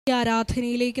ഈ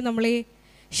ആരാധനയിലേക്ക് നമ്മളെ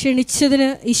ക്ഷണിച്ചതിന്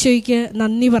ഈശോയ്ക്ക്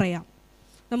നന്ദി പറയാം.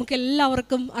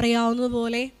 നമുക്കെല്ലാവർക്കും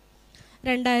അറിയാവുന്നതുപോലെ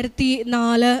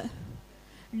 2004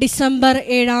 ഡിസംബർ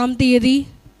 7-ാം തീയതി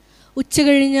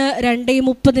ഉച്ചകഴിഞ്ഞ്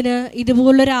 2:30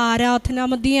 ഇതുപോലൊരു ആരാധനാ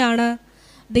മധ്യയാണ്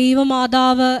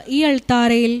ദൈവമാതാവ് ഈ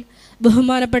അൾത്താരയിൽ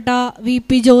ബഹുമാനപ്പെട്ട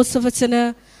VP ജോസഫ് അച്ഛന്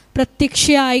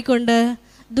പ്രത്യക്ഷയായിക്കൊണ്ട്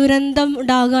ദുരന്തം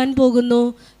ഉണ്ടാകാൻ പോകുന്നു,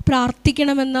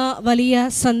 പ്രാർത്ഥിക്കണമെന്ന വലിയ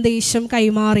സന്ദേശം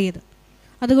കൈമാറിയത്.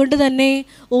 അതുകൊണ്ട് തന്നെ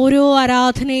ഓരോ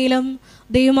ആരാധനയിലും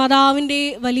ദൈവമാതാവിൻ്റെ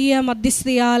വലിയ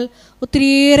മധ്യസ്ഥതയാൽ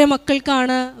ഒത്തിരിയേറെ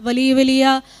മക്കൾക്കാണ് വലിയ വലിയ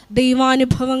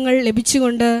ദൈവാനുഭവങ്ങൾ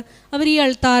ലഭിച്ചുകൊണ്ട് അവർ ഈ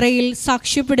അൾത്താരയിൽ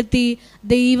സാക്ഷ്യപ്പെടുത്തി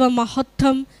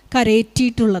ദൈവമഹത്വം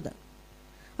കരയേറ്റിയിട്ടുള്ളത്.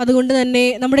 അതുകൊണ്ട് തന്നെ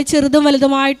നമ്മുടെ ചെറുതും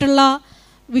വലുതുമായിട്ടുള്ള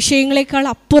വിഷയങ്ങളെക്കാൾ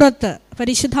അപ്പുറത്ത്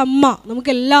പരിശുദ്ധ അമ്മ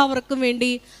നമുക്കെല്ലാവർക്കും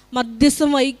വേണ്ടി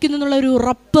മധ്യസ്ഥം വഹിക്കുന്നു എന്നുള്ളൊരു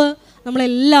ഉറപ്പ്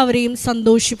നമ്മളെല്ലാവരെയും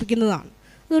സന്തോഷിപ്പിക്കുന്നതാണ്.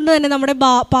 അതുകൊണ്ട് തന്നെ നമ്മുടെ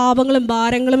പാപങ്ങളും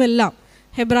ഭാരങ്ങളും എല്ലാം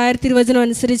ഹെബ്രായർ തിരുവചനം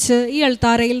അനുസരിച്ച് ഈ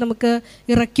അൾത്താരയിൽ നമുക്ക്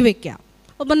ഇറക്കി വയ്ക്കാം.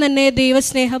 ഒപ്പം തന്നെ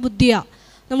ദൈവസ്നേഹ ബുദ്ധിയ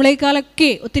നമ്മളെക്കാളൊക്കെ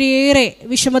ഒത്തിരിയേറെ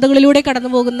വിഷമതകളിലൂടെ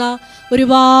കടന്നു പോകുന്ന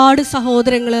ഒരുപാട്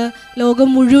സഹോദരങ്ങൾ ലോകം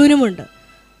മുഴുവനുമുണ്ട്.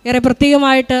 ഏറെ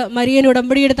പ്രത്യേകമായിട്ട് മരിയൻ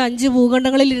ഉടമ്പടിയെടുത്ത 5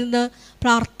 ഭൂഖണ്ഡങ്ങളിലിരുന്ന്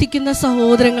പ്രാർത്ഥിക്കുന്ന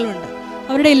സഹോദരങ്ങളുണ്ട്.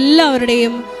 അവരുടെ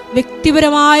എല്ലാവരുടെയും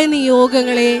വ്യക്തിപരമായ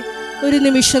നിയോഗങ്ങളെ ഒരു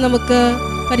നിമിഷം നമുക്ക്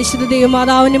പരിശുദ്ധ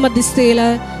ദൈവമാതാവിൻ്റെ മധ്യസ്ഥതയിൽ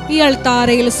ഈ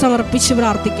അൾത്താരയിൽ സമർപ്പിച്ച്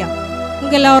പ്രാർത്ഥിക്കാം.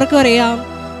 നമുക്കെല്ലാവർക്കും അറിയാം,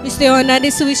 വിശുദ്ധ യോഹന്നാന്റെ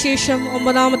സുവിശേഷം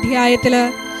 9-ാം അധ്യായത്തിൽ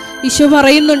ഈശോ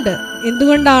പറയുന്നുണ്ട്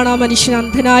എന്തുകൊണ്ടാണ് ആ മനുഷ്യൻ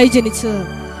അന്ധനായി ജനിച്ചത്.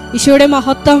 ഈശോയുടെ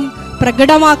മഹത്വം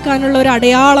പ്രകടമാക്കാനുള്ള ഒരു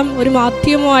അടയാളം, ഒരു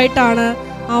മാധ്യമമായിട്ടാണ്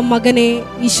ആ മകനെ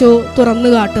ഈശോ തുറന്നു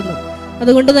കാട്ടുന്നത്.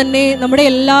 അതുകൊണ്ട് തന്നെ നമ്മുടെ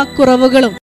എല്ലാ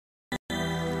കുറവുകളും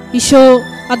ഈശോ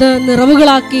അത്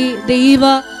നിറവുകളാക്കി ദൈവ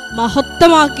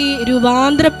മഹത്വമാക്കി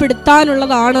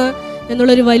രൂപാന്തരപ്പെടുത്താനുള്ളതാണ്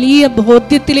എന്നുള്ളൊരു വലിയ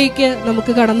ബോധ്യത്തിലേക്ക്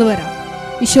നമുക്ക് കടന്നു വരാം.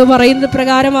 ഈശോ പറയുന്നത്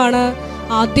പ്രകാരമാണ്,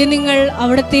 ആദ്യം നിങ്ങൾ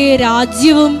അവിടുത്തെ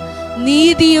രാജ്യവും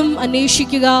നീതിയും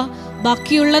അന്വേഷിക്കുക,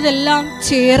 ബാക്കിയുള്ളതെല്ലാം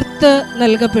ചേർത്ത്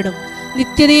നൽകപ്പെടും.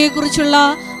 നിത്യതയെക്കുറിച്ചുള്ള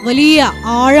വലിയ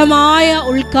ആഴമായ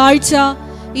ഉൾക്കാഴ്ച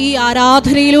ഈ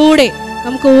ആരാധനയിലൂടെ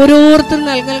നമുക്ക് ഓരോരുത്തരും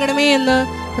നൽകണമേ എന്ന്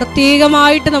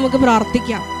പ്രത്യേകമായിട്ട് നമുക്ക്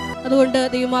പ്രാർത്ഥിക്കാം. അതുകൊണ്ട്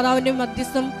ദൈവമാതാവിൻ്റെ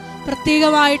മധ്യസ്ഥം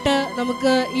പ്രത്യേകമായിട്ട്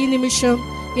നമുക്ക് ഈ നിമിഷം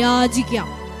യാചിക്കാം.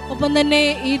 ഒപ്പം തന്നെ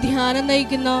ഈ ധ്യാനം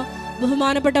നയിക്കുന്ന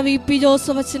ബഹുമാനപ്പെട്ട VP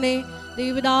ജോസഫ് അച്ഛനെ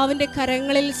ദൈവപിതാവിൻ്റെ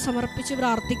കരങ്ങളിൽ സമർപ്പിച്ച്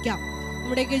പ്രാർത്ഥിക്കാം.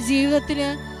 നമ്മുടെയൊക്കെ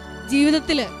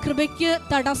ജീവിതത്തിൽ കൃപയ്ക്ക്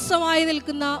തടസ്സമായി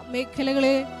നിൽക്കുന്ന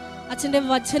മേഖലകളെ അച്ഛൻ്റെ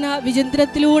വചന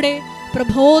വിചിന്തനത്തിലൂടെ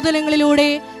പ്രബോധനങ്ങളിലൂടെ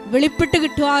വെളിപ്പെട്ട്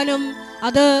കിട്ടുവാനും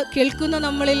അത് കേൾക്കുന്ന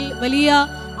നമ്മളിൽ വലിയ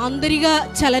ആന്തരിക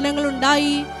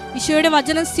ചലനങ്ങളുണ്ടായി ഈശോയുടെ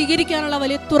വചനം സ്വീകരിക്കാനുള്ള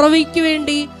വലിയ തുറവിക്ക്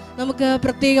വേണ്ടി നമുക്ക്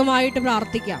പ്രത്യേകമായിട്ട്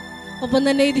പ്രാർത്ഥിക്കാം. ഒപ്പം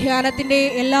തന്നെ ഈ ധ്യാനത്തിൻ്റെ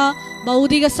എല്ലാ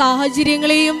ഭൗതിക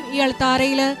സാഹചര്യങ്ങളെയും ഈ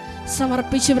അൾത്താരയിൽ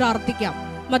സമർപ്പിച്ച് പ്രാർത്ഥിക്കാം.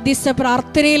 മധ്യസ്ഥ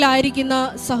പ്രാർത്ഥനയിലായിരിക്കുന്ന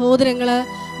സഹോദരങ്ങൾ,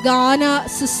 ഗാന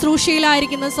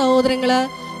ശുശ്രൂഷയിലായിരിക്കുന്ന സഹോദരങ്ങൾ,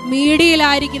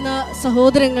 മീഡിയയിലായിരിക്കുന്ന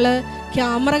സഹോദരങ്ങൾ,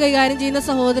 ക്യാമറ കൈകാര്യം ചെയ്യുന്ന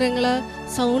സഹോദരങ്ങൾ,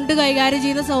 സൗണ്ട് കൈകാര്യം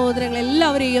ചെയ്യുന്ന സഹോദരങ്ങൾ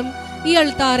എല്ലാവരെയും ഈ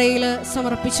അൾത്താരയിൽ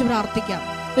സമർപ്പിച്ച് പ്രാർത്ഥിക്കാം.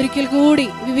 ഒരിക്കൽ കൂടി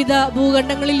വിവിധ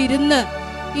ഭൂഖണ്ഡങ്ങളിൽ ഇരുന്ന്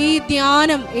ഈ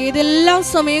ധ്യാനം ഏതെല്ലാം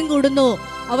സമയം കൂടുന്നോ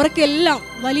അവർക്കെല്ലാം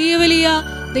വലിയ വലിയ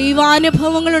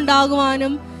ദൈവാനുഭവങ്ങൾ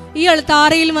ഉണ്ടാകുവാനും ഈ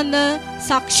അൾത്താരയിൽ വന്ന്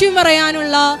സാക്ഷ്യം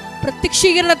പറയാനുള്ള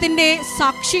പ്രത്യക്ഷീകരണത്തിൻ്റെ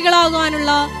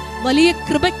സാക്ഷികളാകുവാനുള്ള വലിയ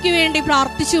കൃപയ്ക്ക് വേണ്ടി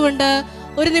പ്രാർത്ഥിച്ചുകൊണ്ട്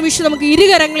ഒരു നിമിഷം നമുക്ക്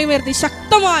ഇരുകരങ്ങളെയും ഉയർത്തി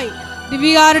ശക്തമായി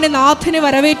ദിവ്യകാരുണ്യ നാഥനെ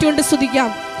വരവേറ്റുകൊണ്ട്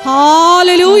സ്തുതിക്കാം.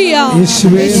 ഹല്ലേലൂയ,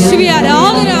 യേശുവേ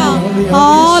ആരാധന,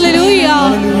 ഹല്ലേലൂയ,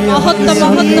 മഹത്വം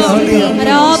മഹത്വം,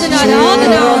 ആരാധന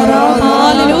ആരാധന,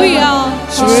 ഹല്ലേലൂയ,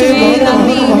 യേശുവേ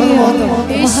നന്ദി,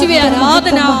 യേശുവേ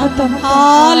ആരാധന,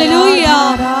 ഹല്ലേലൂയ,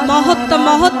 മഹത്വം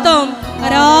മഹത്വം,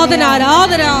 ആരാധന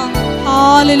ആരാധന,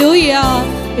 ഹല്ലേലൂയ,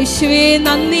 യേശുവേ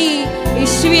നന്ദി,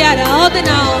 യേശുവേ ആരാധന,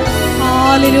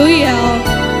 ഹല്ലേലൂയ.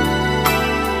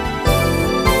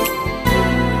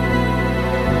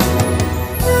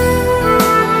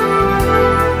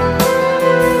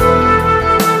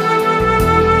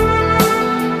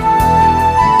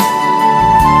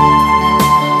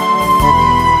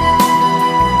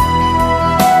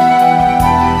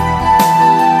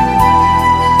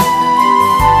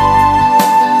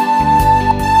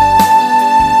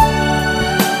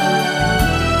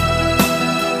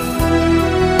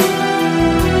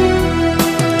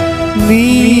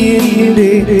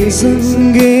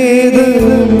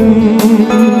 സങ്കേതവും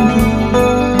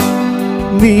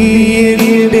നീ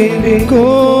എൻ്റെ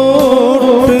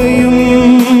കോട്ടയും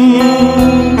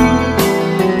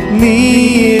നീ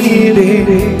എൻ്റെ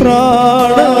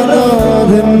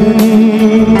പ്രാണനാഥൻ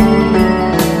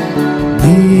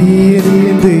നീ എൻ്റെ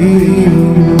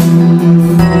ദൈവം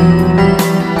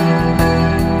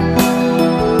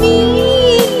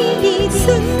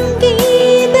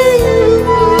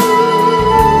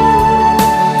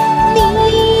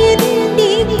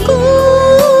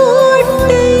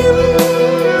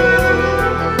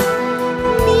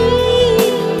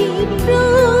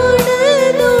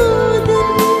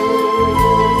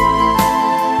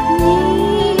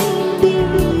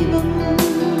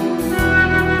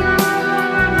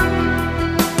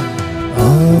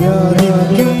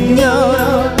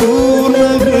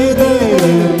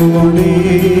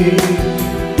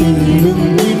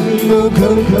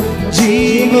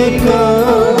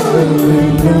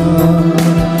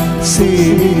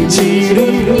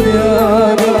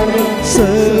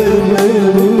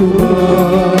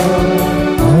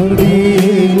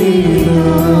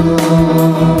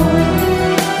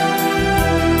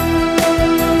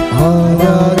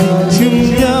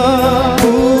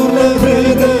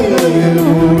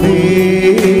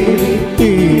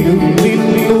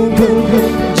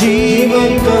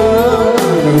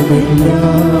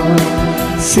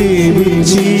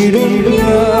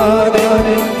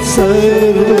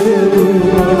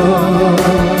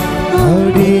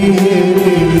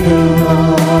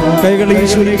കൈകളെ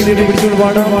ഈശോയിലേക്ക് നീട്ടി പിടിച്ചുകൊണ്ട്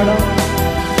പാടാം.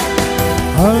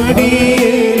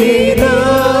 അടിയേനിതാ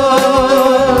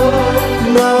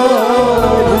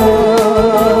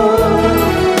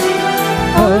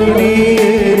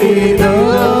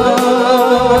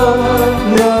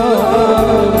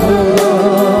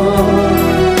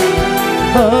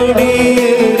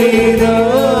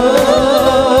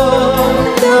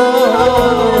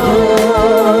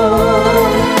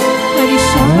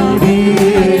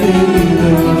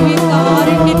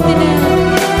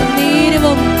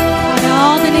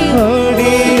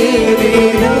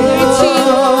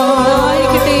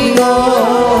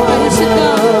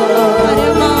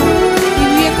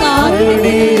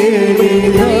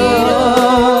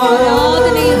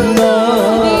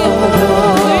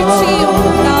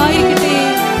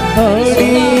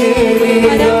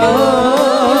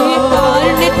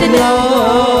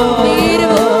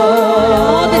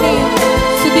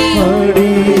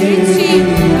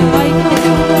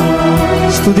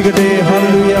സ്തുതിക്കട്ടെ.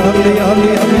 ഹല്ലേലൂയ ഹല്ലേലൂയ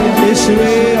ഹല്ലേലൂയ.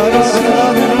 യേശുവേ ആരാധന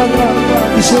ആരാധന.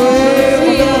 യേശുവേ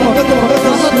മഹത്വം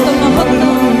മഹത്വം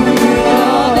മഹത്വം.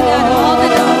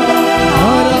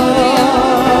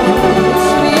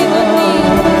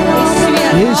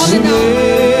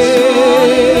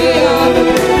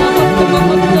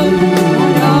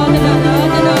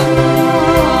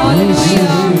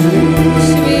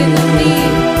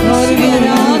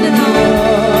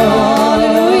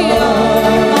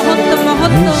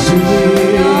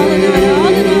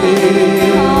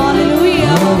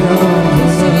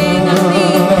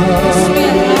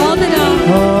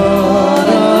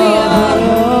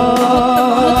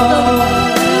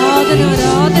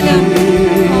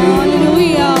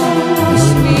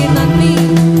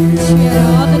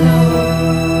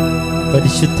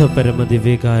 പരിശുദ്ധ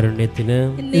പരമദിവ്യകാരുണ്യത്തിന്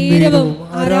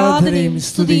ആരാധനയും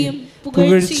സ്തുതിയും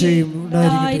പുകഴ്ചയും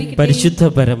ഉണ്ടായിരിക്കട്ടെ. പരിശുദ്ധ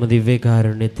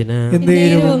പരമദിവ്യകാരുണ്യത്തിന്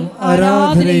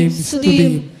ആരാധനയും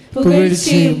സ്തുതിയും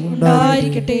പുകഴ്ചയും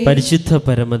ഉണ്ടായിരിക്കട്ടെ. പരിശുദ്ധ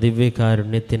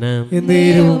പരമദിവ്യകാരുണ്യത്തിന്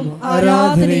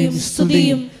ആരാധനയും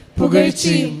സ്തുതിയും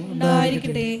പുകഴ്ചയും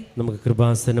ഉണ്ടായിരിക്കട്ടെ. നമുക്ക്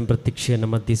കൃപാസനം പ്രത്യക്ഷീകരണ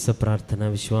മധ്യസ്ഥ പ്രാർത്ഥന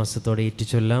വിശ്വാസത്തോടെ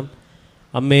ഏറ്റുചൊല്ലാം.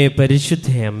 അമ്മേ പരിശുദ്ധ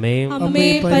അമ്മേ, അമ്മേ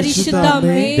പരിശുദ്ധ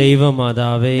അമ്മേ,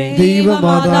 ദൈവമാതാവേ,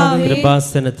 ദൈവമാതാവേ,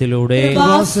 കൃപാസനത്തിലൂടെ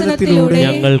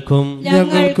ഞങ്ങൾക്കും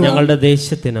ഞങ്ങളുടെ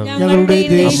ദേശത്തിനും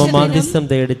അമ്മ മാധ്യസ്ഥം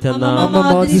തേടിത്തന്ന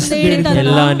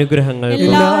എല്ലാ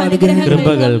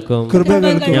അനുഗ്രഹങ്ങൾക്കും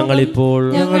കൃപകൾക്കും ഞങ്ങളിപ്പോൾ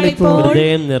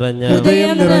ഹൃദയം നിറഞ്ഞ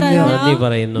നന്ദി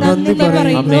പറയുന്നു.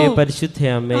 അമ്മേ പരിശുദ്ധ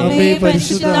അമ്മേ,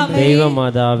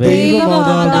 ദൈവമാതാവേ,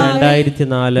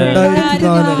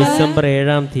 2004 ഡിസംബർ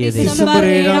 7-ാം തീയതി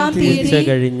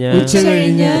ഉച്ച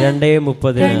കഴിഞ്ഞ്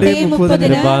 2:30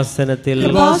 കൃപാസനത്തിൽ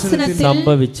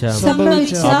സംഭവിച്ച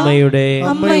അമ്മയുടെ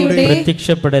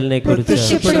പ്രത്യക്ഷപ്പെടലിനെ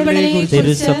കുറിച്ച്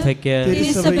തിരുസഭയ്ക്ക്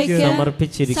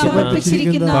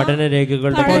സമർപ്പിച്ചിരിക്കുന്ന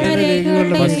പഠനരേഖകളുടെ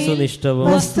വസ്തുനിഷ്ഠവും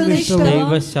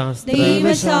ദൈവശാസ്ത്ര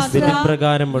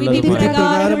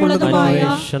വിധിപ്രകാരമുള്ളതുമായ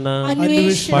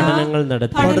അന്വേഷണ പഠനങ്ങൾ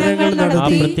നടത്തി ആ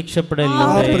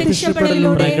പ്രത്യക്ഷപ്പെടലിലൂടെ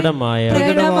പ്രകടമായ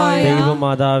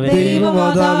ദൈവമാതാവിന്റെ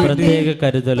പ്രത്യേക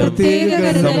കരുതലും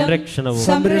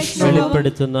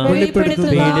സംരക്ഷണവും വെളിപ്പെടുത്തുന്ന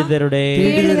പീഡിതരുടെ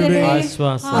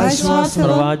ആശ്വാസം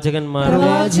പ്രവാചകന്മാരുടെ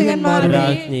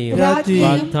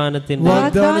രാജ്ഞിയും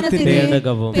വാഗ്ദാനത്തിന്റെ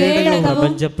പേടകവും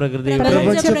പ്രപഞ്ച പ്രകൃതിയുടെ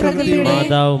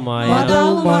മാതാവുമായ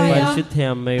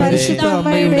പരിശുദ്ധ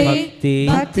അമ്മയുടെ ഭക്തി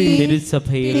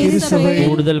തിരുസഭയിൽ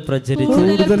കൂടുതൽ പ്രചരിച്ച്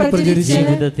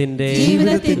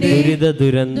ജീവിതത്തിന്റെ ദുരിത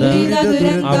ദുരന്ത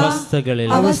അവസ്ഥകളിൽ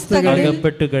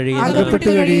അകപ്പെട്ടു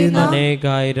കഴിയുന്ന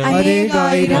അനേകായിരം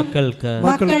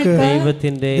മക്കൾക്ക്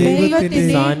ദൈവത്തിന്റെ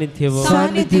സാന്നിധ്യവും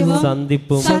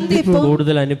സന്ധിപ്പും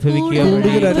കൂടുതൽ അനുഭവിക്കുക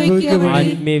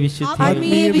ആത്മീയ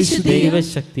വിശുദ്ധി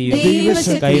ദൈവശക്തിയും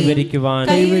കൈവരിക്കുവാൻ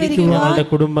ഞങ്ങളുടെ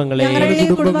കുടുംബങ്ങളെ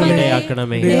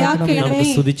ഇടയാക്കണമേ. നമുക്ക്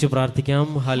സ്തുതിച്ചു പ്രാർത്ഥിക്കാം.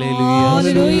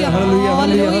 ഹല്ലേലൂയ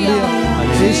ഹല്ലേലൂയ.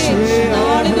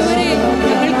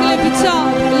 ഞങ്ങൾക്ക് ലഭിച്ച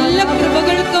എല്ലാ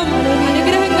കൃപകൾക്കും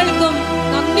അനുഗ്രഹങ്ങൾക്കും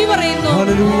നന്ദി പറയുന്നു.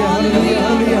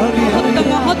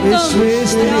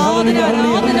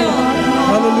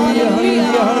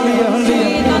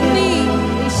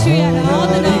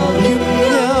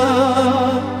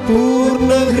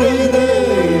 പൂർണ്ണ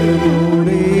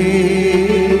ഹൃദയമോടെ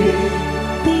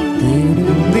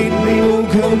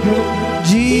മുഖം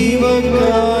ജീവകാലമെല്ലാം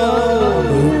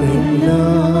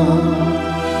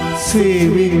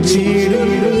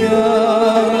സേവിച്ചിടും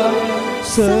ഞാൻ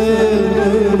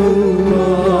സർവ്വവുമാ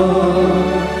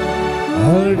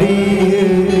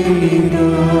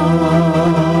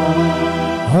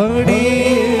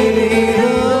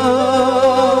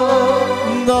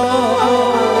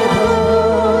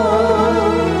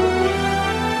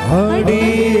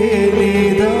അടിയേ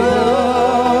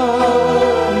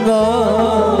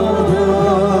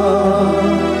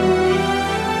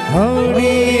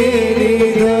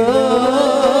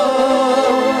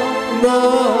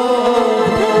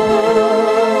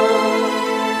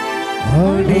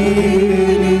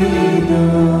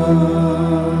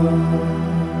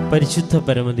പരിശുദ്ധ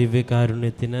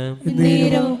പരമദിവ്യകാരുണ്യത്തിന്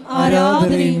നേരവും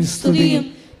ആരാധനയും സ്തുതിയും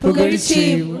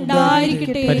പുകഴ്ചയും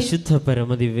ഉണ്ടായിരിക്കട്ടെ. പരിശുദ്ധ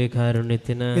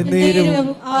പരമദിവ്യകാരുണ്യത്തിന് നേരവും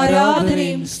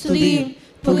ആരാധനയും സ്തുതിയും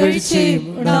പുകഴ്ചയും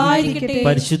ഉണ്ടായിരിക്കട്ടെ.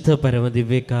 പരിശുദ്ധ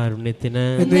പരമദിവ്യകാരുണ്യത്തിന്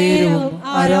നേരവും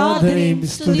ആരാധനയും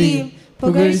സ്തുതിയും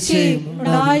പുകഴ്ചയും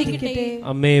ഉണ്ടായിരിക്കട്ടെ.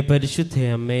 അമ്മേ പരിശുദ്ധ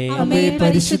അമ്മേ, അമ്മേ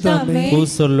പരിശുദ്ധ അമ്മേ,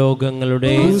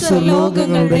 ഭൂസ്വർലോകങ്ങളുടെ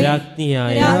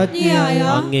രാജ്ഞിയായ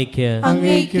അങ്ങേക്ക്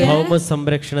ഭൗമ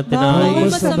സംരക്ഷണത്തിനായി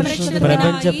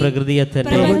പ്രപഞ്ച പ്രകൃതിയെ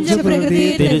തന്നെ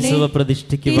തിരുസഭ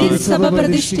പ്രതിഷ്ഠിക്കുവാൻ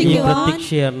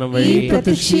ഈ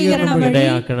പ്രത്യക്ഷീകരണം വഴി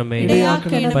ഇടയാക്കണമേ.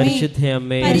 പരിശുദ്ധ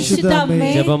അമ്മേ,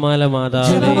 ജപമാല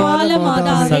മാതാവേ,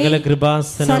 സകല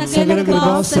കൃപാസന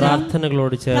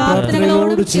പ്രാർത്ഥനകളോട് ചേർത്ത്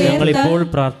ഞങ്ങളിപ്പോൾ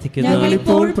പ്രാർത്ഥിക്കുന്ന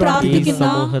ഈ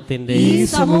സമൂഹത്തിന്റെ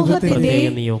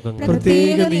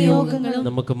പ്രത്യേക നിയോഗങ്ങൾ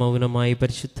നമുക്ക് മൗനമായി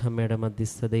പരിശുദ്ധ അമ്മയുടെ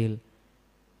മധ്യസ്ഥതയിൽ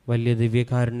വലിയ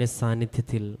ദിവ്യകാരുണ്യ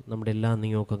സാന്നിധ്യത്തിൽ നമ്മുടെ എല്ലാ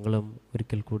നിയോഗങ്ങളും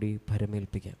ഒരിക്കൽ കൂടി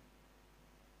ഭരമേൽപ്പിക്കാം.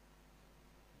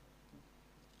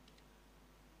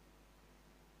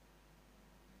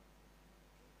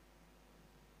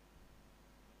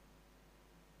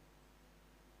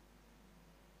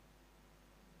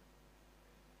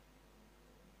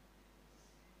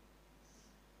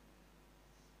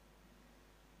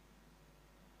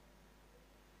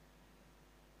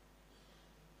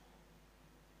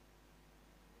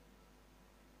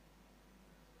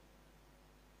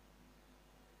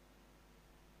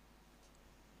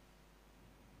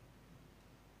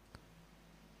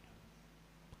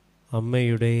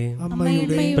 അമ്മയുടെ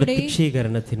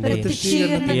പ്രത്യക്ഷീകരണത്തിന്റെ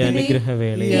ഈ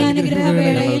അനുഗ്രഹവേളയിൽ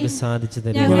ഞങ്ങൾക്ക് സാധിച്ചു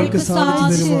തരുവാൻ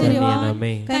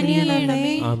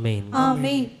ആമേൻ.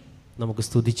 നമുക്ക്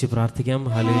സ്തുതിച്ച് പ്രാർത്ഥിക്കാം.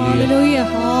 ഹല്ലേലൂയ,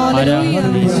 ആരാധന,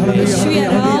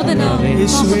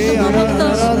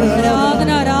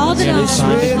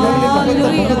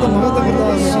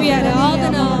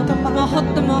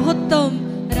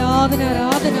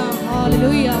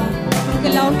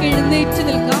 എല്ലാവർക്കും എഴുന്നേറ്റ്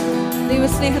നിൽക്കാം.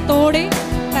 ദൈവസ്നേഹത്തോടെ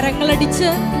കരങ്ങളടിച്ച്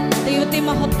ദൈവത്തെ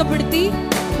മഹത്വപ്പെടുത്തി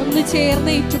ഒന്ന്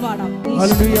ചേർന്ന് ഏറ്റുപാടാം.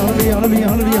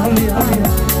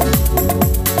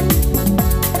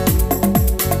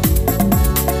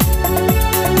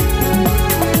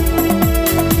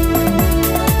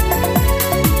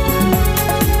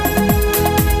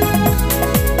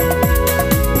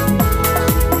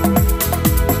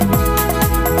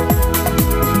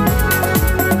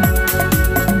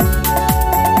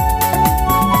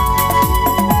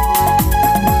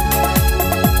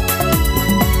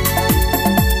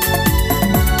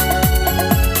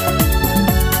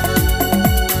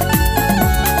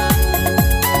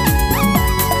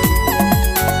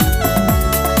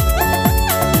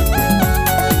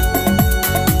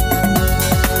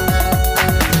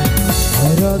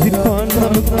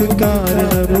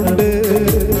 കാരണമുണ്ട്,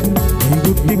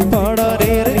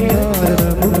 പാടാനേറെ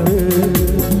കാരണമുണ്ട്.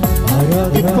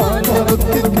 ആരാധിപ്പാൻ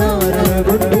നമുക്ക്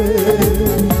കാരണമുണ്ട്,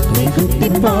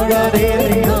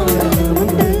 പാടാനേറെ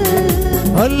കാരണമുണ്ട്.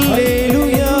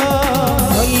 ഹല്ലേലൂയ,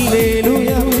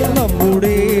 ഹല്ലേലൂയ,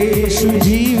 നമ്മുടെ യേശു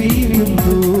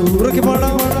ജീവിക്കുന്നു. ഉറക്കെ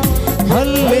പാടാം.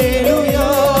 ഹല്ലേലൂയ,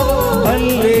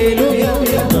 ഹല്ലേലൂയ,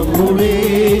 നമ്മുടെ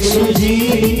യേശു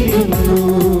ജീവിക്കുന്നു.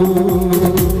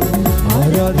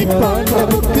 ആരാധിപ്പാൻ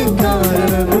നമുക്ക്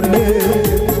കാരണമുണ്ട്,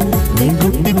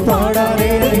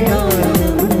 പാടാനേറെ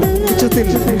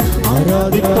കാരണമുണ്ട്.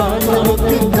 ആരാധിപ്പാൻ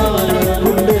നമുക്ക്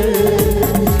കാരണമുണ്ട്,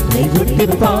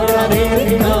 പാടാനേറെ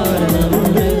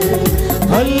കാരണമുണ്ട്.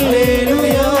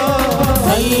 ഹല്ലേലൂയ,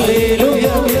 ഹല്ലേലൂയ,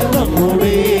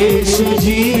 നമ്മുടെ യേശു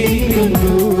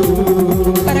ജീവിക്കുന്നു.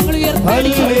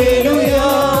 ഹല്ലേലൂയ,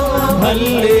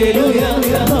 ഹല്ലേലൂയ,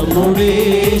 നമ്മുടെ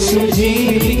യേശു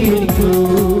ജീവിക്കുന്നു.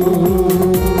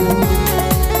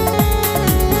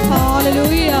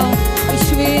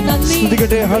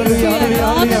 സ്തുതിക്കട്ടെ. ഹല്ലേലൂയ,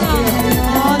 ഹല്ലേലൂയ,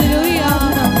 ഹല്ലേലൂയ,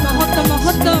 മഹത്വം,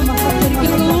 മഹത്വം.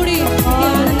 ഒരിക്കൽ കൂടി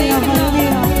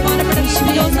ബഹുമാനപ്പെട്ട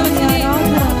വിശുദ്ധോത്സവത്തിനെ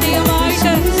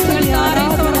പ്രത്യേകമായിട്ട്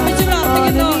സമർപ്പിച്ച്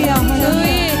പ്രാർത്ഥിക്കുന്നു.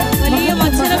 വലിയ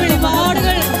വചന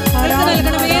വെളിപാടുകൾ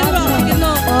നൽകണമേ എന്ന്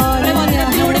പ്രാർത്ഥിക്കുന്നു.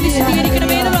 വചനത്തിലൂടെ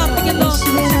വിശദീകരിക്കണമേ എന്ന് പ്രാർത്ഥിക്കുന്നു.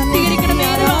 ശക്തീകരിക്കണമേ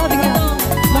എന്ന് പ്രാർത്ഥിക്കുന്നു.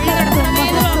 വഴി നടത്തണമേ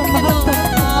എന്ന് പ്രാർത്ഥിക്കുന്നു.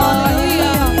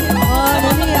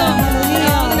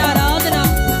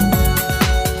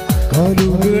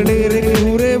 കാലുകളേറെ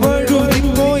കൂറെ വഴുതി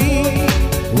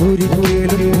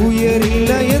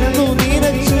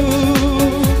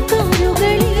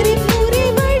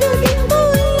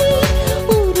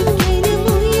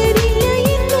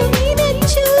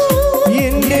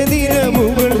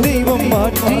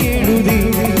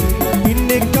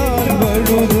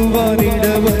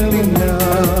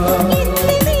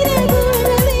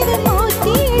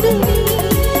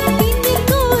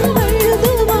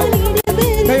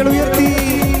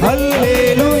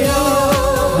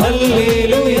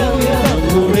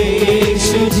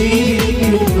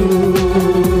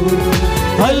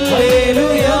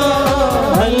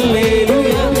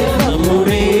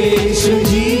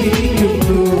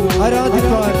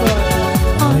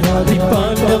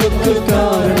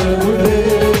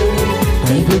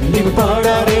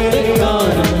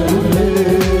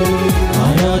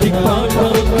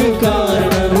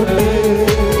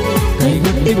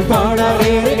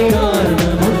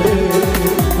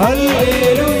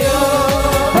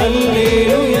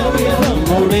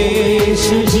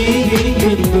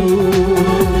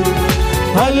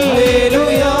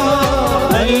ഹല്ലേലൂയ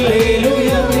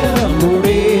ഹല്ലേലൂയ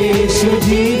നമ്മുടെ യേശു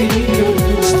ജീവിക്കുന്നു.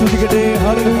 സ്തുതിക്കട്ടെ.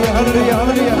 ഹല്ലേലൂയ ഹല്ലേലൂയ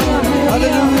ഹല്ലേലൂയ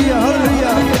ഹല്ലേലൂയ ഹല്ലേലൂയ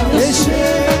യേശുവേ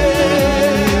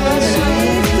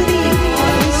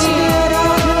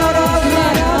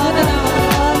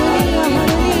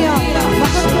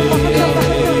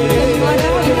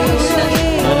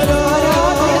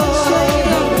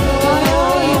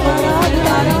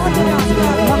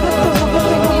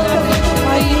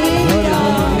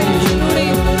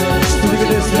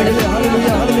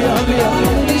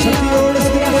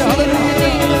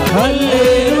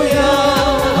ഹല്ലേലൂയ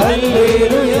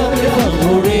ഹല്ലേലൂയ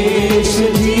നമ്മുടെ യേശു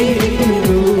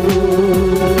ജീവിക്കുന്നു.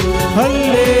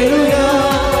 ഹല്ലേലൂയ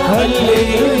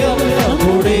ഹല്ലേലൂയ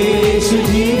നമ്മുടെ യേശു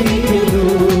ജീവിക്കുന്നു.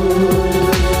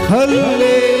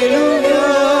 ഹല്ലേലൂയ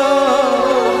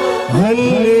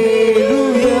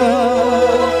ഹല്ലേലൂയ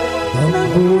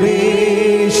നമ്മുടെ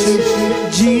യേശു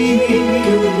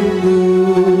ജീവിക്കുന്നു.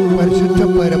 പരിശുദ്ധ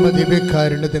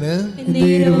പരമദിവ്യകാരുണ്യത്തിന്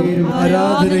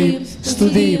ആരാധനയും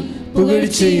സ്തുതിയും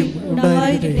പുകഴ്ചയും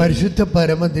ഉണ്ടായിരിക്കട്ടെ. പരിശുദ്ധ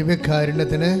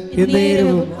പരമദിവ്യകാരുണ്യത്തിന്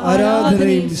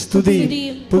ആരാധനയും സ്തുതിയും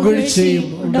പുകഴ്ചയും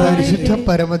പരിശുദ്ധ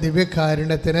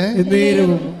പരമദിവ്യകാരുണ്യത്തിന്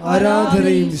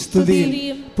ആരാധനയും സ്തുതിയും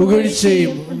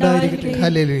പുകഴ്ചയും ഉണ്ടായിരിക്കട്ടെ.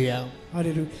 ഹല്ലേലൂയ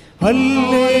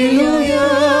ഹല്ലേലൂയ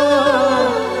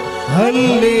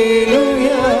ഹല്ലേലൂയ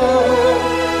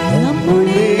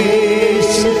നമ്മുടെ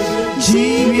യേശു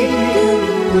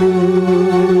ജീവിക്കുന്നു.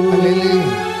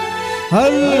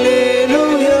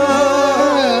 ഹല്ലേലൂയ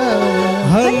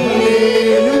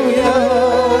ഹല്ലേലൂയ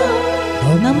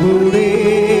നമ്മുടെ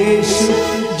യേശു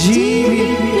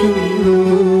ജീവിക്കുന്നു.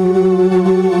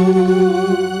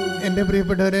 എൻ്റെ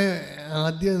പ്രിയപ്പെട്ടവരെ,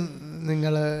 ആദ്യം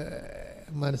നിങ്ങൾ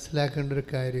മനസ്സിലാക്കേണ്ട ഒരു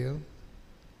കാര്യം,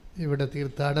 ഇവിടെ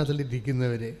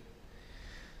തീർത്ഥാടനത്തിലിരിക്കുന്നവർ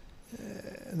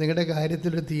നിങ്ങളുടെ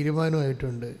കാര്യത്തിലൊരു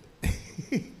തീരുമാനമായിട്ടുണ്ട്.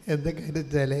 എന്താ കാര്യം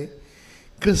വെച്ചാൽ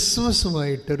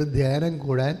ക്രിസ്മസുമായിട്ടൊരു ധ്യാനം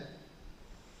കൂടാൻ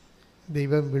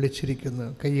ദൈവം വിളിച്ചിരിക്കുന്നു.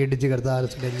 കൈയടിച്ച്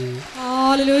കർത്താവിനെ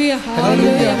ഹല്ലേലൂയ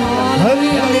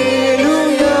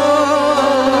ഹല്ലേലൂയ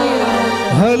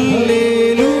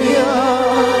ഹല്ലേലൂയ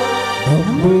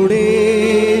നമ്മുടെ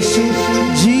യേശു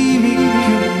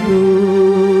ജീവിക്കുന്നു.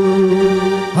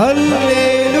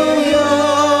 ഹല്ലേലൂയ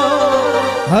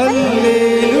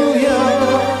ഹല്ലേലൂയ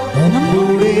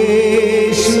നമ്മുടെ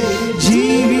യേശു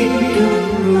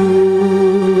ജീവിക്കുന്നു.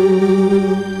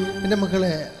 എൻ്റെ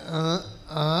മക്കളെ,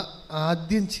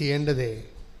 ആദ്യം ചെയ്യേണ്ടതേ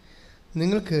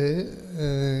നിങ്ങൾക്ക്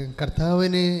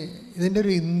കർത്താവിന് ഇതിൻ്റെ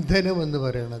ഒരു ഇന്ധനം എന്ന്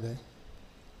പറയണത്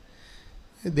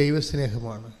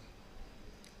ദൈവസ്നേഹമാണ്.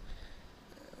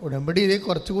 ഉടമ്പടിയിൽ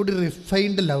കുറച്ചുകൂടി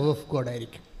റിഫൈൻഡ് ലവ് ഓഫ് ഗോഡ്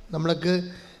ആയിരിക്കും. നമ്മൾക്ക്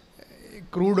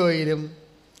ക്രൂഡ് ഓയിലും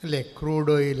അല്ലേ,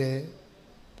 ക്രൂഡ് ഓയില്,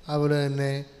 അതുപോലെ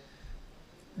തന്നെ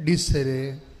ഡീസല്,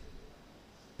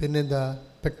 പിന്നെന്താ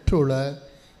പെട്രോള്,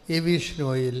 ഏവിയേഷൻ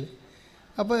ഓയിൽ.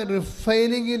 അപ്പോൾ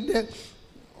റിഫൈനിങ്ങിൻ്റെ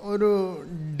ഒരു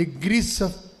ഡിഗ്രീസ്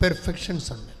ഓഫ് പെർഫെക്ഷൻസ്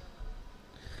ഉണ്ട്.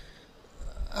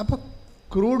 അപ്പോൾ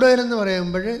ക്രൂഡ് ഓയിൽ എന്ന്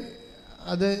പറയുമ്പോൾ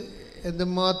അത്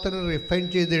എന്തുമാത്രം റിഫൈൻ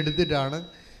ചെയ്തെടുത്തിട്ടാണ്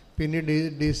പിന്നീട്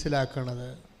ഡീസലാക്കണത്.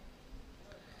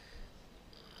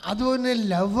 അതുപോലെ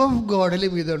ലവ് ഓഫ്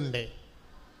ഗോഡിലും ഇതുണ്ട്.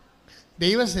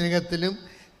 ദൈവസ്നേഹത്തിലും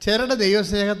ചിലരുടെ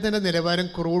ദൈവസ്നേഹത്തിൻ്റെ നിലവാരം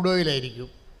ക്രൂഡ് ഓയിലായിരിക്കും.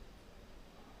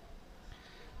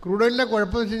 ക്രൂഡ് ഓയിലിൻ്റെ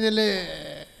കുഴപ്പമെന്ന് വെച്ച് കഴിഞ്ഞാൽ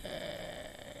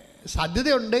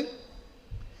സാധ്യതയുണ്ട്,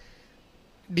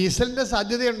 ഡീസലിൻ്റെ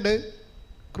സാധ്യതയുണ്ട്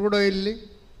ക്രൂഡ് ഓയിലിൽ,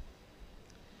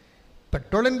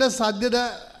 പെട്രോളിൻ്റെ സാധ്യത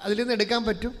അതിൽ നിന്ന് എടുക്കാൻ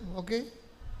പറ്റും. ഓക്കെ,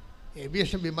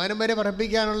 ഏവിയേഷൻ വിമാനം വരെ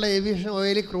പറപ്പിക്കാനുള്ള ഏവിയേഷൻ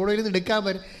ഓയിൽ ക്രൂഡ് ഓയിലിൽ നിന്ന് എടുക്കാൻ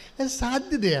പറ്റും, അത്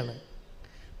സാധ്യതയാണ്.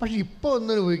 പക്ഷെ ഇപ്പോൾ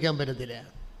ഒന്നും ഉപയോഗിക്കാൻ പറ്റത്തില്ല.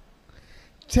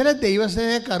 ചില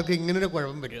ദൈവസ്നേഹക്കാർക്ക് ഇങ്ങനൊരു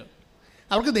കുഴപ്പം വരും.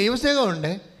 അവർക്ക്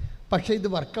ദൈവസ്നേഹമുണ്ട്, പക്ഷേ ഇത്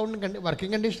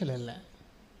വർക്കിംഗ് കണ്ടീഷനിലല്ല.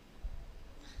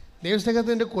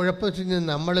 ദൈവസ്നേഹത്തിൻ്റെ കുഴപ്പം വെച്ച് കഴിഞ്ഞാൽ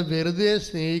നമ്മൾ വെറുതെ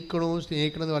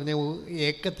സ്നേഹിക്കണമെന്ന് പറഞ്ഞാൽ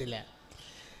ഏക്കത്തില്ല.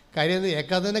 കാര്യം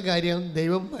ഏക്കാത്തതിൻ്റെ കാര്യം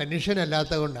ദൈവം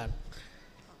മനുഷ്യനല്ലാത്തത് കൊണ്ടാണ്.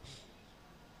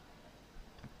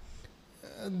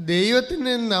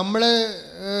 ദൈവത്തിന് നമ്മൾ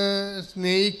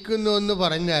സ്നേഹിക്കുന്നു എന്ന്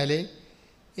പറഞ്ഞാൽ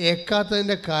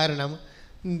ഏക്കാത്തതിൻ്റെ കാരണം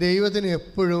ദൈവത്തിന്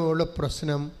എപ്പോഴും ഉള്ള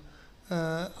പ്രശ്നം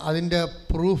അതിൻ്റെ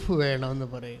പ്രൂഫ് വേണമെന്ന്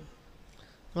പറയും.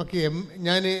 നമുക്ക്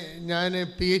ഞാൻ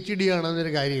PhD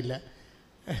ആണെന്നൊരു കാര്യമില്ല.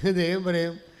 ദൈവം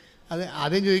പറയും, അത്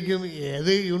ആദ്യം ചോദിക്കും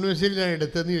ഏത് യൂണിവേഴ്സിറ്റിയിലാണ്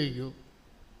എടുത്തതെന്ന് ചോദിക്കും.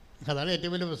 അതാണ്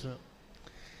ഏറ്റവും വലിയ പ്രശ്നം.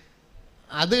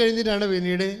 അത് കഴിഞ്ഞിട്ടാണ്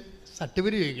പിന്നീട്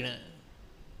സർട്ടിഫിക്കറ്റ് ചോദിക്കണത്.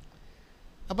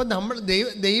 അപ്പം നമ്മൾ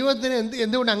ദൈവത്തിന്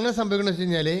എന്തുകൊണ്ട് അങ്ങനെ സംഭവിക്കണമെന്ന് വെച്ച്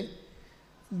കഴിഞ്ഞാൽ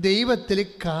ദൈവത്തിൽ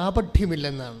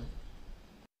കാപഠ്യമില്ലെന്നാണ്.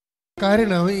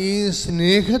 കാരണം ഈ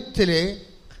സ്നേഹത്തിൽ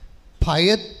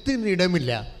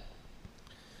ഭയത്തിനിടമില്ല.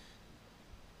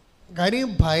 കാര്യം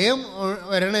ഭയം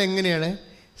വരണം എങ്ങനെയാണ്?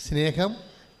 സ്നേഹം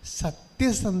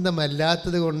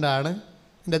സത്യസന്ധമല്ലാത്തത് കൊണ്ടാണ്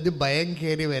എൻ്റെ അത് ഭയം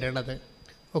കയറി വരണത്.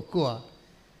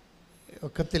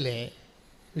 ഒക്കത്തില്ലേ?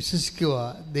 വിശ്വസിക്കുക,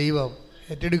 ദൈവം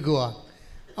ഏറ്റെടുക്കുക.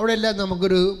 അവിടെയെല്ലാം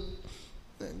നമുക്കൊരു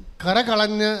കറ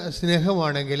കളഞ്ഞ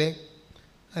സ്നേഹമാണെങ്കിൽ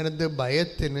അതിനകത്ത്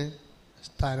ഭയത്തിന്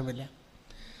സ്ഥാനമില്ല.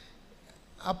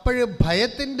 അപ്പോൾ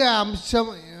ഭയത്തിൻ്റെ അംശം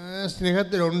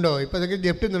സ്നേഹത്തിലുണ്ടോ? ഇപ്പോൾ അതൊക്കെ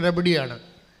ജപ്തി നടപടിയാണ്.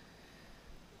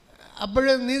 അപ്പോൾ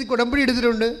നീ ഉടമ്പടി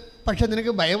എടുത്തിട്ടുണ്ട്, പക്ഷെ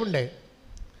നിനക്ക് ഭയമുണ്ട്.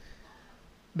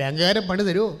 ബാങ്കുകാരൻ പണി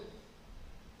തരുമോ?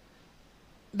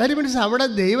 ദാറ്റ് മീൻസ് അവിടെ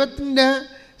ദൈവത്തിൻ്റെ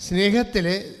സ്നേഹത്തിൽ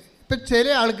ഇപ്പം ചില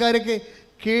ആൾക്കാർക്ക്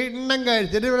കിണ്ണം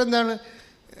കഴിച്ചിട്ട് ഇവിടെ എന്താണ്,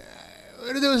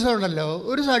 ഒരു ദിവസം ഉണ്ടല്ലോ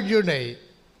ഒരു സാക്ഷി ഉണ്ടായി,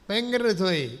 ഭയങ്കര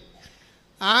രസമായി.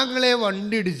 ആങ്ങളെ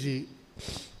വണ്ടി ഇടിച്ച്,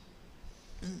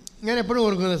 ഞാൻ എപ്പോഴും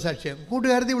ഓർക്കുന്ന സാക്ഷ്യം.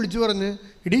 കൂട്ടുകാരത്തി വിളിച്ചു പറഞ്ഞ്,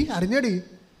 ഇടി അറിഞ്ഞടി.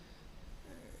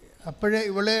 അപ്പോഴേ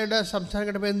ഇവളുടെ സംസാരം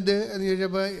കേട്ടപ്പോൾ എന്ത് എന്ന്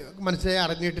ചോദിച്ചപ്പോൾ മനസ്സിലായി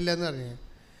അറിഞ്ഞിട്ടില്ല എന്ന് പറഞ്ഞു.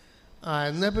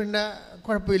 എന്നാൽ പിന്നെ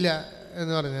കുഴപ്പമില്ല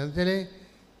എന്ന് പറഞ്ഞു. എന്നുവെച്ചാൽ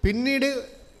പിന്നീട്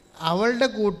അവളുടെ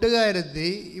കൂട്ടുകാരത്തി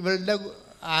ഇവളുടെ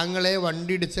ആങ്ങളെ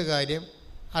വണ്ടി ഇടിച്ച കാര്യം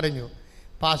അറിഞ്ഞു.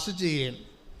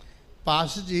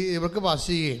 ഇവൾക്ക് പാസ്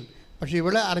ചെയ്യുകയും, പക്ഷെ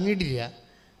ഇവളെ അറിഞ്ഞിട്ടില്ല.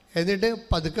 എന്നിട്ട്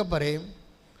പതുക്കെ പറയും,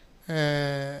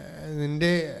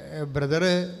 നിൻ്റെ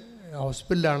ബ്രദറ്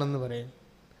ഹോസ്പിറ്റലിലാണെന്ന് പറയും.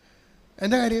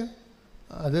 എന്താ കാര്യം?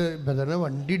 അത് ബ്രദറിനെ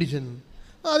വണ്ടി ഇടിച്ചെന്ന്.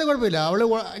 അത് കുഴപ്പമില്ല,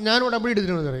 ഞാൻ ഉടമ്പടി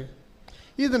എടുത്തിട്ടുണ്ടെന്ന് പറയും.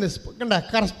 ഇതിന് കണ്ട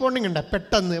കറസ്പോണ്ടിങ് കണ്ട,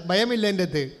 പെട്ടെന്ന് ഭയമില്ല. എൻ്റെ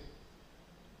അടുത്ത്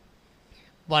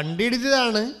വണ്ടി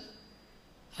ഇടിച്ചതാണ്.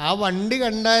 ആ വണ്ടി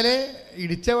കണ്ടാൽ,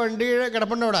 ഇടിച്ച വണ്ടി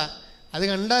കിടപ്പുണ്ടവിടെ, അത്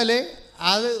കണ്ടാൽ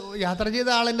അത് യാത്ര ചെയ്ത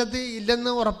ആളിൻ്റെ അടുത്ത്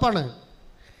ഇല്ലെന്ന് ഉറപ്പാണ്.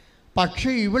 പക്ഷേ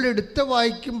ഇവളെടുത്ത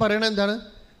വായിക്കും പറയണത് എന്താണ്?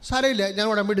 സാരമില്ല, ഞാൻ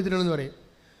ഉടമ്പടി എടുത്തിട്ടുണ്ടെന്ന് പറയും.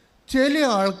 ചില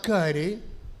ആൾക്കാർ,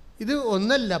 ഇത്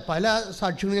ഒന്നല്ല പല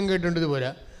സാക്ഷ്യങ്ങളും ഞാൻ കേട്ടിട്ടുണ്ട് ഇതുപോലെ,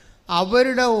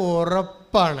 അവരുടെ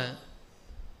ഉറപ്പാണ്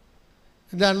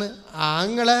എന്താണ്,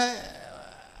 ആങ്ങളെ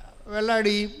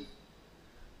വെള്ളടിയും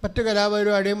മറ്റു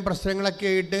കലാപരിപാടിയും പ്രശ്നങ്ങളൊക്കെ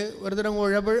ആയിട്ട് ഒരുതരം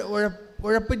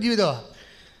ഉഴപ്പ് ജീവിതമാണ്.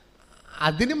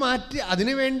 അതിന്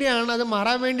വേണ്ടിയാണ്, അത്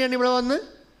മാറാൻ വേണ്ടിയാണ് ഇവിടെ വന്ന്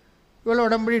ഇവളെ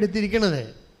ഉടമ്പടി എടുത്തിരിക്കണത്.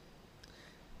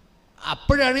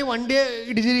 അപ്പോഴാണ് ഈ വണ്ടി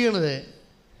ഇടിച്ചിരിക്കണത്.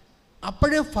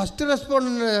 അപ്പോഴേ ഫസ്റ്റ്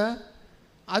റെസ്പോണ്ട്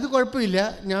അത് കുഴപ്പമില്ല,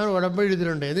 ഞാൻ ഉടമ്പടി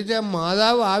എടുത്തിട്ടുണ്ട് എന്ന് വെച്ചാൽ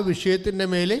മാതാവ് ആ വിഷയത്തിൻ്റെ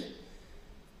മേൽ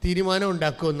തീരുമാനം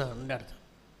ഉണ്ടാക്കുമെന്നാണ് എൻ്റെ അർത്ഥം.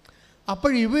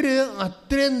 അപ്പോൾ ഇവർ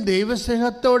അത്രയും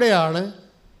ദൈവസ്നേഹത്തോടെയാണ്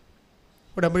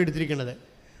ഉടമ്പടി എടുത്തിരിക്കുന്നത്.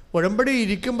 ഉടമ്പടി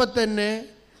ഇരിക്കുമ്പോൾ തന്നെ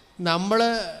നമ്മൾ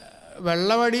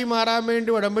വെള്ളവടി മാറാൻ വേണ്ടി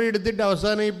ഉടമ്പടി എടുത്തിട്ട്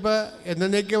അവസാനം ഇപ്പോൾ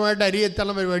എന്നേക്കുമായിട്ട് അരി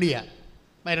എത്തുന്ന പരിപാടിയാണ്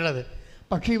വരണത്.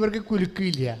 പക്ഷേ ഇവർക്ക്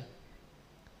കുലുക്കില്ല.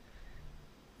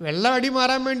 വെള്ളവടി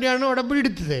മാറാൻ വേണ്ടിയാണ് ഉടമ്പടി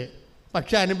എടുത്തത്,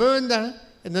 പക്ഷെ അനുഭവം എന്താണ്,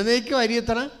 എന്നേക്കും അരി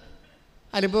എത്തണ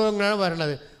അനുഭവങ്ങളാണ്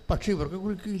വരണത്. പക്ഷേ ഇവർക്ക്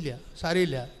കുലുക്കില്ല.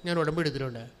 സാരമില്ല, ഞാൻ ഉടമ്പടി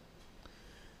എടുത്തിട്ടുണ്ട്.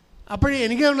 അപ്പോഴേ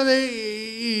എനിക്ക് തോന്നുന്നത്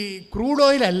ഈ ക്രൂഡ്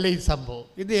ഓയിലല്ല ഈ സംഭവം,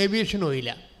 ഇത് ഏവിയേഷൻ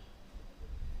ഓയിലാണ്.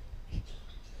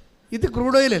 ഇത്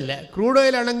ക്രൂഡ് ഓയിലല്ല. ക്രൂഡ്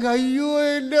ഓയിലാണെങ്കിൽ അയ്യോ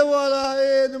എൻ്റെ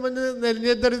എന്ന് പറഞ്ഞ്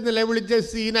നെല്ലിഞ്ഞെത്തറി നിലവിളിച്ച്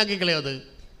സീനാക്കി കളയത്.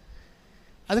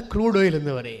 അത് ക്രൂഡ് ഓയിൽ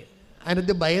എന്ന് പറയും.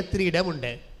 അതിനകത്ത് ഭയത്തിന്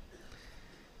ഇടമുണ്ട്.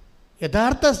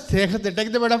 യഥാർത്ഥ സ്നേഹത്തിട്ട്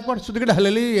ശ്രദ്ധിക്കട്ടെ.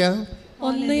 ഹല്ലേലൂയ.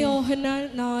 1 യോഹന്നാൻ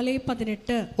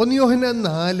 4:18. 1 യോഹന്നാൻ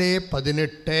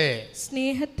 4:18.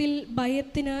 സ്നേഹത്തിൽ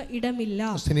ഭയത്തിന് ഇടമില്ല.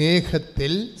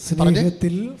 സ്നേഹത്തിൽ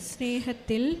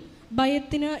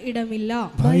ഭയത്തിന് ഇടമില്ല.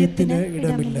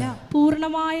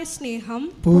 പൂർണ്ണമായ സ്നേഹം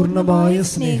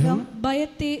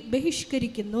ഭയത്തെ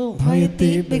ബഹിഷ്കരിക്കുന്നു.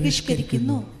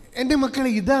 എൻ്റെ മക്കളെ,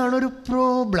 ഇതാണൊരു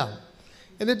പ്രോബ്ലം.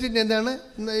 എന്നിട്ട് എന്താണ്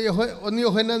 1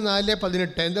 യോഹന്നാൻ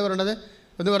 4:18 എന്താ പറയണത്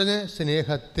എന്ന് പറഞ്ഞ്,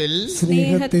 സ്നേഹത്തിൽ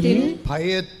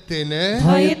ഭയത്തിന്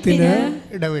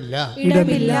ഇടമില്ല.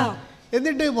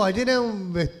 എന്നിട്ട് വചനം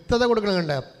വ്യക്തത കൊടുക്കണം.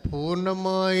 കണ്ട,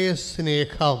 പൂർണ്ണമായ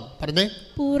സ്നേഹം പറഞ്ഞേ,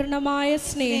 പൂർണ്ണമായ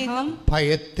സ്നേഹം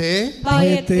ഭയത്തെ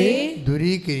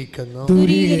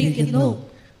ദൂരീകരിക്കുന്നു.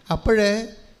 അപ്പോഴേ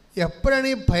എപ്പോഴാണ്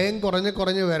ഈ ഭയം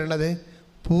കുറഞ്ഞ് വരണത്?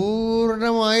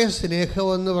 പൂർണ്ണമായ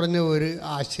സ്നേഹമെന്ന് പറഞ്ഞ ഒരു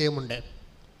ആശയമുണ്ട്.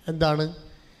 എന്താണ്?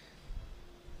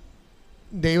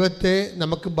 ദൈവത്തെ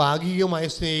നമുക്ക് ഭാഗികമായി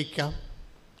സ്നേഹിക്കാം,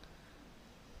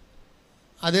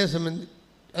 അതേസമയം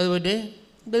അതുപോലെ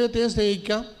ദൈവത്തെ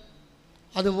സ്നേഹിക്കാം,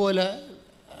 അതുപോലെ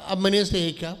അമ്മനെ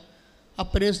സ്നേഹിക്കാം,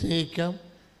 അപ്പനെ സ്നേഹിക്കാം.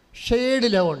 ഷെയ്ഡ്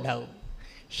ലവ് ഉണ്ടാവും.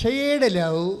 ഷെയ്ഡ്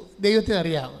ലവ് ദൈവത്തിന്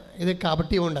അറിയാം ഇത്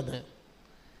കാപട്യമുണ്ടെന്ന്.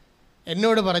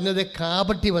 എന്നോട് പറഞ്ഞത്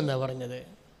കാപട്യമെന്നാണ് പറഞ്ഞത്.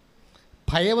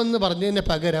 ഭയമെന്ന് പറഞ്ഞതിന്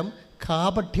പകരം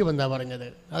കാപട്യമെന്നാണ് പറഞ്ഞത്.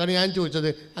 അതാണ് ഞാൻ ചോദിച്ചത്,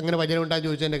 അങ്ങനെ വചനം ഉണ്ടാകാൻ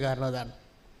ചോദിച്ചതിൻ്റെ കാരണം അതാണ്.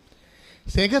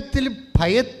 സ്നേഹത്തിൽ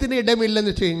ഭയത്തിന്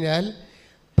ഇടമില്ലെന്ന് വെച്ച് കഴിഞ്ഞാൽ,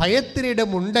 ഭയത്തിന്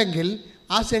ഇടമുണ്ടെങ്കിൽ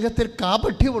ആ സ്നേഹത്തിൽ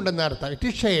കാപട്യമുണ്ടെന്ന് അർത്ഥം. It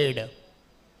is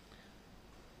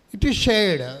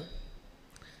shade.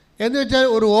 എന്ന് വെച്ചാൽ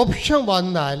ഒരു ഓപ്ഷൻ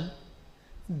വന്നാൽ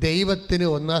ദൈവത്തിന്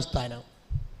ഒന്നാം സ്ഥാനം.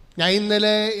 ഞാൻ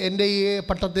ഇന്നലെ എൻ്റെ ഈ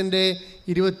പട്ടത്തിൻ്റെ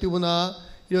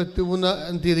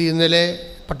 23-ാം തീയതി ഇന്നലെ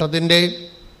പട്ടത്തിൻ്റെ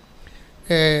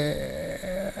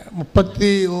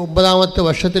 39ാമത്തെ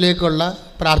വർഷത്തിലേക്കുള്ള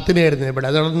പ്രാർത്ഥനയായിരുന്നു ഇവിടെ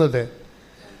നടന്നത്.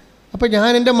 അപ്പോൾ ഞാൻ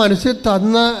എൻ്റെ മനസ്സിൽ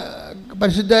തന്ന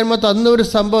പരിശുദ്ധാത്മ തന്ന ഒരു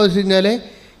സംഭവം വെച്ച് കഴിഞ്ഞാൽ,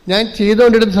 ഞാൻ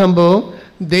ചെയ്തുകൊണ്ടിരുന്ന സംഭവം,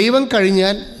 ദൈവം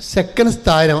കഴിഞ്ഞാൽ സെക്കൻഡ്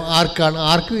സ്ഥാനം ആർക്കാണ്?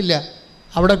 ആർക്കുമില്ല,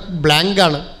 അവിടെ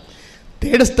ബ്ലാങ്കാണ്.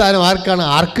 തേർഡ് സ്ഥാനം ആർക്കാണ്?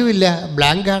 ആർക്കുമില്ല,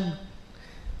 ബ്ലാങ്കാണ്.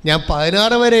 ഞാൻ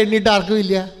 16 വരെ എണ്ണിയിട്ട്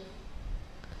ആർക്കുമില്ല.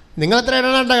 നിങ്ങളെത്ര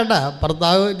എണ്ണണ്ട കേട്ടാ,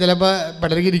 ഭർത്താവ് ചിലപ്പോൾ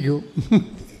പടരക്കിരിക്കും.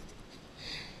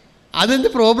 അതെന്ത്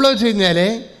പ്രോബ്ലം വെച്ച് കഴിഞ്ഞാൽ,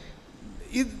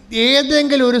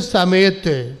 ഏതെങ്കിലും ഒരു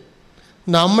സമയത്ത്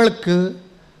നമ്മൾക്ക്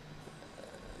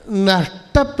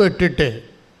നഷ്ടപ്പെട്ടിട്ട്,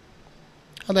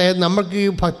 അതായത് നമ്മൾക്ക് ഈ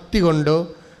ഭക്തി കൊണ്ടോ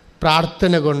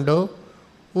പ്രാർത്ഥന കൊണ്ടോ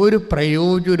ഒരു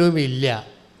പ്രയോജനവുമില്ല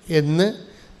എന്ന്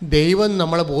ദൈവം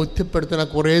നമ്മളെ ബോധ്യപ്പെടുത്തുന്ന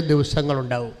കുറേ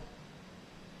ദിവസങ്ങളുണ്ടാവും.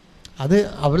 അത്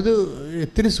അവരത്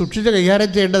ഒത്തിരി സൂക്ഷിച്ച് കൈകാര്യം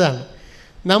ചെയ്യേണ്ടതാണ്.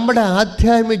 നമ്മുടെ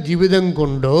ആധ്യാത്മിക ജീവിതം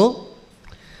കൊണ്ടോ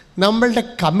നമ്മളുടെ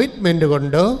കമ്മിറ്റ്മെൻറ്റ്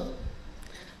കൊണ്ടോ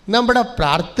നമ്മുടെ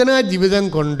പ്രാർത്ഥനാ ജീവിതം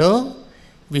കൊണ്ടോ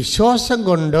വിശ്വാസം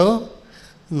കൊണ്ടോ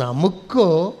നമുക്കോ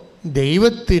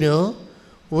ദൈവത്തിനോ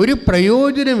ഒരു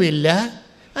പ്രയോജനമില്ല.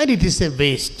 And it is a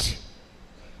waste.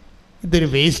 ഇതൊരു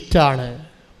വേസ്റ്റാണ്.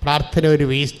 പ്രാർത്ഥന ഒരു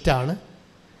വേസ്റ്റാണ്,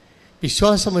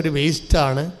 വിശ്വാസം ഒരു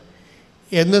വേസ്റ്റാണ്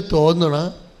എന്ന് തോന്നണ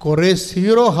കുറേ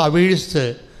സീറോ ഹവേഴ്സ്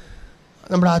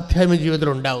നമ്മുടെ ആധ്യാത്മിക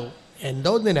ജീവിതത്തിലുണ്ടാവും.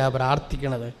 എന്തോന്നിനാണ്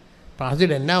പ്രാർത്ഥിക്കണത്,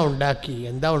 പ്രാർത്ഥിച്ചിട്ട് എന്നാ ഉണ്ടാക്കി,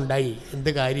 എന്താ ഉണ്ടായി, എന്ത്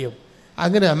കാര്യം,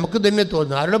 അങ്ങനെ നമുക്ക് തന്നെ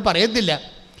തോന്നും. ആരോടും പറയത്തില്ല.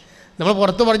 നമ്മൾ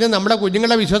പുറത്ത് പറഞ്ഞാൽ നമ്മുടെ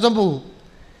കുഞ്ഞുങ്ങളുടെ വിശ്വാസം പോകും.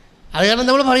 അത് കാരണം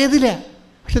നമ്മൾ പറയത്തില്ല.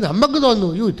 പക്ഷെ നമുക്ക്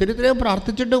തോന്നും, ഇത്രയും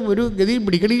പ്രാർത്ഥിച്ചിട്ടും ഒരു ഗതി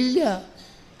പിടിക്കണില്ല,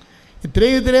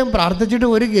 ഇത്രയും പ്രാർത്ഥിച്ചിട്ടും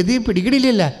ഒരു ഗതി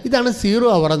പിടിക്കണില്ല. ഇതാണ് സീറോ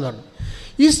അവർ എന്ന് പറഞ്ഞത്.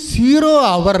 ഈ സീറോ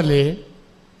അവറിൽ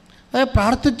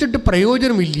പ്രാർത്ഥിച്ചിട്ട്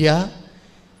പ്രയോജനമില്ല,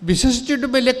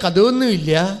 വിശ്വസിച്ചിട്ടും വലിയ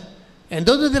കഥയൊന്നുമില്ല,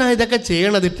 എന്തോന്നതിനാണ് ഇതൊക്കെ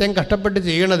ചെയ്യണത്, ഇത്രയും കഷ്ടപ്പെട്ട്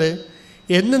ചെയ്യണത്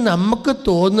എന്ന് നമുക്ക്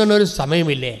തോന്നുന്ന ഒരു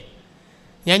സമയമില്ലേ?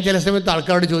 ഞാൻ ചില സമയത്ത്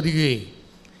ആൾക്കാരോട് ചോദിക്കുകയും,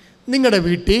 നിങ്ങളുടെ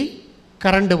വീട്ടിൽ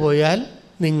കറണ്ട് പോയാൽ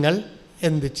നിങ്ങൾ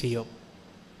എന്ത് ചെയ്യും?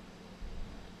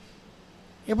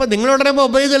 ഇപ്പം നിങ്ങളുടനെ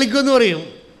മൊബൈൽ തെളിക്കുമെന്ന് പറയും.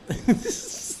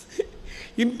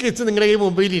 ഇൻ കേസ് നിങ്ങളുടെ കയ്യിൽ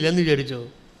മൊബൈലില്ലെന്ന് വിചാരിച്ചോ,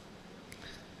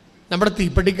 നമ്മുടെ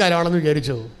തീപ്പെട്ടിക്കാരാണെന്ന്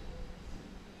വിചാരിച്ചോ,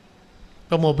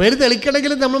 ഇപ്പം മൊബൈൽ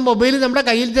തെളിക്കണമെങ്കിൽ നമ്മൾ മൊബൈൽ നമ്മുടെ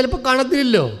കയ്യിൽ ചിലപ്പോൾ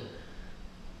കാണത്തില്ലല്ലോ.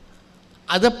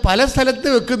 അത് പല സ്ഥലത്ത്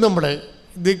വെക്കും നമ്മൾ.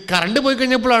 ഇത് കറണ്ട് പോയി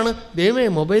കഴിഞ്ഞപ്പോഴാണ് ദൈവമേ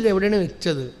മൊബൈൽ എവിടെയാണ്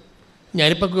വെച്ചത്.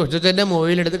 ഞാനിപ്പോൾ കൊച്ചച്ഛൻ്റെ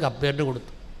മൊബൈലെടുത്ത് കപ്പേറിന്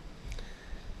കൊടുത്തു.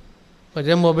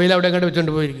 പക്ഷേ മൊബൈൽ അവിടെ അങ്ങോട്ട്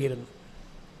വെച്ചുകൊണ്ട് പോയിരിക്കുന്നു.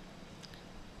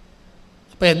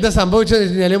 അപ്പോൾ എന്താ സംഭവിച്ചതെന്ന്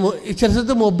വെച്ച് കഴിഞ്ഞാൽ, ചില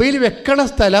സ്ഥലത്ത് മൊബൈൽ വെക്കണ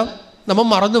സ്ഥലം നമ്മൾ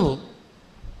മറന്നുപോകും.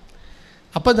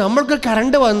 അപ്പോൾ നമ്മൾക്ക്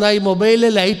കറണ്ട് വന്നാൽ ഈ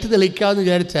മൊബൈലിൽ ലൈറ്റ് തെളിക്കാമെന്ന്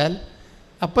വിചാരിച്ചാൽ,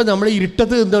 അപ്പോൾ നമ്മൾ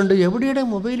ഇരുട്ടത്ത് നിന്നുകൊണ്ട് എവിടെയാണ്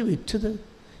മൊബൈൽ വെച്ചത്,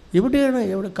 എവിടെ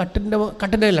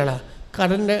കട്ടിൻ്റെയിലാണോ,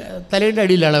 കടൻ്റെ തലയുടെ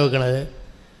അടിയിലാണോ വെക്കണത്,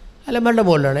 അലമാരുടെ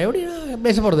മുകളിലാണോ, എവിടെയാണ്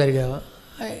മേശപ്പുറത്തായിരിക്കുക,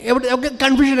 എവിടെ ഒക്കെ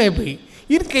കൺഫ്യൂഷനായിപ്പോയി.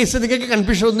 ഈ കേസ് നിങ്ങൾക്ക്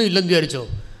കൺഫ്യൂഷനൊന്നും ഇല്ലെന്ന് വിചാരിച്ചോ.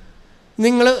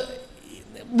 നിങ്ങൾ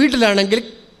വീട്ടിലാണെങ്കിൽ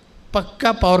പക്ക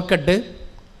പവർ കട്ട്,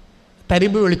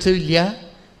 തരിമ്പ് വെളിച്ചമില്ല,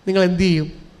 നിങ്ങൾ എന്തു ചെയ്യും?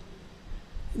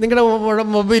 നിങ്ങളുടെ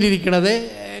മൊബൈൽ ഇരിക്കണത്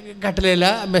കട്ടിലല്ല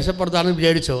മേശപ്പുറത്താണെന്ന്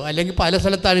വിചാരിച്ചോ, അല്ലെങ്കിൽ പല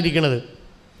സ്ഥലത്താണ് ഇരിക്കണത്.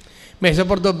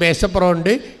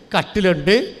 മേശപ്പുറമുണ്ട്,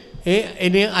 കട്ടിലുണ്ട്,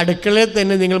 ഇനി അടുക്കളയിൽ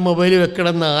തന്നെ നിങ്ങൾ മൊബൈൽ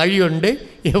വെക്കണം, നാഴിയുണ്ട്,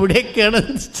 എവിടെയൊക്കെയാണ്.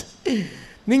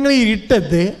 നിങ്ങൾ ഈ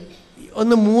ഇരുട്ടത്ത്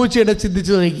ഒന്ന് മൂച്ചയുടെ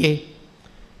ചിന്തിച്ച് നോക്കിയേ.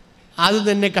 ആദ്യം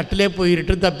തന്നെ കട്ടിലേ പോയി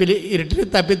ഇരുട്ടിൽ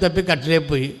തപ്പി കട്ടിലേ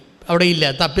പോയി, അവിടെ ഇല്ല.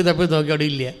 തപ്പി നോക്കി, അവിടെ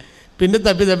ഇല്ല. പിന്നെ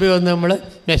തപ്പി വന്ന് നമ്മൾ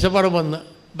മേശപ്പുറം വന്ന്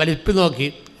വലിപ്പി നോക്കി,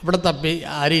 അവിടെ തപ്പി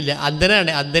ആരില്ല.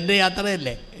 അന്ധൻ്റെ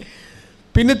യാത്രയല്ലേ.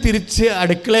 പിന്നെ തിരിച്ച്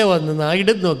അടുക്കളയിൽ വന്ന്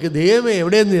നായിടം നോക്കി, ദൈവമേ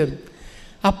എവിടെയെന്ന് ചേർന്നു.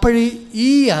 അപ്പോഴീ ഈ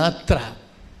യാത്ര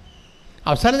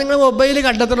അവസാനം നിങ്ങൾ മൊബൈൽ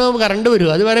കണ്ടെത്തണമെന്ന് കറണ്ട് വരും,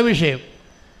 അത് വേറെ വിഷയം.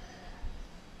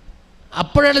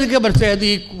 അപ്പോഴാണ് നിങ്ങൾക്ക് മനസ്സിലായത്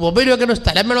ഈ മൊബൈൽ വെക്കുന്ന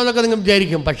സ്ഥലം വേണമെന്നൊക്കെ നിങ്ങൾ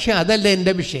വിചാരിക്കും. പക്ഷേ അതല്ല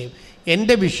എൻ്റെ വിഷയം.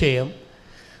 എൻ്റെ വിഷയം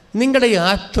നിങ്ങളുടെ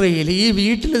യാത്രയിൽ, ഈ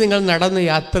വീട്ടിൽ നിങ്ങൾ നടന്ന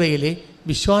യാത്രയിൽ,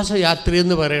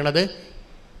 വിശ്വാസയാത്രയെന്ന് പറയണത്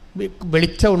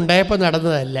വെളിച്ചം ഉണ്ടായപ്പോൾ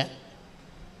നടന്നതല്ല,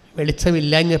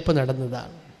 വെളിച്ചമില്ലാഞ്ഞപ്പോൾ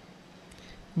നടന്നതാണ്.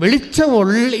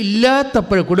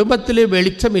 ഇല്ലാത്തപ്പോൾ, കുടുംബത്തിൽ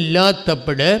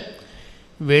വെളിച്ചമില്ലാത്തപ്പോൾ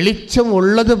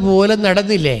വെളിച്ചമുള്ളതുപോലെ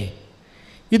നടന്നില്ലേ?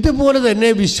 ഇതുപോലെ തന്നെ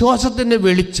വിശ്വാസത്തിൻ്റെ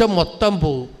വെളിച്ചം മൊത്തം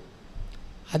പോവും.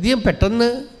 അധികം പെട്ടെന്ന്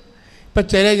ഇപ്പം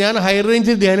ഞാൻ ഹൈ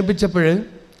റേഞ്ചിൽ ധ്യാനിപ്പിച്ചപ്പോൾ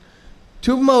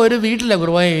ചുമ്മാ ഒരു വീട്ടിലാണ്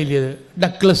കുർബാന ചൊല്ലിയത്,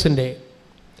 ഡക്ലസിൻ്റെ.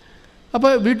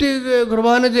 അപ്പോൾ വീട്ടിൽ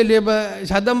കുർബാന ചൊല്ലിയപ്പോൾ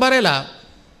ശബ്ദം പറയല.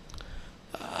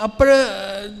 അപ്പോൾ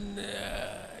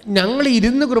ഞങ്ങൾ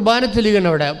ഇരുന്ന് കുർബാന ചെല്ലുകയാണ്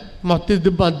അവിടെ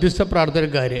മധ്യസ്ഥ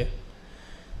പ്രാർത്ഥനക്കാർ.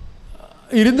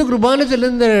 ഇരുന്ന് കുർബാന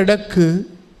ചെല്ലുന്നതിനിടക്ക്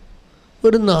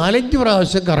ഒരു 4-5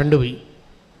 പ്രാവശ്യം കറണ്ട് പോയി.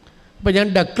 അപ്പോൾ ഞാൻ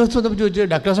ഡക്ലസ് വന്നപ്പോൾ ചോദിച്ചു,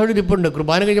 ഡക്ലസ് അവിടെ ഇരിപ്പുണ്ട്.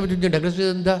 കുർബാന കഴിഞ്ഞപ്പോൾ ചോദിച്ചു, ഡക്ലസ്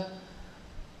എന്താ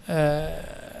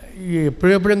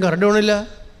എപ്പോഴും കറണ്ട് പോകണില്ല?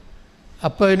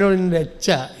 അപ്പോൾ അതിനോട് വെച്ച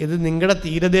ഇത് നിങ്ങളുടെ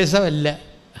തീരദേശമല്ല,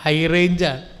 ഹൈ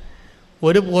റേഞ്ചാണ്.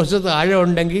 ഒരു പോസ്റ്റ് താഴെ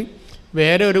ഉണ്ടെങ്കിൽ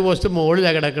വേറെ ഒരു പോസ്റ്റ്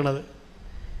മുകളിലാണ് കിടക്കുന്നത്,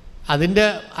 അതിൻ്റെ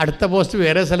അടുത്ത പോസ്റ്റ്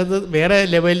വേറെ സ്ഥലത്ത് വേറെ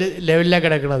ലെവലിലാണ്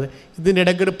കിടക്കുന്നത്. ഇതിൻ്റെ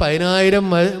ഇടയ്ക്ക് ഒരു 10,000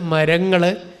 മരങ്ങൾ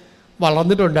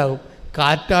വളർന്നിട്ടുണ്ടാകും.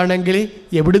 കാറ്റാണെങ്കിൽ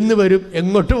എവിടുന്ന് വരും,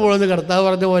 എങ്ങോട്ട് പോകുമെന്ന് കർത്താവ്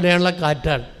പറഞ്ഞ പോലെയുള്ള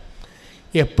കാറ്റാണ്.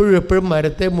 എപ്പോഴും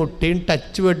മരത്തെ മുട്ടിയും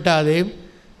ടച്ച് വെട്ടാതെയും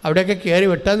അവിടെയൊക്കെ കയറി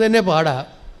വെട്ടാൻ തന്നെ പാടാണ്.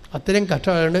 അത്രയും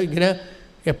കഷ്ടമായതുകൊണ്ട് ഇങ്ങനെ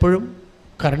എപ്പോഴും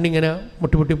കറണ്ട് ഇങ്ങനെ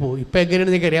മുട്ടി പോകും. ഇപ്പം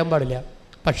എങ്ങനെയാണെന്ന് എനിക്ക് അറിയാൻ പാടില്ല.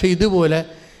 പക്ഷേ ഇതുപോലെ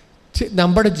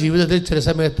നമ്മുടെ ജീവിതത്തിൽ ചില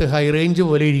സമയത്ത് ഹൈ റേഞ്ച്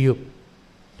പോലെ ഇരിക്കും.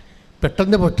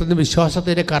 പെട്ടെന്ന്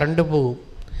വിശ്വാസത്തിൻ്റെ കറണ്ട് പോകും.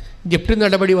 ജപ്തി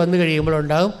നടപടി വന്നു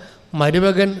കഴിയുമ്പോഴുണ്ടാകും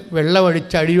മരുമകൻ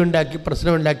വെള്ളമടിച്ച് അടിയുണ്ടാക്കി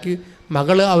പ്രശ്നമുണ്ടാക്കി,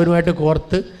 മകൾ അവനുമായിട്ട്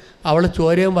കോർത്ത് അവൾ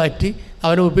ചോരയും മാറ്റി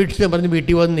അവനെ ഉപേക്ഷിച്ച് പറഞ്ഞ്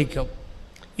വീട്ടിൽ വന്ന് നിൽക്കും.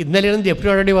 ഇന്നലെയാണ് ജപ്തി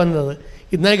നടപടി വന്നത്,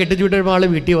 ഇന്നലെ കെട്ടിച്ചു വിട്ടപ്പോൾ ആൾ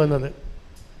വീട്ടിൽ വന്നത്.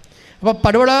 അപ്പോൾ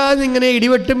പടപടാന്ന് ഇങ്ങനെ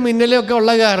ഇടിവെട്ടും മിന്നലും ഒക്കെ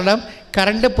ഉള്ള കാരണം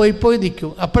കറണ്ട് പോയി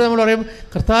നിൽക്കും. അപ്പോൾ നമ്മൾ പറയും,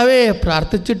 കർത്താവേ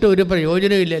പ്രാർത്ഥിച്ചിട്ട് ഒരു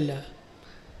പ്രയോജനമില്ലല്ലോ.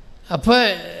 അപ്പോൾ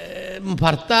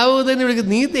ഭർത്താവ് തന്നെ വിളിക്കും,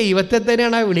 നീ ദൈവത്തെ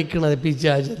തന്നെയാണ് വിളിക്കണത്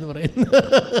പിശാച് എന്ന് പറയുന്നത്.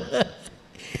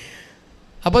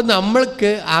 അപ്പോൾ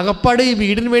നമ്മൾക്ക് ആകപ്പാട് ഈ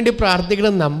വീടിന് വേണ്ടി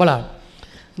പ്രാർത്ഥിക്കണം നമ്മളാണ്.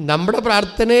 നമ്മുടെ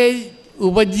പ്രാർത്ഥനയെ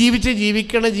ഉപജീവിച്ച്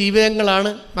ജീവിക്കണ ജീവിതങ്ങളാണ്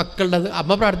മക്കളുടേത്.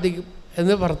 അമ്മ പ്രാർത്ഥിക്കും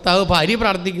എന്ന് ഭാര്യ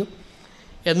പ്രാർത്ഥിക്കും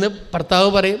എന്ന് ഭർത്താവ്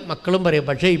പറയും, മക്കളും പറയും.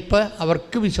 പക്ഷേ ഇപ്പം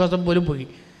അവർക്ക് വിശ്വാസം പോലും പോയി,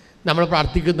 നമ്മൾ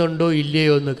പ്രാർത്ഥിക്കുന്നുണ്ടോ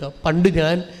ഇല്ലയോ എന്നൊക്കെ. പണ്ട്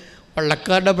ഞാൻ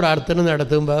വള്ളക്കാരുടെ പ്രാർത്ഥന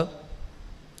നടത്തുമ്പോൾ,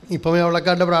 ഇപ്പം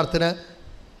വള്ളക്കാരുടെ പ്രാർത്ഥന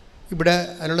ഇവിടെ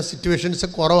അതിനുള്ള സിറ്റുവേഷൻസ്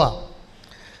കുറവാണ്.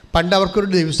 പണ്ട് അവർക്കൊരു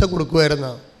ദിവസം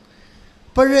കൊടുക്കുമായിരുന്നു.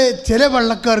 അപ്പോഴേ ചില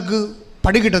വള്ളക്കാർക്ക്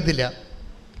പണി കിട്ടത്തില്ല,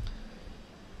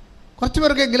 കുറച്ച്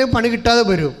പേർക്കെങ്കിലും പണി കിട്ടാതെ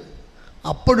വരും.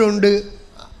 അപ്പോഴുണ്ട്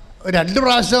 2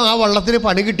 പ്രാവശ്യം ആ വള്ളത്തിന്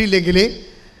പണി കിട്ടിയില്ലെങ്കിൽ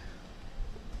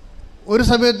ഒരു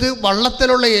സമയത്ത്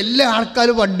വള്ളത്തിലുള്ള എല്ലാ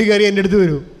ആൾക്കാരും വണ്ടി കയറി എൻ്റെ അടുത്ത്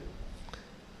വരും.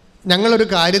 ഞങ്ങളൊരു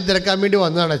കാര്യം തിരക്കാൻ വേണ്ടി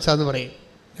വന്നതാണ് അച്ഛാന്ന് പറയും.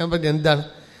 ഞാൻ പറഞ്ഞു, എന്താണ്?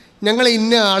 ഞങ്ങൾ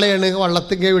ഇന്ന ആളെയാണ്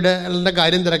വള്ളത്തിൻ്റെ ഇവിടെ ഉള്ള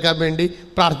കാര്യം തിരക്കാൻ വേണ്ടി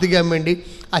പ്രാർത്ഥിക്കാൻ വേണ്ടി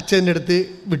അച്ഛൻ്റെ അടുത്ത്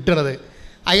വിട്ടണത്.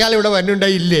 അയാളിവിടെ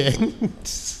വരുന്നുണ്ടായില്ലേ?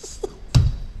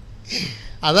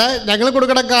 അതാ ഞങ്ങൾ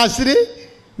കൊടുക്കണ കാശിന്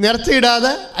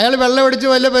നിറച്ചിടാതെ അയാൾ വെള്ളം അടിച്ച്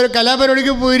വല്ല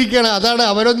കലാപരിപാടിക്ക് പോയിരിക്കുകയാണ്. അതാണ്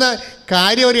അവരൊന്ന്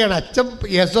കാര്യം അറിയാണ്. അച്ഛൻ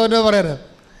യേശോനെ പറയാറ്.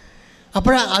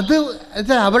 അത്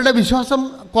അവരുടെ വിശ്വാസം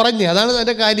കുറഞ്ഞ്, അതാണ്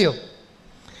അതിൻ്റെ കാര്യം.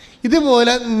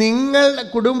 ഇതുപോലെ നിങ്ങൾ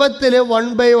കുടുംബത്തിൽ 1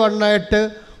 by 1 ആയിട്ട്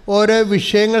ഓരോ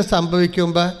വിഷയങ്ങൾ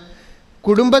സംഭവിക്കുമ്പോൾ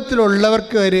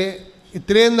കുടുംബത്തിലുള്ളവർക്ക് വരെ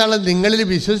ഇത്രയും നാൾ നിങ്ങളിൽ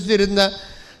വിശ്വസിച്ചിരുന്ന,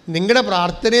 നിങ്ങളുടെ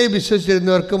പ്രാർത്ഥനയിൽ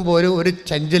വിശ്വസിച്ചിരുന്നവർക്കും പോലും ഒരു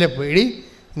ചഞ്ചലപ്പ്. എടി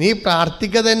നീ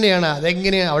പ്രാർത്ഥിക്കുക തന്നെയാണ്,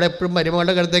 അതെങ്ങനെയാണ് അവിടെ എപ്പോഴും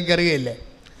മരുമകളുടെ കരുത്തേക്ക് അറിയുകയില്ലേ?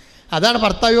 അതാണ്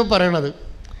ഭർത്താവ് പറയണത്.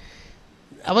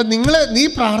 അപ്പം നീ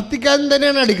പ്രാർത്ഥിക്കാൻ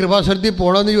തന്നെയാണ് അടി കൃപാസനത്തിൽ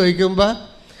പോകണമെന്ന് ചോദിക്കുമ്പോൾ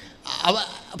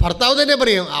ഭർത്താവ് തന്നെ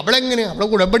പറയും, അവളെ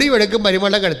ഉടമ്പടി എടുക്കും,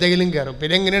 മരുമകളുടെ കരുത്തേക്കിലും കയറും,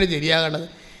 പിന്നെ എങ്ങനെയാണ് ശരിയാകേണ്ടത്?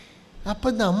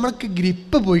 അപ്പം നമ്മൾക്ക്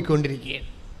ഗ്രിപ്പ് പോയിക്കൊണ്ടിരിക്കുകയാണ്.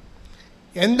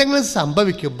 എന്തെങ്കിലും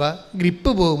സംഭവിക്കുമ്പോൾ ഗ്രിപ്പ്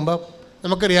പോകുമ്പോൾ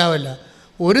നമുക്കറിയാമല്ലോ,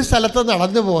 ഒരു സ്ഥലത്ത്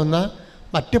നടന്നു പോകുന്ന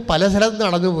മറ്റ് പല സ്ഥലത്ത്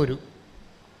നടന്നു പോരും.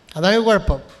 അതാണ്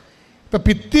കുഴപ്പം. ഇപ്പം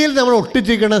ഭിത്തിയിൽ നമ്മൾ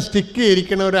ഒട്ടിച്ചിരിക്കണം, സ്റ്റിക്ക്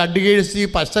ചെയ്തിരിക്കണം, ഒരു അഡ്ഗേഴ്സ്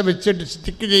പശ വെച്ചിട്ട്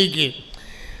സ്റ്റിക്ക് ചെയ്യിക്കുകയും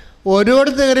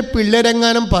ഓരോരുത്തർ കയറി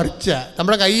പിള്ളേരെങ്ങാനും പറിച്ച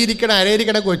നമ്മുടെ കയ്യിരിക്കണ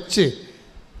അരയിരിക്കണ കൊച്ച്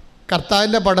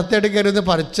കർത്താവിൻ്റെ പടത്തേട്ട് കയറി ഒന്ന്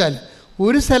പറിച്ചാൽ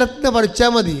ഒരു സ്ഥലത്ത് നിന്ന് പറിച്ചാൽ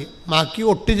മതി, ബാക്കി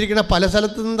ഒട്ടിച്ചിരിക്കണ പല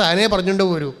സ്ഥലത്തു നിന്ന് താനേ പറഞ്ഞുകൊണ്ട്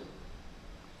പോരൂ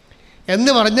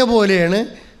എന്ന് പറഞ്ഞ പോലെയാണ്.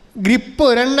 ഗ്രിപ്പ്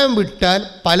ഒരെണ്ണം വിട്ടാൽ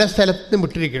പല സ്ഥലത്തുനിന്നും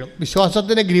വിട്ടിരിക്കണം.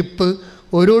 വിശ്വാസത്തിൻ്റെ ഗ്രിപ്പ്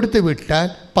ഓരോരുത്ത് വിട്ടാൽ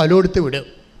പലയിടത്ത് വിടും.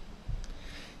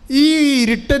 ഈ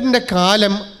ഇരുട്ടിൻ്റെ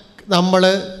കാലം നമ്മൾ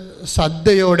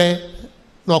ശ്രദ്ധയോടെ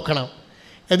നോക്കണം.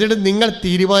 എന്നിട്ട് നിങ്ങൾ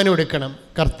തീരുമാനമെടുക്കണം,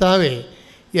 കർത്താവേ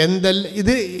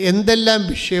എന്തെല്ലാം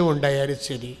വിഷയമുണ്ടായാലും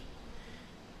ശരി,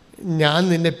 ഞാൻ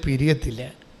നിന്നെ പിരിയത്തില്ല,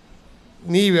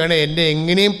 നീ വേണം എന്നെ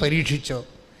എങ്ങനെയും പരീക്ഷിച്ചോ.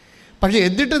 പക്ഷേ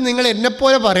എന്നിട്ട് നിങ്ങൾ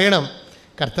എന്നെപ്പോലെ പറയണം,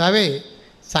 കർത്താവേ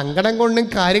സങ്കടം കൊണ്ടും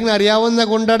കാര്യങ്ങൾ അറിയാവുന്ന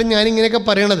കൊണ്ടാണ് ഞാനിങ്ങനെയൊക്കെ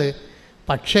പറയണത്,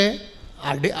 പക്ഷേ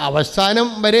അവസാനം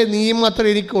വരെ നീ മാത്രമേ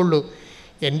എനിക്കുള്ളൂ,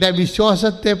 എൻ്റെ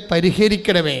അവിശ്വാസത്തെ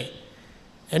പരിഹരിക്കണമേ,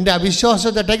 എൻ്റെ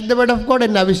അവിശ്വാസത്തെ take the word of God,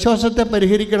 എൻ്റെ അവിശ്വാസത്തെ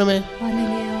പരിഹരിക്കണമേ.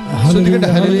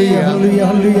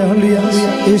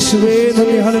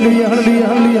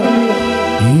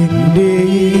 എൻ്റെ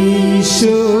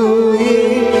ഈശോയേ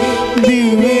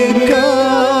ദിവ്യകാരുണ്യമേ,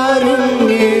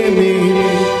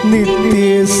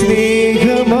 നിത്യസ്നേഹമായ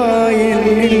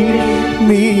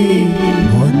നീ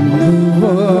വന്നു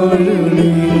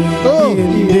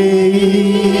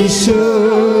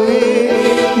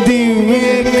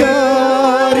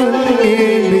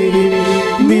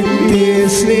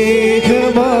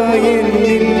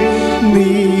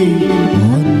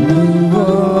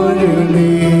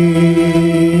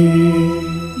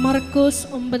മർക്കോസ്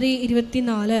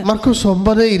 9:24. മർക്കോസ്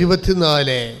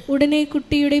 9:24. ഉടനെ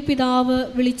കുട്ടിയുടെ പിതാവ്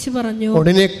വിളിച്ചു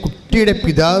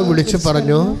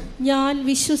പറഞ്ഞു, ഞാൻ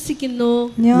വിശ്വസിക്കുന്നു,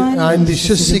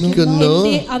 എന്റെ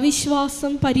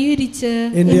അവിശ്വാസം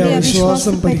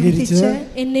പരിഹരിച്ച്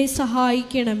എന്നെ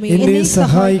സഹായിക്കണമേ.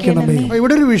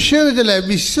 ഇവിടെ ഒരു വിഷയം എന്ന് വെച്ചാൽ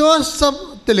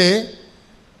വിശ്വാസത്തിലെ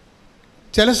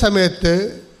ചില സമയത്ത്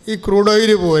ഈ ക്രൂഡ്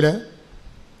ഓയിൽ പോലെ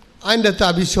അതിൻ്റെ അകത്ത്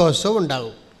അവിശ്വാസം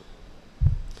ഉണ്ടാകും.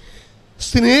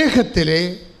 സ്നേഹത്തിലെ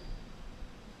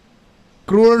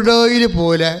ക്രൂഡ് ഓയിൽ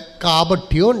പോലെ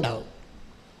കാപട്യവും ഉണ്ടാകും.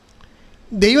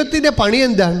 ദൈവത്തിൻ്റെ പണി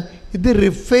എന്താണ്? ഇത്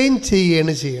റിഫൈൻ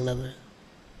ചെയ്യുകയാണ് ചെയ്യണത്.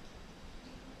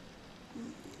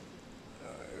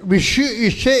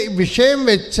 വിഷയം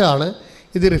വെച്ചാണ്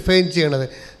ഇത് റിഫൈൻ ചെയ്യണത്.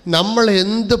 നമ്മൾ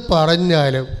എന്ത്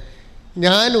പറഞ്ഞാലും,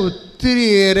 ഞാൻ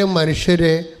ഒത്തിരിയേറെ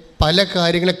മനുഷ്യരെ പല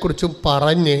കാര്യങ്ങളെക്കുറിച്ചും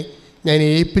പറഞ്ഞ് ഞാൻ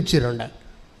ഏൽപ്പിച്ചിട്ടുണ്ട്,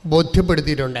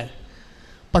 ബോധ്യപ്പെടുത്തിയിട്ടുണ്ട്.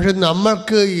 പക്ഷെ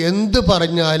നമ്മൾക്ക് എന്ത്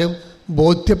പറഞ്ഞാലും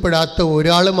ബോധ്യപ്പെടാത്ത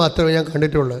ഒരാൾ മാത്രമേ ഞാൻ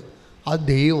കണ്ടിട്ടുള്ളൂ, അത്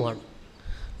ദൈവമാണ്.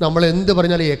 നമ്മൾ എന്ത്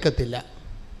പറഞ്ഞാലും ഏൽക്കത്തില്ല,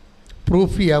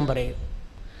 പ്രൂഫ് ചെയ്യാൻ പറയും.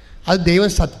 അത് ദൈവം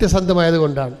സത്യസന്ധമായത്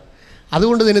കൊണ്ടാണ്.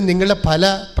 അതുകൊണ്ട് തന്നെ നിങ്ങളുടെ പല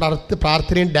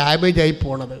പ്രാർത്ഥനയും ഡാമേജായി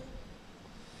പോണത്.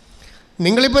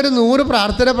 നിങ്ങളിപ്പോൾ ഒരു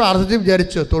 100 പ്രാർത്ഥിച്ച്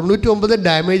വിചാരിച്ചു, 99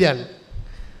 ഡാമേജാണ്.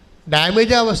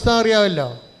 ഡാമേജ് അവസ്ഥ അറിയാമല്ലോ.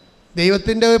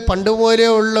 ദൈവത്തിൻ്റെ പണ്ട് പോലെ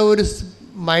ഉള്ള ഒരു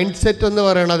മൈൻഡ് സെറ്റ് എന്ന്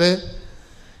പറയണത്,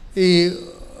 ഈ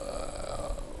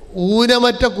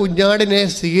ഊനമറ്റ കുഞ്ഞാടിനെ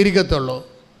സ്വീകരിക്കത്തുള്ളൂ.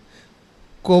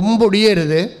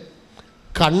 കൊമ്പൊടിയരുത്,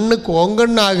 കണ്ണ്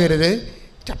കോങ്കണ്ണാകരുത്,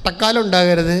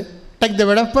 ചട്ടക്കാലുണ്ടാകരുത്.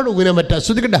 ഊനമറ്റ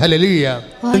ശ്രുതിക്കട്ടെ. ഹല്ലേലൂയ.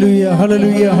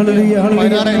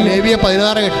 ലേവ്യ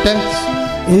 16:8.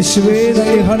 യേശുവേ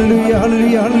ഹല്ലേലൂയ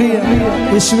ഹല്ലേലൂയ ഹല്ലേലൂയ.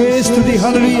 യേശുവേ സ്തുതി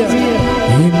ഹല്ലേലൂയ.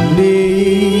 എൻ്റെ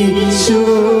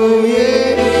യേശുവേ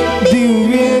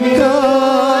ദിവ്യകാരുണ്യമേ,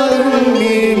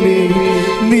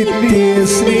 നിത്യ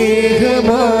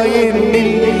സ്നേഹമായ എന്നിൽ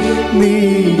നീ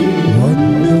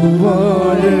വന്നു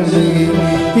വാഴണേ.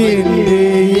 എൻ്റെ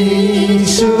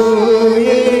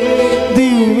യേശുവേ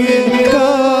ദിവ്യകാരുണ്യമേ,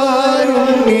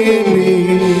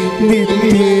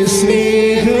 നിത്യ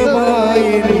സ്നേഹമായ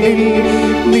എന്നിൽ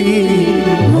നീ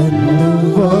വന്നു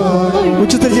വാഴണേ.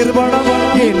 ഉച്ചത്തിൽ ചെറുപാടാം.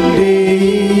 എൻ്റെ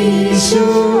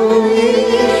ഈശോയേ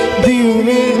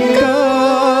ദിവ്യകാരുണ്യമേ,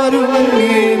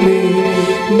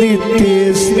 നിത്യ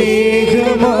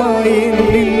സ്നേഹമായ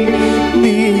എന്നിൽ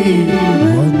നീ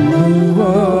വന്നു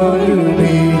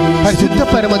വാഴണേ. പരിശുദ്ധ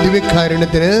പരമ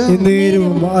ദിവ്യകാരുണ്യത്തിന്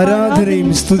എന്നേരവും ആരാധനയും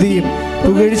സ്തുതിയും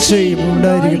പുകഴ്ചയും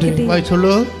ഉണ്ടായിരിക്കട്ടെ.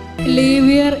 വായിച്ചോളൂ.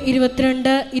 ലേവ്യർ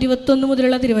 22:21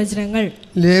 മുതലുള്ള തിരുവചനങ്ങൾ.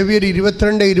 ലേവ്യർ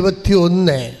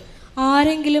 22:21.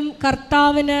 ആരെങ്കിലും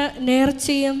കർത്താവിന്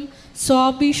നേർച്ചയും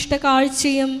സ്വാഭീഷ്ട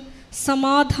കാഴ്ചയും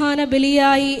സമാധാന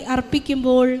ബലിയായി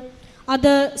അർപ്പിക്കുമ്പോൾ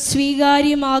അത്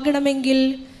സ്വീകാര്യമാകണമെങ്കിൽ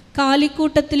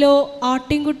കാലിക്കൂട്ടത്തിലോ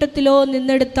ആട്ടിൻകൂട്ടത്തിലോ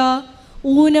നിന്നെടുത്ത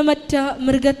ഊനമറ്റ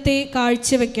മൃഗത്തെ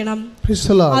കാഴ്ചവെക്കണം.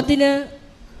 അതിന്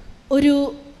ഒരു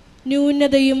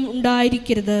ന്യൂനതയും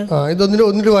ഉണ്ടായിരിക്കരുത്.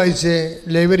 ഇതൊന്നിട്ട് വായിച്ചേ.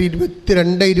 ലേവ്യർ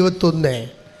 22:21.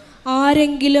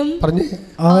 ആരെങ്കിലും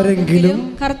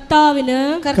കർത്താവിന്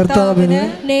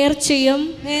നേർച്ചയും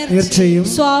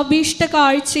സ്വാഭീഷ്ട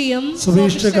കാഴ്ചയും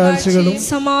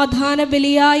സമാധാന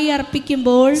ബലിയായി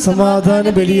അർപ്പിക്കുമ്പോൾ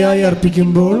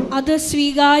അത്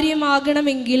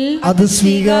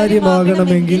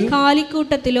സ്വീകാര്യമാകണമെങ്കിൽ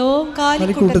കാലിക്കൂട്ടത്തിലോ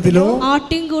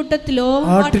ആട്ടിൻകൂട്ടത്തിലോ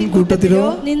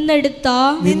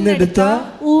നിന്നെടുത്ത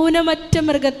ഊനമറ്റ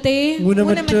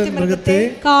മൃഗത്തെ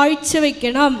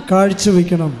കാഴ്ചവെക്കണം.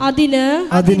 അതിന്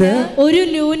ഒരു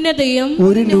ന്യൂനതയും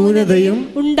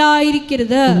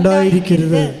ഉണ്ടായിരിക്കരുത്.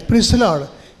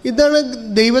 ഇതാണ്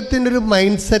ദൈവത്തിൻ്റെ ഒരു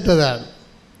മൈൻഡ് സെറ്റ്. അതാണ്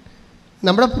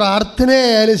നമ്മുടെ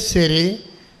പ്രാർത്ഥനയായാലും ശരി,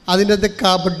 അതിൻ്റെ അകത്ത്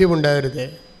കാപട്യം ഉണ്ടാവരുത്.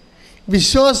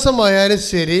 വിശ്വാസമായാലും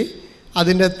ശരി,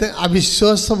 അതിൻ്റെ അകത്ത്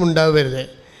അവിശ്വാസം ഉണ്ടാവരുത്.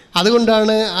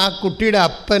 അതുകൊണ്ടാണ് ആ കുട്ടിയുടെ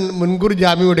അപ്പൻ മുൻകൂർ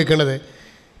ജാമ്യം കൊടുക്കുന്നത്.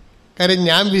 കാര്യം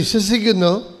ഞാൻ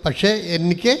വിശ്വസിക്കുന്നു, പക്ഷേ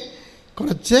എനിക്ക്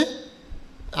കുറച്ച്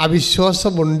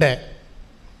അവിശ്വാസമുണ്ട്.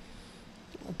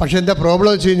 പക്ഷെ എന്താ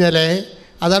പ്രോബ്ലം വെച്ച് കഴിഞ്ഞാൽ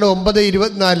അതാണ്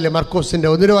 9:24 മർക്കോസിൻ്റെ.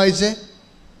 ഒന്നിന് വായിച്ചേ.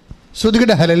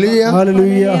 ശ്രുതികട്ടെ. ഹല്ലേലൂയ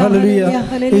ഹല്ലേലൂയ ഹല്ലേലൂയ.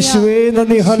 യേശുവേ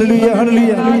നന്ദി. ഹല്ലേലൂയ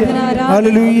ഹല്ലേലൂയ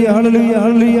ഹല്ലേലൂയ ഹല്ലേലൂയ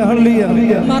ഹല്ലേലൂയ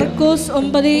ഹല്ലേലൂയ. മർക്കോസ്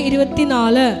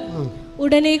 9:24.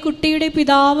 ഉടനെ കുട്ടിയുടെ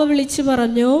പിതാവ് വിളിച്ചു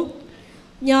പറഞ്ഞു,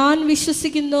 ഞാൻ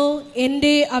വിശ്വസിക്കുന്നു,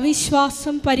 എൻ്റെ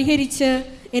അവിശ്വാസം പരിഹരിച്ച്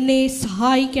എന്നെ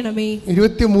സഹായിക്കണമേ.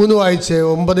 23 വായിച്ചേ.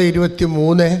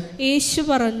 9:23. യേശു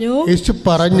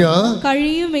പറഞ്ഞു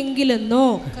കഴിയുമെങ്കിലെന്നോ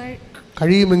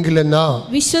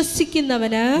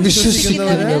വിശ്വസിക്കുന്നവന്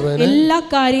എല്ലാ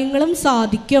കാര്യങ്ങളും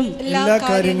സാധിക്കും.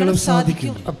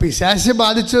 പിശാച്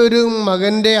ബാധിച്ച ഒരു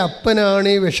മകന്റെ അപ്പനാണ്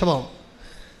ഈ വിഷമം.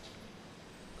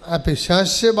 ആ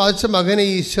പിശാച് ബാധിച്ച മകനെ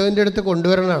ഈശോൻ്റെ അടുത്ത്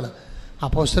കൊണ്ടുവരണതാണ്.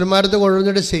 അപ്പോസ്തലന്മാരടുത്ത്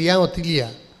കൊണ്ടുവന്നിട്ട് ചെയ്യാൻ ഒത്തില്ല,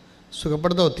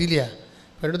 സുഖപ്പെടുത്താൻ ഒത്തില്ല.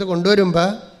 അവരുടെ അടുത്ത് കൊണ്ടുവരുമ്പോൾ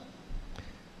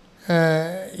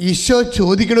ഈശോ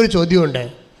ചോദിക്കണൊരു ചോദ്യമുണ്ട്,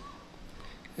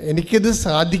 എനിക്കിത്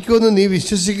സാധിക്കുമെന്ന് നീ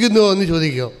വിശ്വസിക്കുന്നുവോ എന്ന്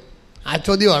ചോദിക്കുമോ? ആ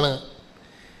ചോദ്യമാണ്.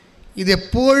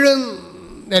 ഇതെപ്പോഴും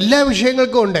എല്ലാ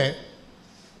വിഷയങ്ങൾക്കും ഉണ്ട്.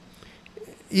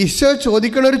 ഈശോ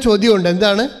ചോദിക്കണൊരു ചോദ്യമുണ്ട്,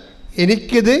 എന്താണ്?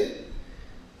 എനിക്കിത്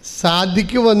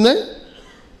സാധിക്കുമെന്ന്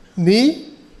നീ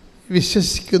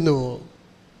വിശ്വസിക്കുന്നുവോ?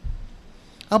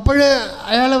 അപ്പോൾ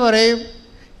അയാൾ പറയും,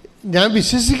 ഞാൻ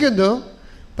വിശ്വസിക്കുന്നു,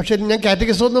 പക്ഷെ ഞാൻ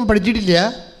കാറ്റഗറിസമൊന്നും പഠിച്ചിട്ടില്ല,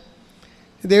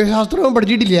 ദൈവശാസ്ത്രവും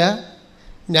പഠിച്ചിട്ടില്ല,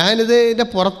 ഞാനിത് ഇതിൻ്റെ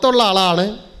പുറത്തുള്ള ആളാണ്.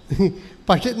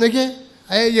 പക്ഷെ നോക്കിയേ,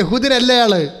 യഹൂദനല്ല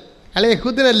അയാൾ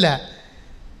യഹൂദനല്ല,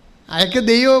 അയാൾക്ക്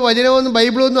ദൈവവും വചനമൊന്നും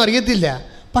ബൈബിളൊന്നും അറിയത്തില്ല.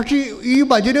 പക്ഷേ ഈ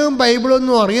വചനവും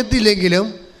ബൈബിളൊന്നും അറിയത്തില്ലെങ്കിലും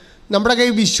നമ്മുടെ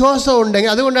കയ്യിൽ വിശ്വാസം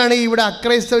ഉണ്ടെങ്കിൽ, അതുകൊണ്ടാണ് ഇവിടെ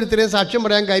അക്രൈസ്തവർ ഇത്രയും സാക്ഷ്യം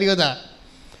പറയാൻ കാര്യത.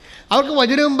 അവർക്ക്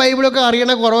വചനവും ബൈബിളൊക്കെ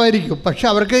അറിയണ കുറവായിരിക്കും, പക്ഷെ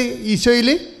അവർക്ക് ഈശോയിൽ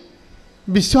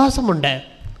വിശ്വാസമുണ്ട്.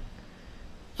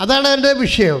 അതാണ് അതിൻ്റെ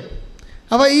വിഷയം.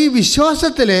 അപ്പോൾ ഈ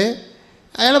വിശ്വാസത്തിൽ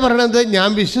അയാൾ പറയണത്, ഞാൻ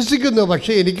വിശ്വസിക്കുന്നു,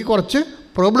 പക്ഷേ എനിക്ക് കുറച്ച്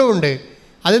പ്രോബ്ലം ഉണ്ട്.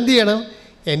 അതെന്ത് ചെയ്യണം?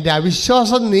 എൻ്റെ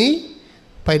അവിശ്വാസം നീ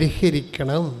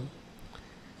പരിഹരിക്കണം.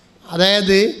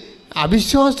 അതായത്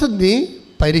അവിശ്വാസം നീ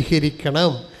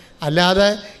പരിഹരിക്കണം. അല്ലാതെ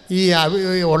ഈ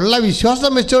ഉള്ള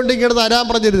വിശ്വാസം വെച്ചുകൊണ്ട് ഇങ്ങനെ തരാൻ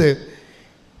പറഞ്ഞരുത്.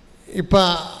 ഇപ്പം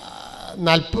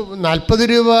 40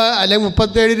 രൂപ അല്ലെങ്കിൽ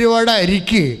 37 രൂപയുടെ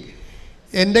അരിക്ക്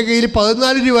എൻ്റെ കയ്യിൽ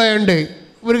 14 രൂപയുണ്ട്,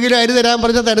 1 കിലോ അരി തരാൻ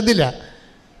പറഞ്ഞാൽ തരുന്നില്ല.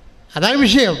 അതാണ്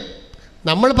വിഷയം.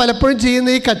 നമ്മൾ പലപ്പോഴും ചെയ്യുന്ന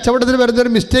ഈ കച്ചവടത്തിൽ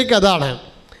വരുന്നൊരു മിസ്റ്റേക്ക് അതാണ്.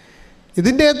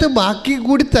 ഇതിൻ്റെ അകത്ത് ബാക്കി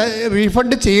കൂടി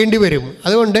റീഫണ്ട് ചെയ്യേണ്ടി വരും.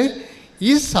 അതുകൊണ്ട്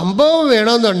ഈ സംഭവം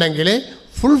വേണമെന്നുണ്ടെങ്കിൽ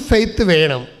ഫുൾ ഫെയ്ത്ത്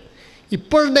വേണം.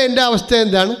 ഇപ്പോഴത്തെ എൻ്റെ അവസ്ഥ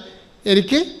എന്താണ്?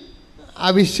 എനിക്ക്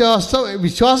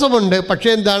വിശ്വാസമുണ്ട്, പക്ഷേ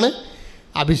എന്താണ്,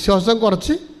 അവിശ്വാസം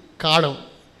കുറച്ച് കാണും.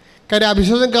 കാര്യം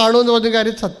അവിശ്വാസം കാണുമെന്ന് പറഞ്ഞ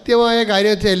കാര്യം സത്യമായ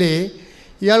കാര്യം വെച്ചാൽ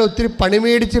ഇയാൾ ഒത്തിരി പണി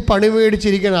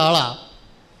മേടിച്ചിരിക്കുന്ന ആളാണ്.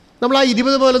 നമ്മൾ ആ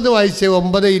 20 മുതലൊന്ന് വായിച്ചേ,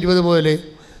 9:20 മുതൽ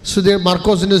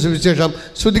മർക്കോസിൻ്റെ സുവിശേഷം.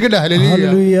 ശ്രുതിക്കട്ടെ,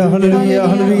 ഹല്ലേലൂയ ഹല്ലേലൂയ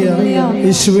ഹല്ലേലൂയ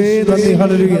യേശുവേ നന്ദി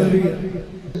ഹല്ലേലൂയ.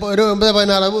 ഒരു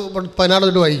 9:14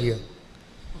 തൊട്ട് വായിക്കുക.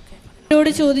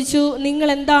 അവരോട് ചോദിച്ചു, നിങ്ങൾ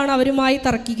എന്താണ് അവരുമായി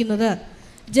തർക്കിക്കുന്നത്?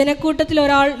 ജനക്കൂട്ടത്തിൽ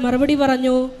ഒരാൾ മറുപടി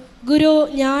പറഞ്ഞു, ഗുരു,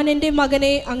 ഞാൻ എൻ്റെ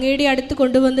മകനെ അങ്ങയുടെ അടുത്ത്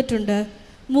കൊണ്ടുവന്നിട്ടുണ്ട്.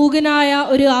 മൂകനായ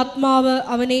ഒരു ആത്മാവ്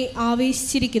അവനെ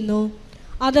ആവേശിച്ചിരിക്കുന്നു.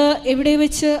 അത് എവിടെ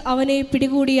വെച്ച് അവനെ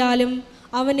പിടികൂടിയാലും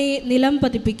അവനെ നിലം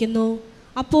പതിപ്പിക്കുന്നു.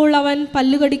 അപ്പോൾ അവൻ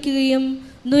പല്ലുകടിക്കുകയും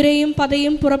നുരയും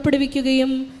പതയും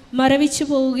പുറപ്പെടുവിക്കുകയും മരവിച്ചു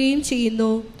പോവുകയും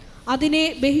ചെയ്യുന്നു. അതിനെ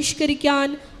ബഹിഷ്കരിക്കാൻ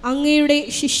അങ്ങയുടെ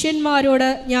ശിഷ്യന്മാരോട്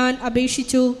ഞാൻ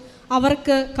അപേക്ഷിച്ചു,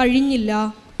 അവർക്ക് കഴിഞ്ഞില്ല.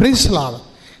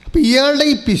 അപ്പം ഇയാളുടെ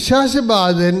ഈ പിശാച്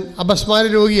ബാധൻ അപസ്മാര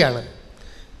രോഗിയാണ്.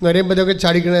 എന്ന് പറയുമ്പോഴൊക്കെ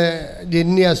ചടിക്കണ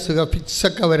ജന്യ അസുഖം,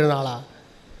 ഫിക്സൊക്കെ വരുന്ന ആളാണ്.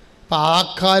 അപ്പം ആ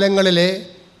കാലങ്ങളിൽ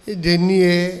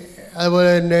ജന്യെ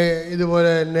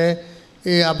ഇതുപോലെ തന്നെ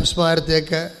ഈ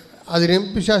അപസ്മാരത്തേക്ക് അതിനും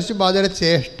പിശാച് ബാധയുടെ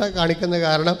ചേഷ്ട കാണിക്കുന്ന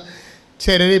കാരണം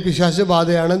ചിലർ പിശാച്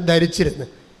ബാധയാണ്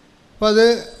ധരിച്ചിരുന്നത്. അപ്പോൾ അത്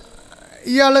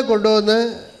ഇയാളെ കൊണ്ടുവന്ന്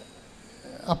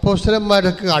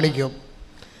അപ്പോസ്തലന്മാരൊക്കെ കാണിക്കും,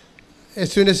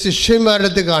 യേശുവിൻ്റെ ശിഷ്യന്മാരുടെ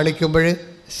അടുത്ത് കാണിക്കുമ്പോൾ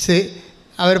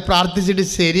അവർ പ്രാർത്ഥിച്ചിട്ട്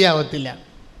ശരിയാവത്തില്ല.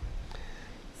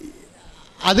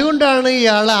 അതുകൊണ്ടാണ്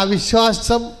ഇയാൾ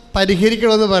അവിശ്വാസം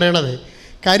പരിഹരിക്കണമെന്ന് പറയണത്.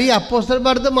 കാര്യം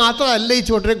അപ്പോസ്തലന്മാരുടെ മാത്രമല്ല ഈ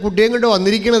കുട്ടിയും കൊണ്ട്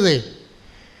വന്നിരിക്കുന്നത്.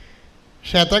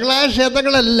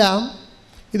 ക്ഷേത്രങ്ങളെല്ലാം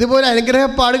ഇതുപോലെ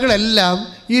അനുഗ്രഹപ്പാടുകളെല്ലാം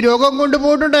ഈ രോഗം കൊണ്ട്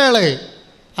പോയിട്ടുണ്ട് അയാൾ.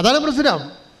 അതാണ് പ്രശ്നം.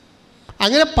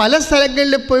 അങ്ങനെ പല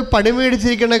സ്ഥലങ്ങളിൽ പോയി പണി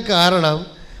മേടിച്ചിരിക്കുന്ന കാരണം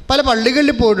പല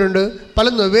പള്ളികളിൽ പോയിട്ടുണ്ട്, പല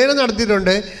നൊവേന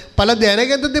നടത്തിയിട്ടുണ്ട്, പല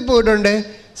ധ്യാനകേന്ദ്രത്തിൽ പോയിട്ടുണ്ട്,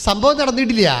 സംഭവം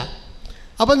നടന്നിട്ടില്ല.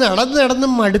 അപ്പം നടന്ന്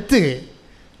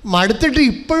മടുത്തിട്ട്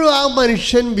ഇപ്പോഴും ആ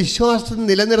മനുഷ്യൻ വിശ്വാസം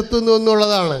നിലനിർത്തുന്നു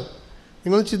എന്നുള്ളതാണ്.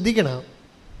 നിങ്ങൾ ചിന്തിക്കണം.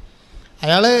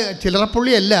 അയാൾ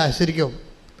ചില്ലറപ്പുള്ളിയല്ല ശരിക്കും.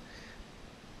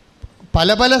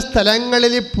 പല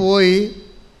സ്ഥലങ്ങളിൽ പോയി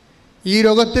ഈ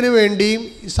രോഗത്തിന് വേണ്ടിയും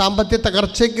സാമ്പത്തിക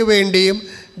തകർച്ചയ്ക്ക് വേണ്ടിയും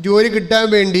ജോലി കിട്ടാൻ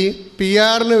വേണ്ടിയും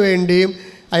PR വേണ്ടിയും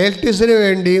IELTS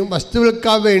വേണ്ടിയും വസ്തു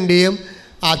വിൽക്കാൻ വേണ്ടിയും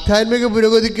ആധ്യാത്മിക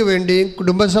പുരോഗതിക്ക് വേണ്ടിയും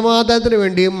കുടുംബസമാധാനത്തിന്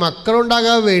വേണ്ടിയും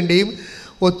മക്കളുണ്ടാകാൻ വേണ്ടിയും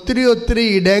ഒത്തിരി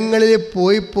ഇടങ്ങളിൽ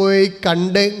പോയി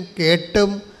കണ്ട്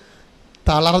കേട്ടും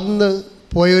തളർന്ന്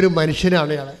പോയൊരു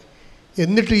മനുഷ്യനാണ് ഇയാൾ.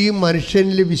 എന്നിട്ട് ഈ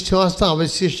മനുഷ്യനിൽ വിശ്വാസം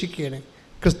അവശേഷിക്കുകയാണ്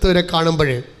ക്രിസ്തുവിനെ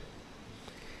കാണുമ്പോൾ.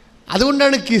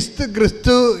 അതുകൊണ്ടാണ്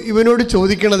ക്രിസ്തു ഇവനോട്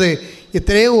ചോദിക്കണത്,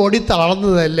 ഇത്രയും ഓടി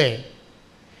തളർന്നതല്ലേ,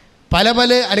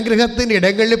 പല അനുഗ്രഹത്തിൻ്റെ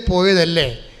ഇടങ്ങളിൽ പോയതല്ലേ,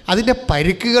 അതിൻ്റെ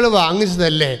പരിക്കുകൾ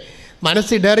വാങ്ങിച്ചതല്ലേ,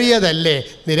 മനസ്സിടറിയതല്ലേ,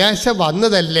 നിരാശ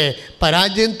വന്നതല്ലേ,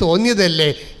 പരാജയം തോന്നിയതല്ലേ,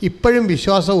 ഇപ്പോഴും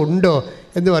വിശ്വാസം ഉണ്ടോ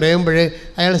എന്ന് പറയുമ്പോൾ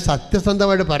അയാൾ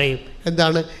സത്യസന്ധമായിട്ട് പറയും,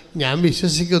 എന്താണ്, ഞാൻ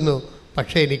വിശ്വസിക്കുന്നു,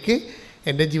 പക്ഷേ എനിക്ക്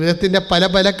എൻ്റെ ജീവിതത്തിൻ്റെ പല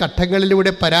പല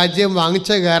ഘട്ടങ്ങളിലൂടെ പരാജയം വാങ്ങിച്ച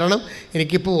കാരണം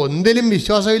എനിക്കിപ്പോൾ ഒന്നിലും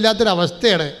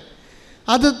വിശ്വാസമില്ലാത്തൊരവസ്ഥയാണ്.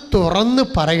 അത് തുറന്ന്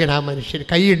പറയണം ആ മനുഷ്യൻ.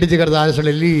 കൈയിട്ടിച്ച്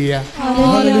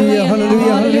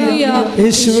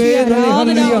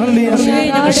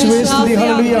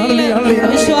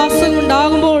വിശ്വാസം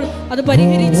ഉണ്ടാകുമ്പോൾ അത്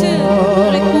പരിഹരിച്ച്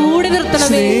കൂടി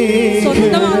നിർത്തണമേ,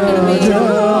 സ്വന്തമാക്കണമേ.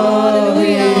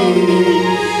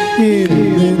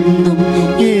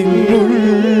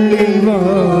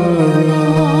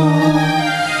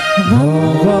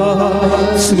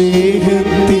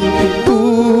 സ്നേഹത്തിൻ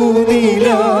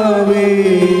പൂനിലാവേ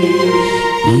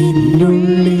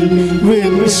ഇന്നുള്ളിൽ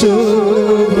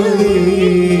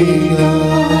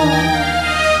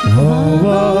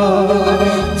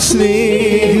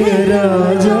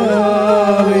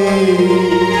സ്നേഹരാജാവേ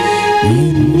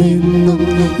ഇന്നെന്നും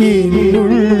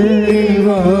എന്നുള്ളിൽ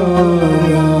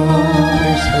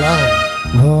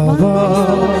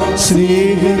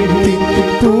സ്നേഹത്തിൻ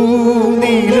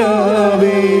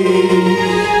പൂനിലാവേ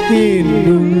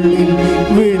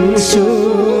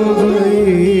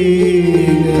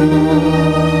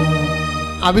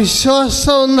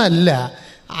അവിശ്വാസമൊന്നല്ല,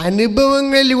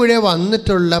 അനുഭവങ്ങളിലൂടെ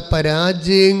വന്നിട്ടുള്ള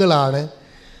പരാജയങ്ങളാണ്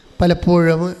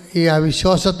പലപ്പോഴും ഈ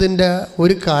അവിശ്വാസത്തിൻ്റെ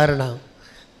ഒരു കാരണം.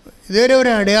 ഇതുവരെ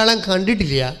ഒരു അടയാളം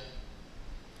കണ്ടിട്ടില്ല,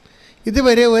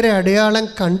 ഇതുവരെ ഒരു അടയാളം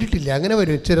കണ്ടിട്ടില്ല. അങ്ങനെ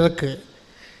വരും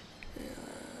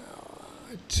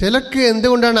ചിലർക്ക്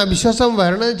എന്തുകൊണ്ടാണ് അവിശ്വാസം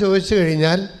വരണമെന്ന് ചോദിച്ചു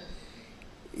കഴിഞ്ഞാൽ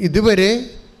ഇതുവരെ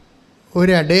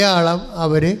ഒരടയാളം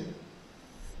അവർ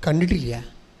കണ്ടിട്ടില്ല.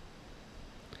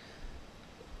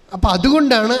 അപ്പം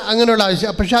അതുകൊണ്ടാണ് അങ്ങനെയുള്ള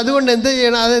ആവശ്യം. പക്ഷെ അതുകൊണ്ട് എന്താ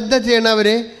ചെയ്യണം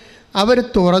അവർ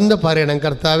തുറന്ന് പറയണം,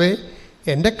 കർത്താവേ,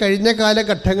 എൻ്റെ കഴിഞ്ഞ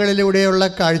കാലഘട്ടങ്ങളിലൂടെയുള്ള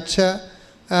കാഴ്ച,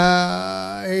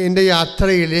 എൻ്റെ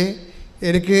യാത്രയിൽ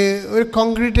എനിക്ക് ഒരു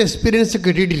കോൺക്രീറ്റ് എക്സ്പീരിയൻസ്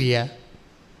കിട്ടിയിട്ടില്ല.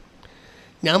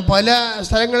 ഞാൻ പല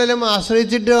സ്ഥലങ്ങളിലും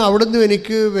ആശ്രയിച്ചിട്ട് അവിടുന്ന്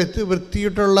എനിക്ക്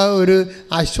വൃത്തിയിട്ടുള്ള ഒരു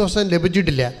ആശ്വാസം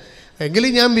ലഭിച്ചിട്ടില്ല.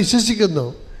 എങ്കിലും ഞാൻ വിശ്വസിക്കുന്നു,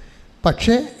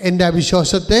 പക്ഷേ എൻ്റെ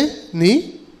അവിശ്വാസത്തെ നീ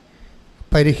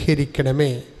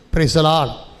പരിഹരിക്കണമേ. Praise the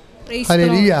Lord.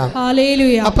 ഹല്ലേലൂയ.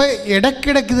 അപ്പം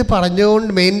ഇടയ്ക്കിടയ്ക്ക് ഇത് പറഞ്ഞുകൊണ്ട്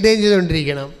മെയിൻറ്റെയിൻ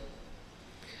ചെയ്തുകൊണ്ടിരിക്കണം.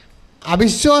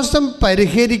 അവിശ്വാസം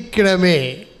പരിഹരിക്കണമേ,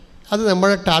 അത് നമ്മൾ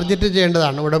ടാർഗറ്റ്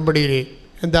ചെയ്യേണ്ടതാണ് ഉടമ്പടിയിൽ.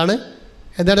 എന്താണ്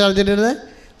ടാർഗറ്റ് ചെയ്യേണ്ടത്?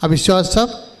 അവിശ്വാസം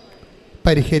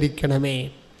പരിഹരിക്കണമേ.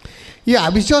 ഈ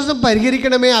അവിശ്വാസം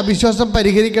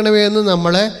പരിഹരിക്കണമേ എന്ന്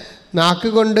നമ്മൾ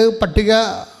നാക്കുകൊണ്ട് പട്ടിക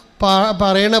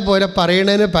പറയണ പോലെ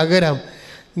പറയണതിന് പകരം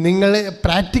നിങ്ങൾ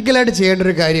പ്രാക്ടിക്കലായിട്ട് ചെയ്യേണ്ട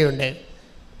ഒരു കാര്യമുണ്ട്.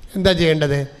 എന്താ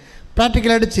ചെയ്യേണ്ടത്?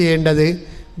 പ്രാക്ടിക്കലായിട്ട് ചെയ്യേണ്ടത്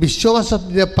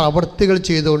വിശ്വാസത്തിൻ്റെ പ്രവൃത്തികൾ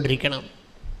ചെയ്തുകൊണ്ടിരിക്കണം.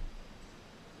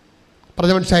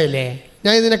 പറഞ്ഞ മനസ്സിലായില്ലേ?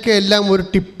 ഞാൻ ഇതിനൊക്കെ എല്ലാം ഒരു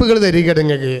ടിപ്പുകൾ തരിക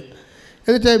നിങ്ങൾക്ക്.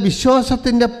 എന്നുവെച്ചാൽ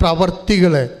വിശ്വാസത്തിൻ്റെ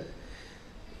പ്രവൃത്തികൾ,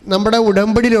 നമ്മുടെ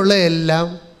ഉടമ്പടിയിലുള്ള എല്ലാം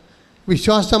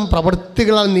വിശ്വാസം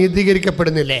പ്രവൃത്തികളാൽ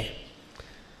നീതീകരിക്കപ്പെടുന്നില്ലേ?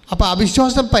 അപ്പോൾ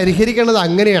അവിശ്വാസം പരിഹരിക്കേണ്ടത്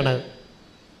അങ്ങനെയാണ്.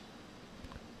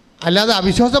 അല്ലാതെ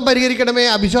അവിശ്വാസം പരിഹരിക്കണമേ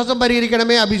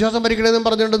എന്ന്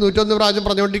പറഞ്ഞുകൊണ്ട് 101 പ്രാവശ്യം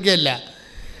പറഞ്ഞുകൊണ്ടിരിക്കുകയല്ല.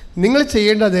 നിങ്ങൾ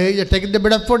ചെയ്യേണ്ടത് take the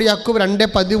bed of God. യാക്കോബ്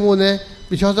 2:13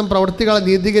 വിശ്വാസം പ്രവൃത്തികളാൽ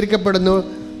നീതീകരിക്കപ്പെടുന്നു.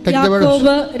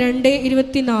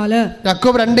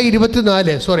 യാക്കോബ്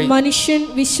 2:24 സോറി, മനുഷ്യൻ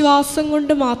വിശ്വാസം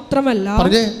കൊണ്ട് മാത്രമല്ല,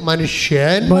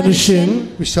 മനുഷ്യൻ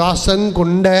വിശ്വാസം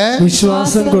കൊണ്ട്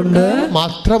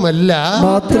മാത്രമല്ല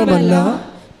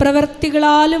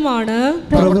പ്രവൃത്തികളാലുമാണ്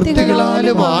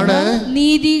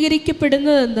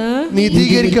നീതീകരിക്കപ്പെടുന്നതെന്ന്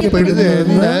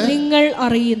നിങ്ങൾ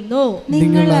അറിയുന്നു.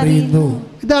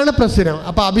 ഇതാണ് പ്രശ്നം.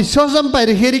 അപ്പൊ അവിശ്വാസം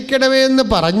പരിഹരിക്കണമേ എന്ന്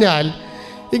പറഞ്ഞാൽ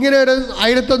ഇങ്ങനെ ഒരു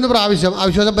 1001 പ്രാവശ്യം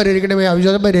അവിശ്വാസം പരിഹരിക്കണമേ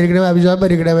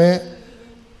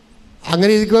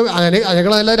അങ്ങനെ ഇരിക്കുമ്പോൾ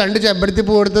ഞങ്ങളെല്ലാം 2 ചെമ്പരത്തി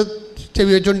പൂ കൊടുത്ത്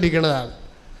ചെവി വെച്ചുകൊണ്ടിരിക്കുന്നതാണ്.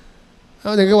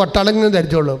 നിങ്ങൾക്ക് വട്ടാളെങ്കിലും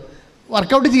ധരിച്ചോളൂ,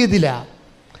 വർക്കൗട്ട് ചെയ്യത്തില്ല.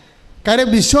 കാരണം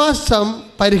വിശ്വാസം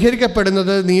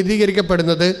പരിഹരിക്കപ്പെടുന്നത്,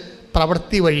 നീതീകരിക്കപ്പെടുന്നത്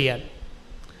പ്രവൃത്തി വഴിയാണ്.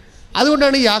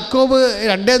 അതുകൊണ്ടാണ് യാക്കോബ്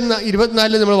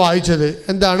 2:24 നമ്മൾ വായിച്ചത്.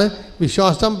 എന്താണ്?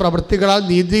 വിശ്വാസം പ്രവൃത്തികളാൽ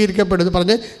നീതീകരിക്കപ്പെടുന്നു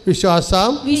പറഞ്ഞ്,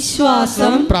 വിശ്വാസം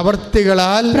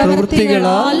പ്രവൃത്തികളാൽ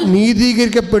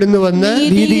നീതീകരിക്കപ്പെടുന്നുവെന്ന്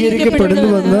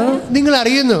നിങ്ങൾ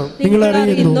അറിയുന്നു.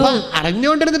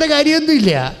 അറിഞ്ഞുകൊണ്ടിരുന്നിട്ട്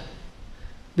കാര്യമൊന്നുമില്ല.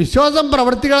 വിശ്വാസം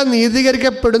പ്രവൃത്തികളാൽ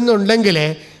നീതീകരിക്കപ്പെടുന്നുണ്ടെങ്കിൽ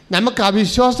നമുക്ക്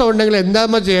അവിശ്വാസം ഉണ്ടെങ്കിൽ എന്താ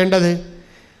നമ്മൾ ചെയ്യേണ്ടത്?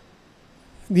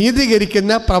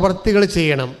 നീതീകരിക്കുന്ന പ്രവൃത്തികൾ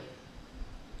ചെയ്യണം.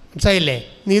 മനസ്സിലായില്ലേ?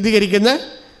 നീതീകരിക്കുന്ന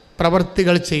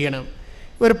പ്രവൃത്തികൾ ചെയ്യണം.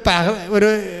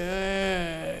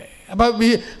 അപ്പം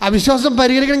അവിശ്വാസം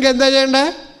പരിഹരിക്കണമെങ്കിൽ എന്താ ചെയ്യേണ്ടത്?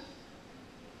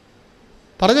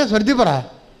 സ്വരത്തിൽ പറ.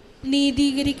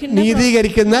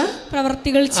 നീതീകരിക്കുന്ന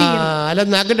പ്രവൃത്തികൾ ചെയ്യണം. അല്ല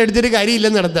നാക്കിട്ട് അടിച്ചിട്ട്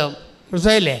കാര്യമില്ലെന്ന് അർത്ഥം.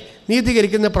 മനസ്സിലായില്ലേ?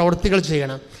 നീതീകരിക്കുന്ന പ്രവൃത്തികൾ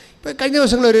ചെയ്യണം. ഇപ്പം കഴിഞ്ഞ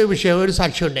ദിവസങ്ങളൊരു വിഷയം, ഒരു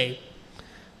സാക്ഷ്യം ഉണ്ടായി.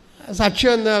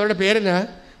 സാക്ഷ്യം എന്ന അവരുടെ പേരിന്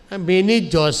mini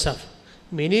Joseph.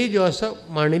 Mini Joseph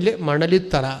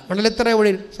Manalithara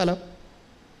എവിടെ സ്ഥലം?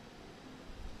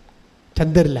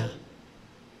 ചന്ദ്രല,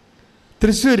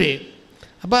 തൃശ്ശൂർ.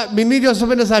 അപ്പോൾ മിനി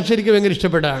ജോസഫിൻ്റെ സാക്ഷ്യം എനിക്ക് ഭയങ്കര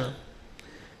ഇഷ്ടപ്പെട്ടതാണ്.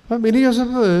 അപ്പം മിനി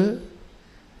ജോസഫ്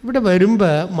ഇവിടെ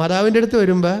വരുമ്പോൾ, മാതാവിൻ്റെ അടുത്ത്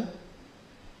വരുമ്പോൾ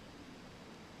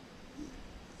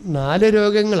 4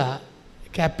 രോഗങ്ങളാണ്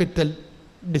ക്യാപിറ്റൽ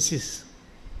ഡിസീസ്.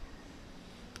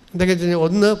 എന്തൊക്കെ വെച്ച് കഴിഞ്ഞാൽ,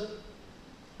 ഒന്ന്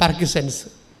പാർക്കിൻസൺസ്,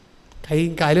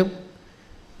 കൈയും കാലും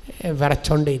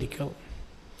വിറച്ചോണ്ടേയിരിക്കും.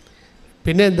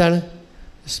 പിന്നെ എന്താണ്,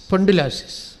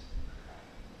 സ്പോണ്ടിലോസിസ്,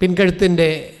 പിൻകഴുത്തിൻ്റെ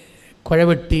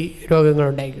കുഴവെട്ടി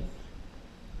രോഗങ്ങളുണ്ടായിരിക്കും.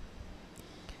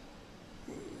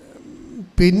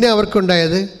 പിന്നെ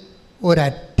അവർക്കുണ്ടായത് ഒരു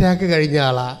അറ്റാക്ക് കഴിഞ്ഞ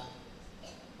ആളാണ്.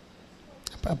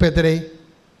 അപ്പോൾ എത്രയായി?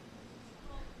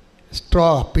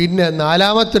 പിന്നെ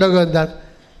 4ാമത്തെ രോഗം എന്താണ്?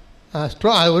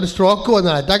 ഒരു സ്ട്രോക്ക് വന്ന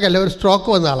ആൾ, അറ്റാക്കല്ല, ഒരു സ്ട്രോക്ക്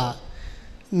വന്ന ആളാണ്.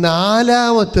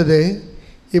 4ാമത്തത്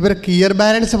ഇവർക്ക് ഇയർ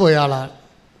ബാലൻസ് പോയ ആളാണ്.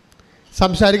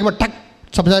 സംസാരിക്കുമ്പോൾ ടക്ക്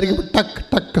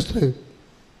ടക്ക്.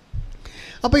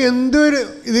 അപ്പോൾ എന്തൊരു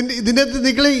ഇതിൻ്റെ അകത്ത്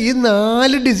നിങ്ങൾ ഈ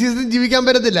 4 ഡിസീസും ജീവിക്കാൻ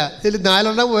പറ്റത്തില്ല. ഇതിൽ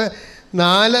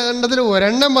 4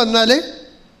 ഒരെണ്ണം വന്നാൽ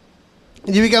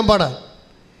ജീവിക്കാൻ പാടാണ്.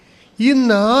 ഈ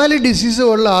 4 ഡിസീസ്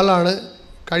ഉള്ള ആളാണ്.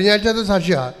 കഴിഞ്ഞ ആഴ്ചത്തെ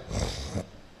സാക്ഷിയാണ്.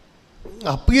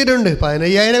 അപ്പീരുണ്ട്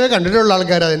 15,000 കണ്ടിട്ടുള്ള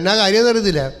ആൾക്കാർ. അതെന്നാ കാര്യം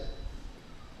അറിയത്തില്ല.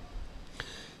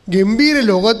 ഗംഭീര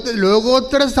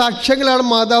ലോകോത്തര സാക്ഷ്യങ്ങളാണ്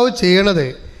മാതാവ് ചെയ്യണത്.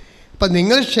 അപ്പം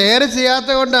നിങ്ങൾ ഷെയർ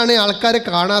ചെയ്യാത്തത് കൊണ്ടാണ് ആൾക്കാർ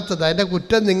കാണാത്തത്. അതിൻ്റെ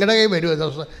കുറ്റം നിങ്ങളുടെ കയ്യിൽ വരും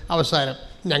അവസാനം.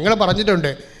 ഞങ്ങൾ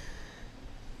പറഞ്ഞിട്ടുണ്ട്,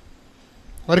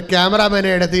 ഒരു ക്യാമറാമാനെ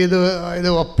എടുത്ത് ഇത്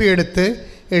ഒപ്പിയെടുത്ത്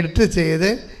എഡിറ്റ് ചെയ്ത്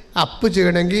അപ്പ്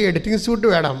ചെയ്യണമെങ്കിൽ എഡിറ്റിംഗ് സ്യൂട്ട്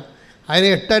വേണം. അതിന്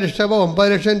 8 ലക്ഷമോ 9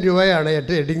 ലക്ഷം രൂപയാണ്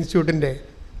എഡിറ്റിംഗ് സ്യൂട്ടിൻ്റെ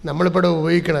നമ്മളിപ്പോൾ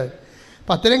ഉപയോഗിക്കുന്നത്.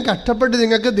 അപ്പം അത്രയും കഷ്ടപ്പെട്ട്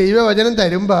നിങ്ങൾക്ക് ദൈവവചനം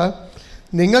തരുമ്പോൾ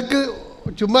നിങ്ങൾക്ക്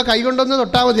ചുമ്മാ കൈകൊണ്ടൊന്ന്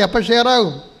തൊട്ടാൽ മതി, അപ്പം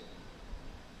ഷെയറാകും.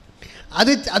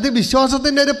 അത്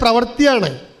വിശ്വാസത്തിൻ്റെ ഒരു പ്രവൃത്തിയാണ്.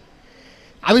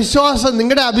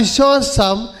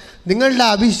 നിങ്ങളുടെ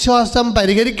അവിശ്വാസം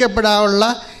പരിഹരിക്കപ്പെടാനുള്ള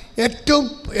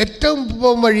ഏറ്റവും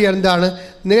വഴി എന്താണ്?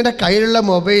 നിങ്ങളുടെ കയ്യിലുള്ള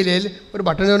മൊബൈലിൽ ഒരു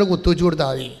ബട്ടൺ കുത്തുവെച്ച് കൊടുത്താൽ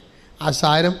മതി. ആ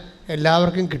സാധനം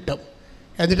എല്ലാവർക്കും കിട്ടും.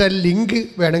 എന്നിട്ട് അതിൽ ലിങ്ക്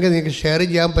വേണമെങ്കിൽ നിങ്ങൾക്ക് ഷെയർ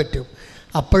ചെയ്യാൻ പറ്റും.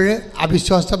 അപ്പോൾ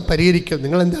അവിശ്വാസം പരിഹരിക്കും.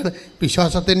 നിങ്ങളെന്താണ്?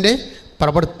 വിശ്വാസത്തിൻ്റെ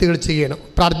പ്രവൃത്തികൾ ചെയ്യണം.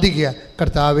 പ്രാർത്ഥിക്കുക,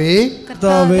 കർത്താവേ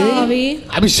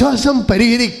അവിശ്വാസം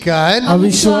പരിഹരിക്കാൻ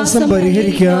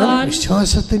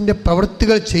വിശ്വാസത്തിന്റെ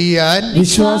പ്രവൃത്തികൾ ചെയ്യാൻ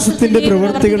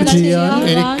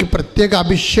എനിക്ക് പ്രത്യേക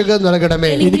അഭിഷേകം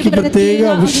നൽകണമേ.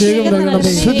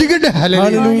 ശ്രദ്ധിക്കട്ടെ.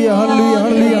 ഹല്ലേലൂയ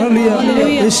ഹല്ലേലൂയ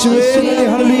ഹല്ലേലൂയ യേശുവേ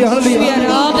ഹല്ലേലൂയ ഹല്ലേലൂയ.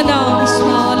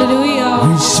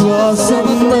 വിശ്വാസം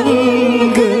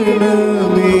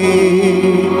നൽകണമേ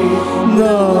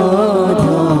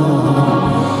നാഥാ,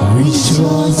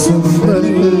 വിശ്വാസം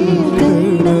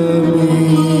നൽകണമേ,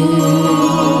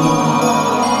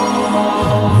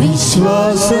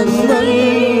 വിശ്വാസം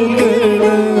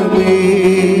നൽകണമേ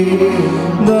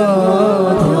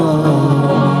നാഥാ,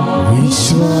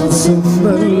 വിശ്വാസം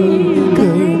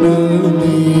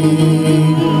നൽകണമേ.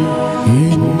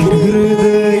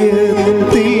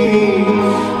 ഹൃദയത്തിൽ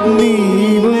നീ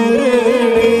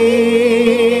വരണേ,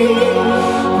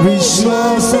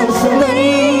 വിശ്വാസം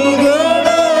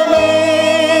നൽകണമേ,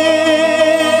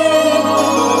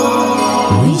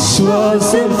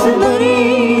 വിശ്വാസം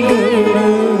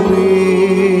നൽകണമേ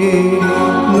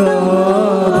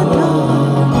നാഥാ,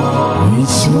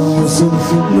 വിശ്വാസം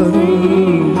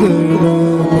നൽകണമേ.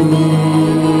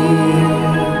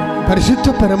 പരിശുദ്ധ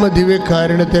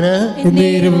പരമദിവ്യകാരുണ്യത്തിന്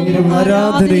എന്നേരവും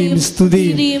ആരാധനയും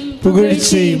സ്തുതിയും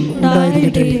പുകഴ്ചയും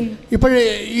ഉണ്ടായിരിക്കട്ടെ. ഇപ്പോഴേ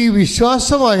ഈ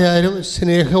വിശ്വാസമായാലും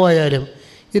സ്നേഹമായാലും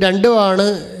ഈ രണ്ടുമാണ്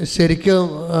ശരിക്കും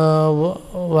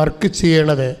വർക്ക്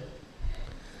ചെയ്യണത്.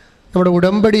 നമ്മുടെ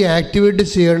ഉടമ്പടി ആക്ടിവേറ്റ്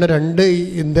ചെയ്യേണ്ട 2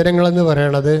 ഇന്ധനങ്ങളെന്ന്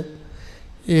പറയണത്,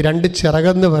 ഈ 2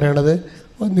 ചിറകെന്ന് പറയണത്,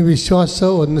 ഒന്ന്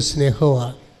വിശ്വാസവും ഒന്ന്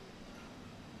സ്നേഹവുമാണ്.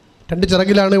 2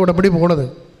 ചിറകിലാണ് ഉടമ്പടി പോണത്.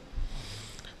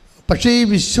 പക്ഷേ ഈ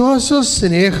വിശ്വാസവും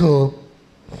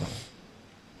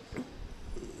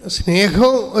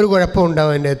സ്നേഹവും ഒരു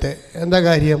കുഴപ്പമുണ്ടാവും അതിൻ്റെ അകത്ത്. എന്താ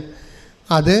കാര്യം?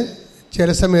 അത് ചില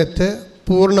സമയത്ത്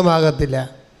പൂർണ്ണമാകത്തില്ല.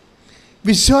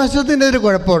 വിശ്വാസത്തിൻ്റെ ഒരു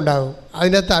കുഴപ്പമുണ്ടാകും,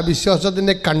 അതിൻ്റെ അകത്ത്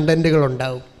അവിശ്വാസത്തിൻ്റെ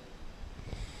കണ്ടൻറ്റുകളുണ്ടാവും.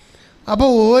 അപ്പോൾ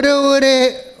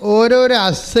ഓരോരോ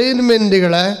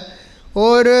അസൈൻമെൻറ്റുകൾ,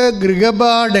 ഓരോ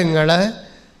ഗൃഹപാഠങ്ങൾ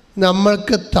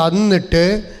നമ്മൾക്ക് തന്നിട്ട്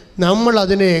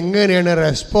നമ്മളതിനെ എങ്ങനെയാണ്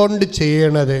റെസ്പോണ്ട്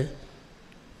ചെയ്യണത്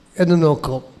എന്ന്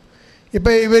നോക്കും.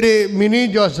 ഇപ്പോൾ ഇവർ മിനി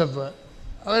ജോസഫ്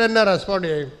അവരെന്നാ റെസ്പോണ്ട്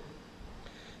ചെയ്യും?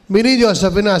 മിനി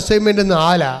ജോസഫിന് അസൈൻമെൻറ്റ്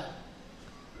 4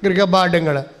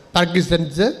 ഗൃഹപാഠങ്ങൾ.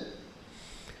 പാർക്കിൻസൺസ്,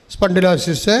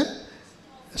 സ്പോണ്ടിലോസിസ്,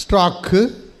 സ്ട്രോക്ക്,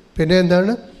 പിന്നെ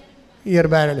എന്താണ് ഇയർ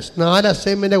ബാലൻസ്. 4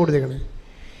 അസൈൻമെൻറ്റാണ് കൊടുത്തേക്കണത്.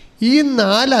 ഈ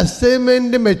 4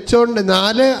 അസൈൻമെൻറ്റ് വെച്ചോണ്ട്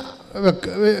 4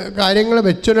 കാര്യങ്ങൾ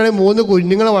വെച്ചോണ്ടാണ് 3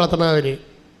 കുഞ്ഞുങ്ങളെ വളർത്തണം. അവർ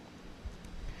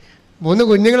 3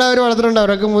 കുഞ്ഞുങ്ങളെ അവർ വളർത്തുന്നുണ്ട്.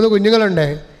 അവർക്ക് 3 കുഞ്ഞുങ്ങളുണ്ട്.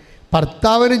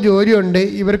 ഭർത്താവിന് ജോലിയുണ്ട്,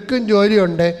 ഇവർക്കും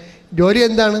ജോലിയുണ്ട്. ജോലി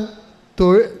എന്താണ്?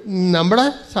 നമ്മുടെ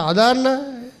സാധാരണ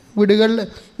വീടുകളിൽ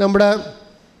നമ്മുടെ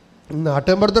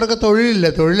നാട്ടിൻപുറത്തൊക്കെ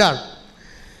തൊഴിലാണ്.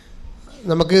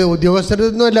 നമുക്ക്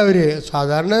ഉദ്യോഗസ്ഥരൊന്നുമല്ല അവർ.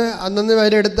 സാധാരണ അന്നന്ന്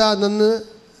വിലയെടുത്താൽ അന്നന്ന്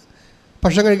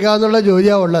ഭക്ഷണം കഴിക്കാമെന്നുള്ള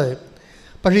ജോലിയാണ് ഉള്ളത്.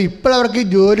 പക്ഷേ ഇപ്പോഴവർക്ക്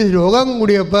ജോലി രോഗം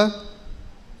കൂടിയപ്പോൾ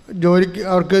ജോലിക്ക്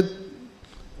അവർക്ക്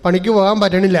പണിക്ക് പോകാൻ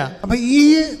പറ്റണില്ല. അപ്പം ഈ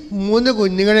 3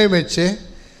 കുഞ്ഞുങ്ങളെയും വെച്ച്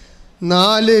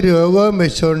 4 രോഗവും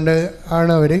വെച്ചുകൊണ്ട്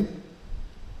ആണ് അവർ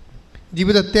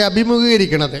ജീവിതത്തെ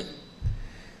അഭിമുഖീകരിക്കണത്.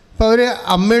 അപ്പോൾ അവർ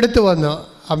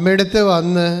അമ്മയടുത്ത്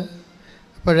വന്ന്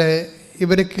അപ്പോഴേ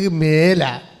ഇവർക്ക്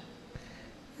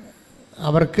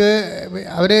അവർക്ക്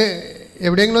അവർ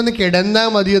എവിടെയെങ്കിലും ഒന്ന് കിടന്നാൽ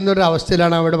മതി എന്നൊരു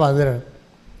അവസ്ഥയിലാണ് അവിടെ വന്നത്.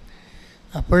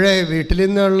 അപ്പോഴേ വീട്ടിൽ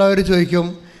നിന്നുള്ളവർ ചോദിക്കും,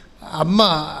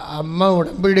 അമ്മ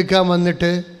ഉടമ്പെടുക്കാൻ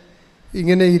വന്നിട്ട്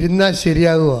ഇങ്ങനെ ഇരുന്നാൽ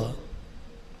ശരിയാകുമോ?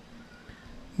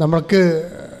 നമുക്ക്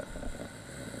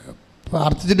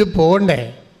പ്രാർത്ഥിച്ചിട്ട് പോകണ്ടേ?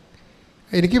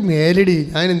 എനിക്ക് മേലടി,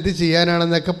 ഞാൻ എന്ത്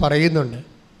ചെയ്യാനാണെന്നൊക്കെ പറയുന്നുണ്ട്.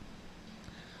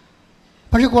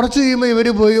 പക്ഷെ കുറച്ച് കഴിയുമ്പോൾ ഇവർ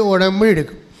പോയി ഉടമ്പടി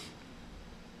എടുക്കും.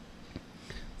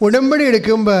 ഉടമ്പടി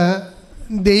എടുക്കുമ്പോൾ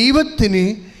ദൈവത്തിന്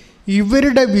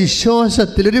ഇവരുടെ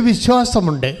വിശ്വാസത്തിലൊരു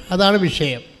വിശ്വാസമുണ്ട്. അതാണ്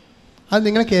വിഷയം. അത്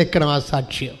നിങ്ങൾ കേൾക്കണം. ആ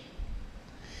സാക്ഷ്യം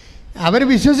അവർ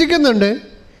വിശ്വസിക്കുന്നുണ്ട്.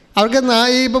 അവർക്ക്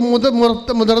ഇപ്പം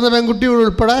മുതിർന്ന പെൺകുട്ടി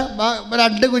ഉൾപ്പെടെ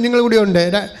 2 കുഞ്ഞുങ്ങൾ കൂടി ഉണ്ട്.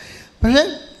 പക്ഷേ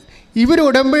ഇവർ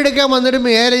ഉടമ്പടി എടുക്കാൻ വന്നിട്ട്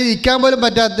മേലെ ഇരിക്കാൻ പോലും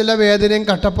പറ്റാത്തില്ല. വേദനയും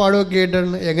കഷ്ടപ്പാടും ഒക്കെ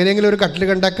ആയിട്ടാണ്. എങ്ങനെയെങ്കിലും ഒരു കട്ടിൽ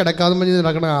കണ്ടാൽ കിടക്കാമെന്ന് പറഞ്ഞ്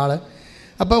നടക്കുന്ന ആൾ.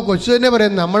 അപ്പോൾ കൊച്ചു തന്നെ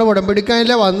പറയും, നമ്മൾ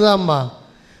ഉടമ്പടിക്കാനല്ലേ വന്നതമ്മ.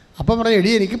 അപ്പോൾ പറയും, എടി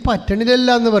എനിക്ക് പറ്റണില്ല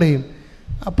എന്ന് പറയും.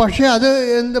 പക്ഷേ അത്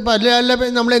അല്ല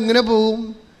നമ്മളെങ്ങനെ പോകും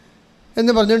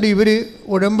എന്ന് പറഞ്ഞുകൊണ്ട് ഇവർ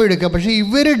ഉടമ്പടി എടുക്കുക. പക്ഷേ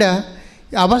ഇവരുടെ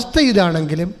അവസ്ഥ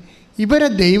ഇതാണെങ്കിലും ഇവരെ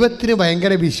ദൈവത്തിന്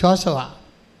ഭയങ്കര വിശ്വാസമാണ്.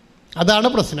 അതാണ്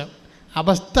പ്രശ്നം.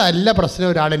 അവസ്ഥ അല്ല പ്രശ്നം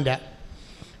ഒരാളിൻ്റെ.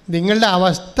 നിങ്ങളുടെ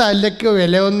അവസ്ഥ അല്ലക്ക്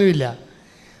വിലയൊന്നുമില്ല.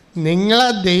 നിങ്ങളെ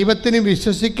ദൈവത്തിന്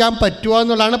വിശ്വസിക്കാൻ പറ്റുമോ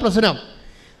എന്നുള്ളതാണ് പ്രശ്നം.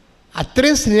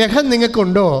 അത്രയും സ്നേഹം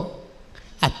നിങ്ങൾക്കുണ്ടോ?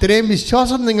 അത്രയും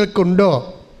വിശ്വാസം നിങ്ങൾക്കുണ്ടോ?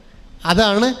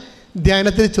 അതാണ്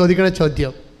ധ്യാനത്തിൽ ചോദിക്കുന്ന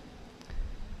ചോദ്യം.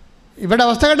 ഇവിടെ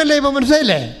അവസ്ഥ കണ്ടല്ലേ? ഇപ്പോൾ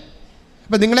മനസ്സിലായില്ലേ?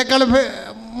 ഇപ്പം നിങ്ങളെക്കാളും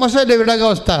മോശമല്ലേ ഇവരുടെ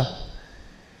അവസ്ഥ?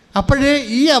 അപ്പോഴേ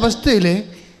ഈ അവസ്ഥയിൽ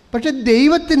പക്ഷെ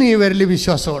ദൈവത്തിന് ഇവരിൽ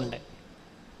വിശ്വാസമുണ്ട്.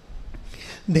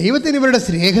 ദൈവത്തിന് ഇവരുടെ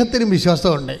സ്നേഹത്തിനും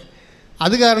വിശ്വാസമുണ്ട്.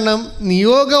 അത് കാരണം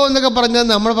നിയോഗം എന്നൊക്കെ പറഞ്ഞാൽ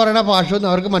നമ്മൾ പറയുന്ന ഭാഷയൊന്നും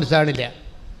അവർക്ക് മനസ്സിലാണില്ല.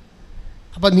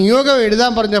 അപ്പം നിയോഗം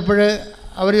എഴുതാൻ പറഞ്ഞപ്പോൾ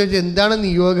അവർ ചോദിച്ചു, എന്താണ്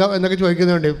നിയോഗം എന്നൊക്കെ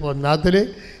ചോദിക്കുന്നുണ്ട്. ഇപ്പോൾ ഒന്നാമത്തിൽ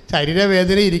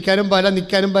ശരീരവേദന, ഇരിക്കാനും പാടില്ല,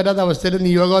 നിൽക്കാനും പറ്റാത്ത അവസ്ഥയിൽ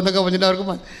നിയോഗം എന്നൊക്കെ പറഞ്ഞിട്ട് അവർക്ക്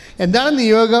എന്താണ്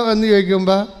നിയോഗം എന്ന്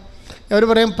ചോദിക്കുമ്പോൾ അവർ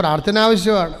പറയും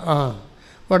പ്രാർത്ഥനാവശ്യമാണ്.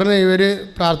 ഉടനെ ഇവർ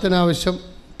പ്രാർത്ഥനാവശ്യം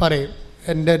പറയും.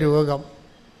 എൻ്റെ രോഗം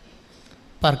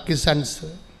പാർക്കിൻസൺസ്.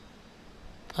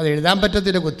 അത് എഴുതാൻ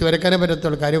പറ്റത്തില്ല, കുത്തിവരക്കാനേ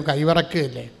പറ്റത്തുള്ളൂ, കാര്യം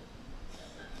കൈവറക്കുകയില്ലേ.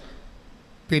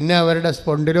 പിന്നെ അവരുടെ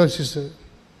സ്പോണ്ടിലോസിസ്.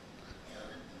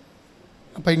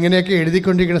 അപ്പം ഇങ്ങനെയൊക്കെ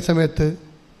എഴുതിക്കൊണ്ടിരിക്കുന്ന സമയത്ത്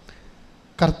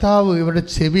കർത്താവ് ഇവരുടെ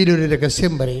ചെവിയിലൊരു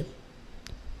രഹസ്യം പറയും.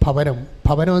 ഭവനം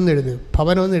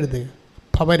എഴുതുക.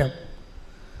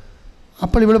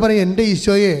 അപ്പോൾ ഇവൾ പറയും, എൻ്റെ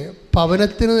ഈശോയെ,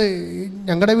 ഭവനത്തിന്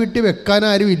ഞങ്ങളുടെ വീട്ടിൽ വെക്കാൻ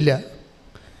ആരുമില്ല.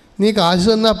 നീ കാശ്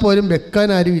തന്നാൽ പോലും വെക്കാൻ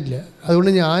ആരുമില്ല.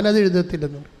 അതുകൊണ്ട് ഞാനത്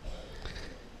എഴുതത്തില്ലെന്ന് പറയും.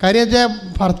 കാര്യം വെച്ചാൽ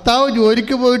ഭർത്താവ്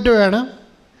ജോലിക്ക് പോയിട്ട് വേണം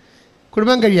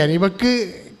കുടുംബം കഴിയാൻ. ഇവൾക്ക്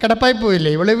കിടപ്പായി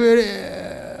പോയില്ലേ, ഇവള്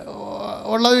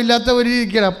ഉള്ളതും ഇല്ലാത്ത ഒരു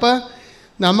ഇരിക്കണം. അപ്പം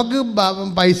നമുക്ക്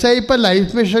പൈസ ഇപ്പം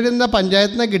ലൈഫ് മിഷൻ എന്ന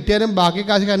പഞ്ചായത്തിൽ നിന്ന് കിട്ടിയാലും ബാക്കി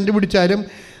കാശ് കണ്ടുപിടിച്ചാലും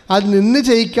അത് നിന്ന്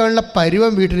ചെയ്യിക്കാനുള്ള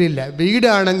പരുവം വീട്ടിലില്ല.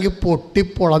 വീടാണെങ്കിൽ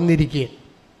പൊട്ടിപ്പൊളന്നിരിക്കുക.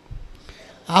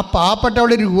 ആ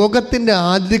പാവപ്പെട്ടവളുടെ രോഗത്തിൻ്റെ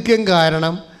ആധിക്യം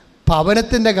കാരണം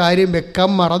ഭവനത്തിൻ്റെ കാര്യം വെക്കാൻ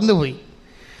മറന്നുപോയി.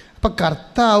 അപ്പം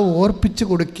കർത്താവ് ഓർപ്പിച്ച്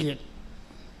കൊടുക്കുകയാണ്.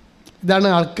 ഇതാണ്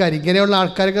ആൾക്കാർ. ഇങ്ങനെയുള്ള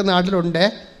ആൾക്കാരൊക്കെ നാട്ടിലുണ്ട്,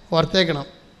 ഓർത്തേക്കണം.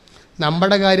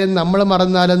 നമ്മുടെ കാര്യം നമ്മൾ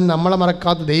മറന്നാലും നമ്മളെ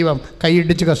മറക്കാത്ത ദൈവം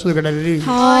കൈയിടിച്ച് കസു കിടലി.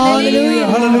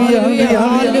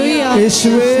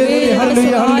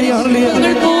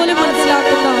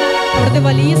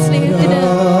 വലിയ സ്നേഹത്തിന്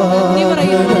നന്ദി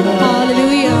പറയുന്നു.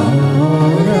 ഹല്ലേലൂയ.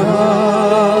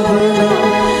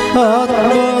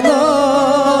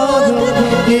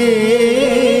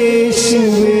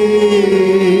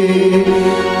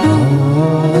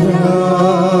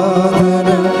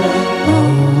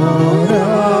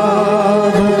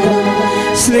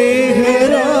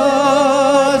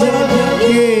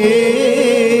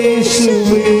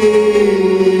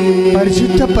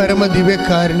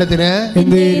 ദിവ്യകാരുണ്യത്തിന്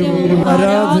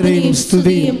ആരാധനയും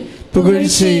സ്തുതിയും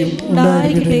പുകഴ്ചയും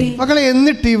ഉണ്ടായിരിക്കട്ടെ. മക്കളെ,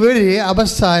 എന്നിട്ട് ഇവർ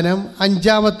അവസാനം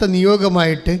 5ാമത്തെ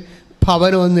നിയോഗമായിട്ട്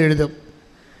ഭവനം എന്ന് എഴുതും.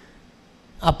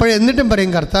 അപ്പോഴെന്നിട്ടും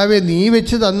പറയും, കർത്താവെ നീ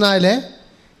വെച്ച് തന്നാൽ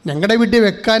ഞങ്ങളുടെ വീട്ടിൽ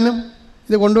വെക്കാനും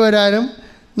ഇത് കൊണ്ടുവരാനും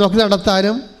നോക്കി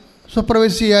നടത്താനും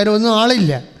സൂപ്പർവൈസ് ചെയ്യാനും ഒന്നും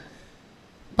ആളില്ല.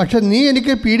 പക്ഷെ നീ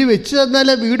എനിക്ക് വീട് വെച്ച്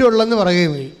തന്നാലേ വീടുള്ളെന്ന്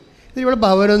പറയുകയും ചെയ്യും. ഇത് ഇവിടെ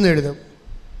ഭവനം എന്ന് എഴുതും.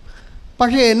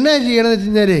 പക്ഷേ എന്നാ ചെയ്യണമെന്ന് വെച്ച്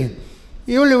കഴിഞ്ഞാൽ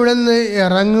ഇവിടെ നിന്ന്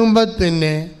ഇറങ്ങുമ്പോൾ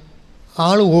തന്നെ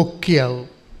ആൾ ഓക്കെയാവും.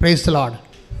 Praise the Lord.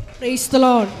 Praise the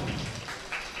Lord.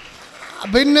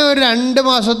 പിന്നെ ഒരു 2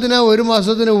 മാസത്തിനോ 1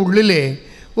 മാസത്തിനോ ഉള്ളിൽ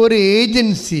ഒരു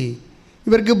ഏജൻസി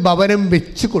ഇവർക്ക് ഭവനം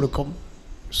വെച്ച് കൊടുക്കും.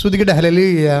 ശ്രുതികട്ടെ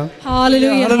ഹല്ലേലൂയ.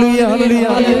 ഹല്ലേലൂയ. ഹല്ലേലൂയ.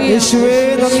 ഹല്ലേലൂയ. യേശുവേ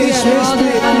നന്ദി. യേശുവേ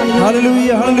ഹല്ലേലൂയ.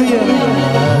 ഹല്ലേലൂയ.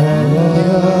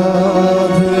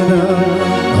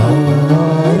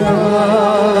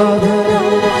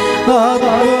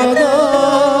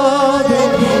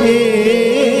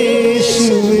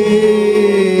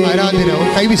 ആരാധന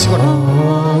കൈവിശണം.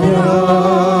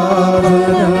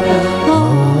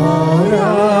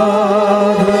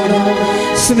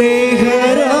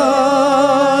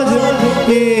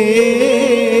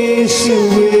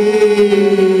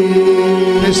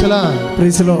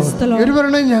 ഇവർ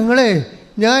പറയണേ,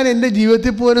 ഞാൻ എൻ്റെ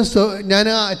ജീവിതത്തിൽ പോലും ഞാൻ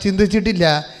ചിന്തിച്ചിട്ടില്ല.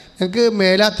 ഞങ്ങൾക്ക്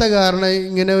മേലാത്ത കാരണം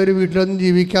ഇങ്ങനെ ഒരു വീട്ടിലൊന്നും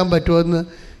ജീവിക്കാൻ പറ്റുമെന്ന്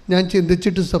ഞാൻ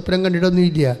ചിന്തിച്ചിട്ട് സ്വപ്നം കണ്ടിട്ടൊന്നും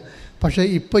ഇല്ല. പക്ഷേ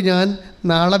ഇപ്പോൾ ഞാൻ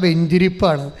നാളെ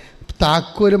വെഞ്ചിരിപ്പാണ്.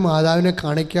 താക്കോല് മാതാവിനെ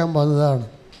കാണിക്കാൻ വന്നതാണ്.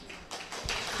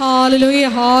 ഹല്ലേലൂയ.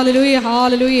 ഹല്ലേലൂയ.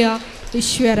 ഹല്ലേലൂയ.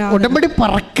 ഈശ്വരാ. ഉടമ്പടി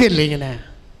പറക്കല്ലേ, ഇങ്ങനെ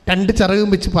 2 ചിറകും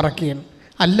വെച്ച് പറക്കുകയാണ്.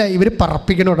 അല്ല, ഇവർ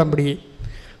പറപ്പിക്കണം ഉടമ്പടിയെ.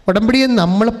 ഉടമ്പടിയെ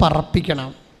നമ്മൾ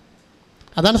പറപ്പിക്കണം.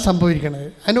 അതാണ് സംഭവിക്കുന്നത്.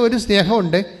 അതിന് ഒരു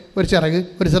സ്നേഹമുണ്ട്, ഒരു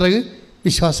ചിറക്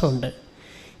വിശ്വാസമുണ്ട്.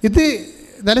 ഇത്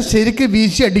നല്ല ശരിക്ക്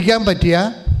വീശി അടിക്കാൻ പറ്റിയ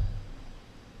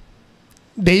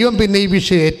ദൈവം പിന്നെ ഈ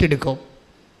വിഷയം ഏറ്റെടുക്കും.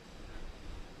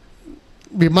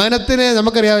 വിമാനത്തിന്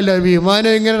നമുക്കറിയാമല്ലോ,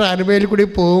 വിമാനം ഇങ്ങനെ റൺവേയിൽ കൂടി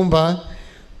പോകുമ്പോൾ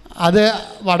അത്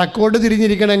വടക്കോട്ട്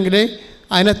തിരിഞ്ഞിരിക്കണമെങ്കിൽ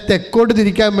അതിനെ തെക്കോട്ട്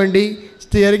തിരിക്കാൻ വേണ്ടി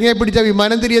സ്റ്റിയറിങ്ങെ പിടിച്ച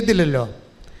വിമാനം തിരിയത്തില്ലല്ലോ.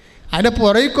 അതിനെ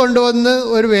പുറകിൽ കൊണ്ടുവന്ന്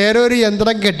വേറെ ഒരു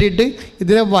യന്ത്രം കെട്ടിയിട്ട്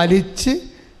ഇതിനെ വലിച്ച്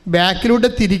ബാക്കിലൂടെ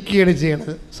തിരിക്കുകയാണ്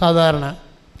ചെയ്യണത് സാധാരണ.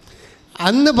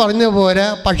 അന്ന് പറഞ്ഞ പോലെ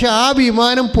പക്ഷെ ആ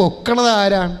വിമാനം പൊക്കണത്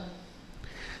ആരാണ്?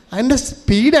 അതിൻ്റെ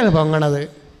സ്പീഡാണ് പൊങ്ങണത്.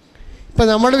 ഇപ്പം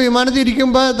നമ്മുടെ വിമാനത്തിൽ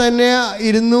ഇരിക്കുമ്പോൾ തന്നെ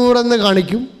 200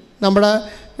 കാണിക്കും. നമ്മുടെ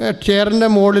ചെയറിൻ്റെ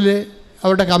മുകളിൽ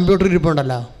അവിടെ കമ്പ്യൂട്ടർ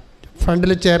ഇരിപ്പുണ്ടല്ലോ,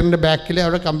 ഫ്രണ്ടിലെ ചെയറിൻ്റെ ബാക്കിൽ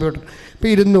അവിടെ കമ്പ്യൂട്ടർ. ഇപ്പോൾ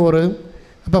 200,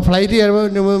 അപ്പോൾ ഫ്ലൈറ്റ് ചെയ്യുമ്പോൾ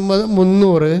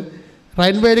 300,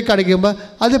 റൺവേയിൽ കാണിക്കുമ്പോൾ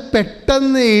അത്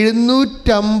പെട്ടെന്ന്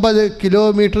 750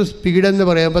 കിലോമീറ്റർ സ്പീഡെന്ന്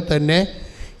പറയുമ്പോൾ തന്നെ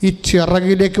ഈ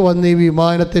ചിറകിലേക്ക് വന്ന് ഈ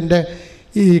വിമാനത്തിൻ്റെ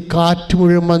ഈ കാറ്റ്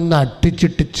മുഴുവൻ വന്ന്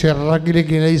അടിച്ചിട്ട്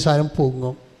ചിറകിലേക്ക് ഈ സാധനം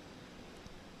പൊങ്ങും.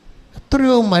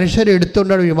 എത്രയോ മനുഷ്യരെ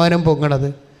എടുത്തുകൊണ്ടാണ് വിമാനം പൊങ്ങണത്.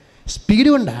 സ്പീഡ്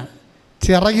കൊണ്ടാണ്,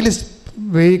 ചിറകിൽ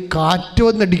കാറ്റ്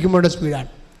വന്നടിക്കുമ്പോഴുള്ള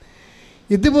സ്പീഡാണ്.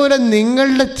 ഇതുപോലെ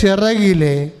നിങ്ങളുടെ ചിറകിൽ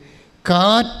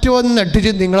കാറ്റ്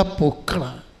വന്നടിച്ച് നിങ്ങളെ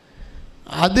പൊക്കണം.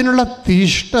 അതിനുള്ള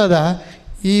തീഷ്ണത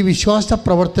ഈ വിശ്വാസ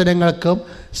പ്രവർത്തനങ്ങൾക്കും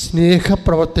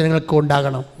സ്നേഹപ്രവർത്തനങ്ങൾക്കും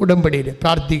ഉണ്ടാകണം. ഉടമ്പടിയിൽ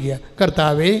പ്രാർത്ഥിക്കുക,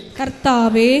 കർത്താവേ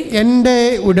എൻ്റെ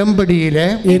ഉടമ്പടിയിലെ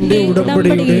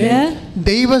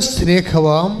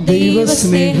ദൈവസ്നേഹവും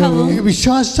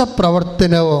വിശ്വാസ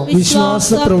പ്രവർത്തനവും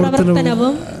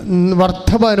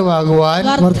വർദ്ധമാനമാകുവാൻ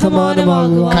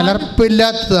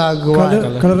കലർപ്പില്ലാത്തതാകുവാൻ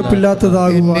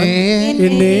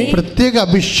എന്നെ പ്രത്യേക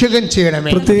അഭിഷേകം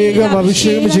ചെയ്യണമേ.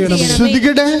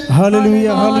 ശ്രുതികടെ ഹല്ലേലൂയ.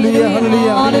 ഹല്ലേലൂയ. ഹല്ലേലൂയ.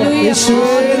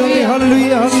 യേശുവേ നന്ദി.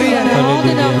 ഹല്ലേലൂയ.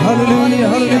 ഹല്ലേലൂയ. ഹല്ലേലൂയ.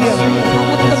 ഹല്ലേലൂയ.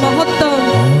 മഹത്വം.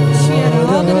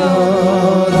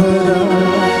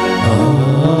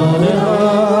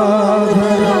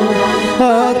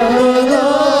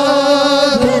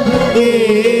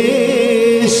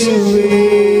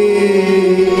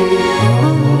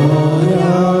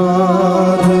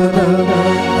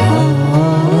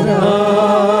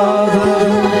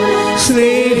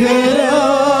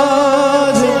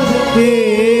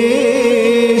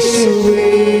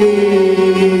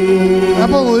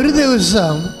 അപ്പോൾ ഒരു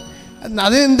ദിവസം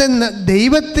അതെന്തെന്ന്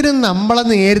ദൈവത്തിന് നമ്മളെ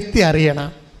നേരത്തെ അറിയണം.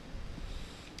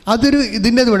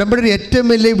 ഇതിൻ്റെ ഉടമ്പടി ഏറ്റവും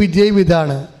വലിയ വിജയം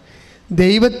ഇതാണ്.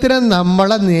 ദൈവത്തിന്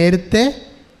നമ്മളെ നേരത്തെ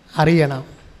അറിയണം.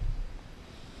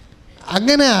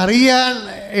 അങ്ങനെ അറിയാൻ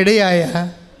ഇടയായ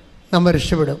നമ്മൾ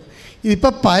രക്ഷപ്പെടും.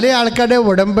 ഇതിപ്പോൾ പല ആൾക്കാരുടെ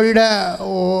ഉടമ്പടിയുടെ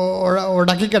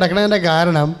ഉടക്കി കിടക്കുന്നതിൻ്റെ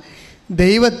കാരണം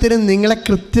ദൈവത്തിന് നിങ്ങളെ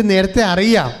നേരത്തെ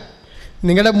അറിയാം.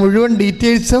 നിങ്ങളുടെ മുഴുവൻ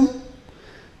ഡീറ്റെയിൽസും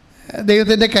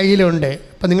ദൈവത്തിൻ്റെ കയ്യിലുണ്ട്.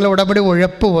 അപ്പം നിങ്ങൾ ഉടമ്പടി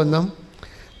ഉഴപ്പ് വന്നും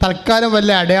തൽക്കാലം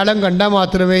വല്ല അടയാളം കണ്ടാൽ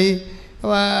മാത്രമേ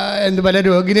വല്ല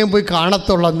രോഗിനെയും പോയി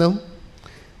കാണത്തുള്ളെന്നും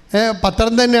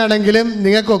പത്രം തന്നെയാണെങ്കിലും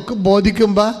നിങ്ങൾക്കൊക്കെ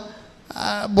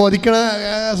ബോധിക്കണ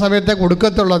സമയത്തെ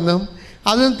കൊടുക്കത്തുള്ളെന്നും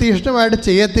അതൊന്നും തീക്ഷ്ണമായിട്ട്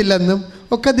ചെയ്യത്തില്ലെന്നും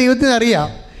ഒക്കെ ദൈവത്തിന് അറിയാം.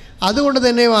 അതുകൊണ്ട്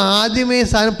തന്നെ ആദ്യമേ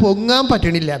സാധനം പൊങ്ങാൻ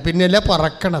പറ്റണില്ല, പിന്നെയല്ല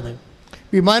പറക്കണത്.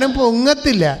 വിമാനം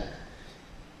പൊങ്ങത്തില്ല,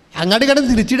 അങ്ങാടി കടന്ന്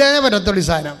തിരിച്ചിടാനേ പറ്റത്തുള്ളൂ. ഈ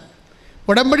സാധനം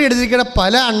ഉടമ്പടി എടുത്തിരിക്കണ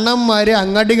പല അണ്ണന്മാർ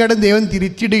അങ്ങാടി കടന്ന് ദൈവം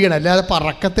തിരിച്ചിടുകയാണ്, അല്ലാതെ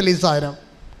പറക്കത്തില്ല ഈ സാധനം.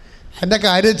 അതിൻ്റെ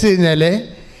കാര്യം വെച്ച് കഴിഞ്ഞാൽ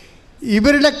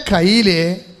ഇവരുടെ കയ്യിൽ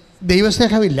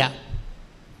ദൈവസ്നേഹമില്ല.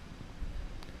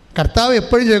 കർത്താവ്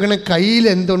എപ്പോഴും ചോദിക്കണം കയ്യിൽ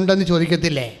എന്തുണ്ടെന്ന്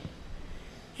ചോദിക്കത്തില്ലേ.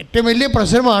 ഏറ്റവും വലിയ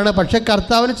പ്രശ്നമാണ്. പക്ഷേ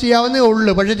കർത്താവിന് ചെയ്യാവുന്നേ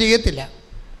ഉള്ളൂ, പക്ഷെ ചെയ്യത്തില്ല.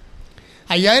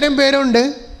 5000 പേരുണ്ട്,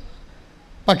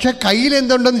 പക്ഷെ കയ്യിൽ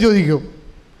എന്തുണ്ടെന്ന് ചോദിക്കും.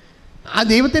 ആ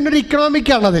ദൈവത്തിൻ്റെ ഒരു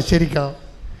ഇക്കണോമിക്കാണത്. ശരിക്കും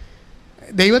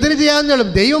ദൈവത്തിന് ചെയ്യാവുന്നേ.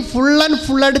 ദൈവം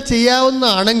ഫുള്ളായിട്ട്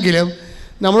ചെയ്യാവുന്നതാണെങ്കിലും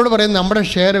നമ്മളോട് പറയും നമ്മുടെ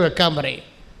ഷെയർ വെക്കാൻ പറയും.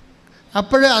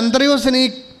 അപ്പോൾ അന്ത്രയോസിന് ഈ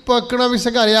ഇപ്പോൾ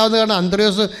എക്കണോമിക്സൊക്കെ അറിയാവുന്ന കാരണം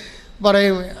അന്ത്രയോസ്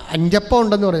പറയും 5 അപ്പം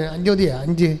ഉണ്ടെന്ന് പറയും. 5 മതിയാ,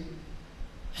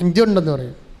 5 ഉണ്ടെന്ന്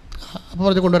പറയും. അപ്പോൾ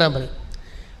പറഞ്ഞ് കൊണ്ടുവരാൻ പറയും.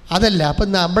 അതല്ല, അപ്പം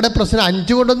നമ്മുടെ പ്രശ്നം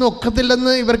 5 കൊണ്ടൊന്നും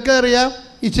ഒക്കത്തില്ലെന്ന് ഇവർക്ക് അറിയാം,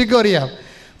 ഈശോയ്ക്കും അറിയാം.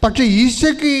 പക്ഷേ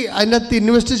ഈശോയ്ക്ക് അതിനകത്ത്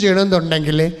ഇൻവെസ്റ്റ്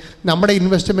ചെയ്യണമെന്നുണ്ടെങ്കിൽ നമ്മുടെ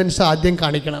ഇൻവെസ്റ്റ്മെൻറ്റ്സ് ആദ്യം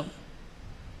കാണിക്കണം.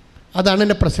 അതാണ്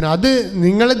എൻ്റെ പ്രശ്നം. അത്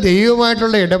നിങ്ങൾ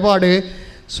ദൈവമായിട്ടുള്ള ഇടപാട്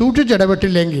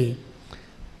സൂക്ഷിച്ചിടപെട്ടില്ലെങ്കിൽ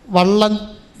വള്ളം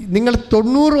നിങ്ങൾ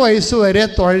 90 വയസ്സ് വരെ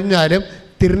തുഴഞ്ഞാലും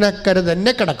തിരുനക്കര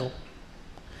തന്നെ കിടക്കും.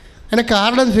 അതിന്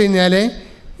കാരണം എന്ന് വെച്ച് കഴിഞ്ഞാൽ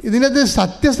ഇതിനകത്ത്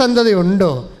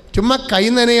സത്യസന്ധതയുണ്ടോ, ചുമ്മാ കൈ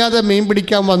നനയാതെ മീൻ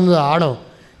പിടിക്കാൻ വന്നതാണോ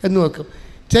എന്ന് നോക്കും.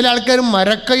 ചില ആൾക്കാർ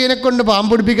മരക്കയ്യനെ കൊണ്ട്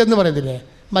പാമ്പ് പിടിപ്പിക്കുമെന്ന് പറയത്തില്ലേ,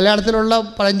 മലയാളത്തിലുള്ള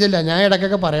പഴഞ്ചൊല്ല, ഞാൻ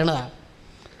ഇടയ്ക്കൊക്കെ പറയണതാണ്.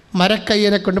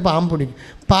 മരക്കയ്യനെ കൊണ്ട് പാമ്പ്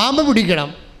പിടിക്കണം.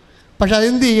 പക്ഷെ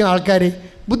അതെന്ത് ചെയ്യും ആൾക്കാർ?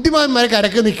 ബുദ്ധിമാന്മാരെ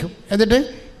കരക്ക് നിൽക്കും. എന്നിട്ട്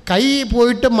കൈ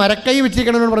പോയിട്ട് മരക്കൈ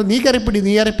വെച്ചിരിക്കണമെന്ന് പറയും, നീ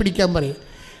കരപ്പിടിക്കാൻ പറയും.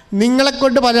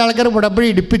 നിങ്ങളെക്കൊണ്ട് പല ആൾക്കാർ ഉടമ്പടി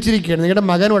ഇടിപ്പിച്ചിരിക്കുകയാണ്. നിങ്ങളുടെ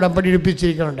മകൻ ഉടമ്പടി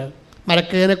ഇടിപ്പിച്ചിരിക്കുന്നുണ്ട്,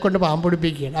 മരക്കയ്യനെ കൊണ്ട് പാമ്പ്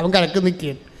പിടിപ്പിക്കുകയാണ്. അവൻ കരക്ക്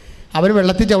നിൽക്കുകയാണ്, അവൻ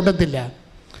വെള്ളത്തിൽ ചവിട്ടത്തില്ല.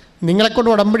 നിങ്ങളെക്കൊണ്ട്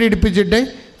ഉടമ്പടി ഇടിപ്പിച്ചിട്ട്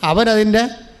അവൻ അതിൻ്റെ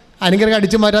അനുഗ്രഹം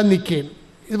അടിച്ചു മാറ്റാൻ നിൽക്കുകയാണ്.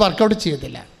 ഇത് വർക്കൗട്ട്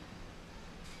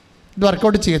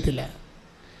ചെയ്യത്തില്ല.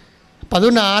 അപ്പം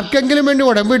അതുകൊണ്ട് ആർക്കെങ്കിലും വേണ്ടി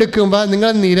ഉടമ്പടി എടുക്കുമ്പോൾ നിങ്ങൾ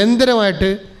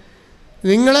നിരന്തരമായിട്ട്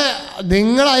നിങ്ങൾ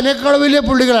അതിനേക്കാൾ വലിയ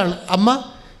പുള്ളികളാണ്. അമ്മ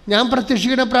ഞാൻ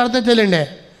പ്രത്യക്ഷിക്കുന്ന പ്രാർത്ഥന ചെല്ലണ്ടേ?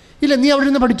 ഇല്ല, നീ അവിടെ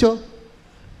നിന്ന് പഠിച്ചോ.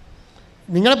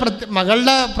 നിങ്ങളെ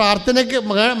മകളുടെ പ്രാർത്ഥനയ്ക്ക്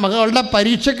മകളുടെ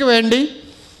പരീക്ഷയ്ക്ക് വേണ്ടി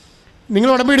നിങ്ങൾ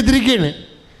ഉടമ്പടി എടുത്തിരിക്കുകയാണ്.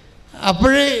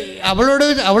 അപ്പോഴേ അവൾ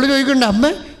ചോദിക്കുന്നുണ്ട്, അമ്മ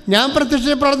ഞാൻ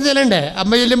പ്രത്യക്ഷ പ്രാർത്ഥന ചെല്ലണ്ടേ?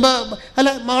 അമ്മ ചെല്ലുമ്പോൾ അല്ല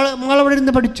മകളവിടെ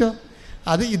ഇരുന്ന് പഠിച്ചോ.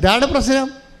 ഇതാണ് പ്രശ്നം.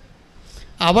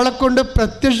 അവളെക്കൊണ്ട്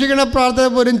പ്രത്യക്ഷിക്കണ പ്രാർത്ഥന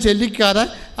പോലും ചെല്ലിക്കാതെ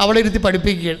അവളെ ഇരുത്തി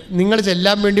പഠിപ്പിക്കുകയാണ്. നിങ്ങൾ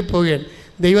ചെല്ലാൻ വേണ്ടി പോവുകയാണ്.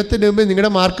 ദൈവത്തിൻ്റെ മുമ്പിൽ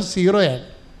നിങ്ങളുടെ മാർക്ക് 0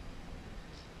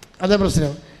 അതാ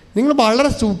പ്രശ്നം. നിങ്ങൾ വളരെ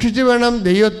സൂക്ഷിച്ച് വേണം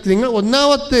നിങ്ങൾ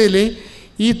ഒന്നാമത്തേൽ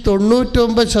ഈ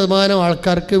 99%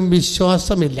 ആൾക്കാർക്കും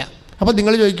വിശ്വാസമില്ല. അപ്പോൾ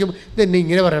നിങ്ങൾ ചോദിക്കും, ഇതെന്നെ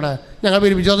ഇങ്ങനെ പറയണ, ഞങ്ങൾ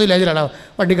പേര് വിശ്വാസം ഇല്ലാതിലാണ്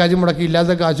വണ്ടി കാശ് മുടക്കി,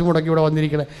 ഇല്ലാത്ത കാശ് മുടക്കി ഇവിടെ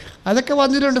വന്നിരിക്കണേ. അതൊക്കെ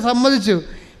വന്നിട്ടുണ്ട്, സമ്മതിച്ചു.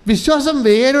 വിശ്വാസം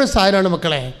വേറൊരു സാധനമാണ്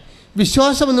മക്കളെ.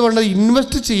 വിശ്വാസം എന്ന് പറയുന്നത്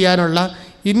ഇൻവെസ്റ്റ് ചെയ്യാനുള്ള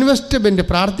ഇൻവെസ്റ്റ്മെൻറ്റ്,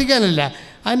 പ്രാർത്ഥിക്കാനല്ല,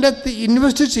 അതിൻ്റെ അകത്ത്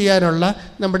ഇൻവെസ്റ്റ് ചെയ്യാനുള്ള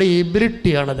നമ്മുടെ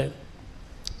എബിലിറ്റിയാണത്.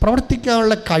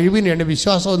 പ്രവർത്തിക്കാനുള്ള കഴിവിനെയാണ്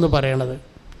വിശ്വാസം എന്ന് പറയണത്.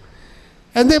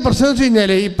 എന്താ പ്രശ്നം വെച്ച്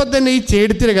കഴിഞ്ഞാൽ ഇപ്പം തന്നെ ഈ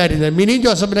ചേടത്തിൻ്റെ കാര്യം, മിനി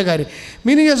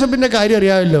ജോസഫിൻ്റെ കാര്യം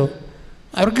അറിയാമല്ലോ.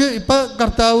 അവർക്ക് ഇപ്പം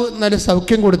കർത്താവ് നല്ല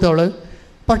സൗഖ്യം കൊടുത്തവൾ.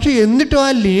 പക്ഷേ എന്നിട്ടും ആ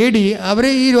ലേഡി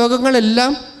അവരെ ഈ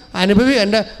രോഗങ്ങളെല്ലാം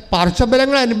എൻ്റെ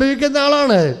പാർശ്വഫലങ്ങൾ അനുഭവിക്കുന്ന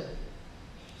ആളാണ്.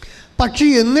 പക്ഷേ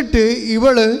എന്നിട്ട്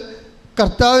ഇവൾ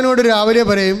കർത്താവിനോട് രാവിലെ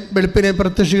പറയും, വെളുപ്പിനെ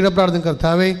പ്രത്യക്ഷിക്കുന്ന പ്രാർത്ഥന,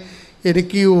 കർത്താവേ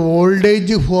എനിക്ക് ഈ ഓൾഡ്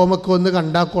ഏജ് ഹോമൊക്കെ ഒന്ന്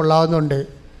കണ്ടാൽ കൊള്ളാവുന്നുണ്ട്,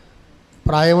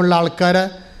 പ്രായമുള്ള ആൾക്കാരെ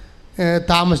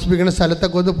താമസിപ്പിക്കുന്ന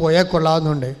സ്ഥലത്തൊക്കെ ഒന്ന് പോയാൽ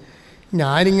കൊള്ളാവുന്നുണ്ട്,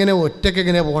 ഞാനിങ്ങനെ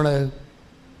ഒറ്റയ്ക്കെങ്ങനെ പോണത്,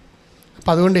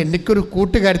 അപ്പം അതുകൊണ്ട് എനിക്കൊരു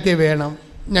കൂട്ടുകാരത്തെ വേണം,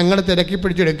 ഞങ്ങൾ തിരക്കി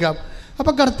പിടിച്ചെടുക്കാം.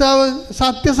 അപ്പോൾ കർത്താവ്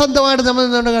സത്യസന്ധമായിട്ട് നമ്മൾ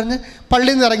നിന്നുകൊണ്ട് പറഞ്ഞ്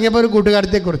പള്ളിയിൽ നിന്ന് ഇറങ്ങിയപ്പോൾ ഒരു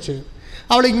കൂട്ടുകാരത്തെക്കുറിച്ച്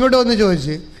അവൾ ഇങ്ങോട്ട് വന്ന്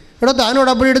ചോദിച്ച്, എടോ താൻ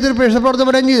ഉടമ്പടി എടുത്തൊരു പ്രേക്ഷപ്രവർത്തനം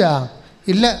പറയാൻ ചെയ്താ?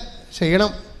 ഇല്ല,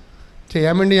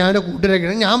 ചെയ്യാൻ വേണ്ടി ഞാനൊരു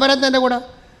കൂട്ടുകാരൊക്കെയാണ്, ഞാൻ വരാൻ തന്നെ കൂടെ.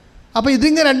 അപ്പോൾ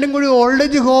ഇതിങ്ങനെ രണ്ടും കൂടി ഓൾഡ്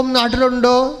ഏജ് ഹോം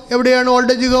നാട്ടിലുണ്ടോ, എവിടെയാണ്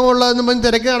ഓൾഡ് ഏജ് ഹോം ഉള്ളതെന്ന് പറഞ്ഞ്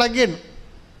തിരക്ക് നടക്കുകയാണ്.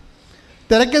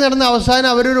 തിരക്ക് നടന്ന അവസാനം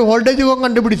അവരൊരു ഓൾഡ് ഏജ് ഹോം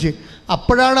കണ്ടുപിടിച്ച്.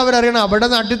 അപ്പോഴാണ് അവരറിയണത് അവിടെ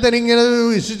നാട്ടിൽ തന്നെ ഇങ്ങനെ ഒരു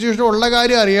ഇൻസ്റ്റിറ്റ്യൂഷൻ ഉള്ള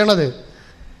കാര്യം അറിയണത്.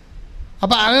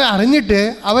 അപ്പോൾ അങ്ങനെ അറിഞ്ഞിട്ട്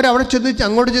അവരവിടെ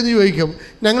അങ്ങോട്ട് ചെന്ന് ചോദിക്കും,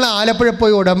 ഞങ്ങൾ ആലപ്പുഴ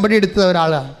പോയി ഉടമ്പടി എടുത്ത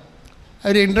ഒരാളാണ്,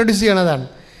 അവർ ഇൻട്രൊഡ്യൂസ് ചെയ്യണതാണ്,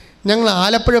 ഞങ്ങൾ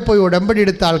ആലപ്പുഴ പോയി ഉടമ്പടി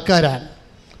എടുത്ത ആൾക്കാരാണ്,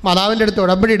 മാതാവിൻ്റെ അടുത്ത്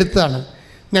ഉടമ്പടി എടുത്തതാണ്,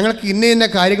 ഞങ്ങൾക്ക് ഇന്ന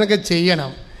കാര്യങ്ങളൊക്കെ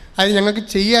ചെയ്യണം, അത് ഞങ്ങൾക്ക്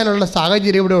ചെയ്യാനുള്ള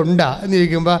സാഹചര്യം ഇവിടെ ഉണ്ടാ എന്ന്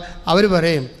ചോദിക്കുമ്പോൾ അവർ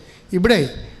പറയും, ഇവിടെ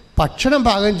ഭക്ഷണം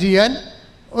പാകം ചെയ്യാൻ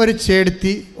ഒരു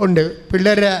ചേടത്തി ഉണ്ട്,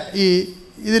 പിള്ളേരുടെ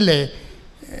ഇതില്ലേ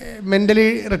മെൻ്റലി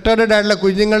റിട്ടയർഡ് ആയിട്ടുള്ള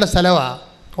കുഞ്ഞുങ്ങളുടെ സ്ഥലമാണ്,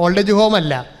 ഓൾഡ് ഏജ്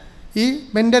ഹോമല്ല, ഈ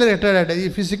മെൻ്റലി റിട്ടയർഡായിട്ട് ഈ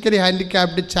ഫിസിക്കലി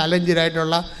ഹാൻഡിക്യാപ്ഡ്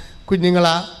ചാലഞ്ചറായിട്ടുള്ള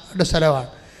കുഞ്ഞുങ്ങളുടെ സ്ഥലമാണ്.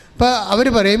 അപ്പോൾ അവർ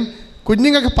പറയും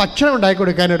കുഞ്ഞുങ്ങൾക്ക് ഭക്ഷണം ഉണ്ടാക്കി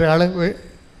കൊടുക്കാൻ ഒരാൾ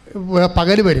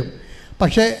പകൽ വരും,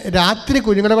 പക്ഷേ രാത്രി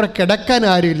കുഞ്ഞുങ്ങളെ കൂടെ കിടക്കാൻ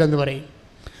ആരുമില്ലെന്ന് പറയും.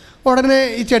 ഉടനെ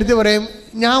ഈ ചെടുത്ത് പറയും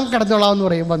ഞാൻ കിടന്നോളാമെന്ന്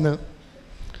പറയും വന്ന്.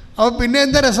 അപ്പോൾ പിന്നെ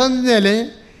എന്താ രസം എന്ന് വെച്ചാൽ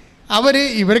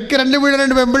ഇവർക്ക് രണ്ട്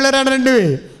പെൺപിള്ളേരാണ്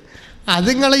രണ്ടുപേര്.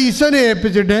 അതുങ്ങളെ ഈശോനെ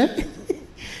ഏൽപ്പിച്ചിട്ട്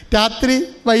രാത്രി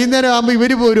വൈകുന്നേരം ആകുമ്പോൾ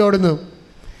ഇവർ പോരും അവിടുന്ന്.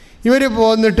 ഇവർ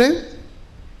പോന്നിട്ട്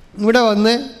ഇവിടെ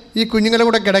വന്ന് ഈ കുഞ്ഞുങ്ങളെ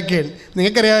കൂടെ കിടക്കുകയാണ്.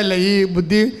 നിങ്ങൾക്കറിയാമല്ലോ ഈ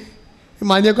ബുദ്ധി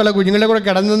മാഞ്ഞൊക്കെയുള്ള കുഞ്ഞുങ്ങളെ കൂടെ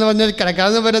കിടന്നെന്ന് പറഞ്ഞാൽ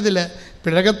കിടക്കാമെന്ന് പറ്റത്തില്ല.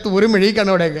 പിള്ളേരൊക്കെ തൂറി മെഴുകിക്കാണ്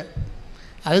അവിടെയൊക്കെ.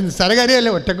 അത് നിസ്സാര കാര്യമല്ല,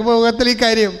 ഒറ്റക്ക് പോകത്തില്ല ഈ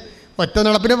കാര്യം, ഒറ്റ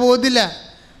നടപ്പിനെ പോകത്തില്ല.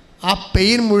 ആ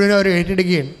പെയിൻ മുഴുവൻ അവർ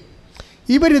ഏറ്റെടുക്കുകയാണ്.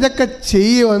 ഇവരിതൊക്കെ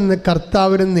ചെയ്യുമെന്ന്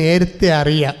കർത്താവിന് നേരത്തെ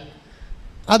അറിയാം.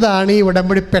 അതാണ് ഈ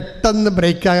ഉടമ്പടി പെട്ടെന്ന്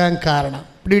ബ്രേക്കാകാൻ കാരണം.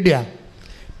 പിടികിട്ടിയ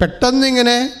പെട്ടെന്ന്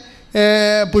ഇങ്ങനെ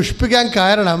പുഷ്പിക്കാൻ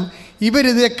കാരണം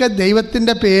ഇവരിതൊക്കെ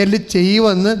ദൈവത്തിൻ്റെ പേരിൽ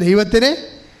ചെയ്യുമെന്ന് ദൈവത്തിന്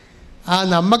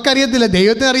നമുക്കറിയത്തില്ല,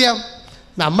 ദൈവത്തിനറിയാം.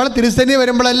 നമ്മൾ തിരുസന്നി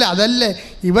വരുമ്പോഴല്ല, അതല്ലേ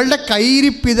ഇവളുടെ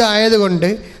കയ്യിരിപ്പിതായതുകൊണ്ട്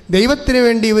ദൈവത്തിന്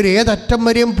വേണ്ടി ഇവർ ഏതറ്റം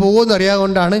വരെയും പോകുമെന്ന്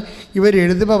അറിയാതുകൊണ്ടാണ് ഇവർ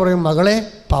എഴുതുമ്പോൾ പറയും മകളെ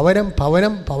പവനം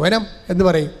പവനം പവനം എന്ന്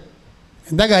പറയും.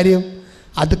 എന്താ കാര്യം?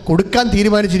 അത് കൊടുക്കാൻ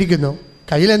തീരുമാനിച്ചിരിക്കുന്നു.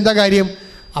 കയ്യിലെന്താ കാര്യം?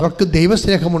 അവർക്ക്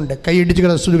ദൈവസ്നേഹമുണ്ട്. കൈയിടിച്ച്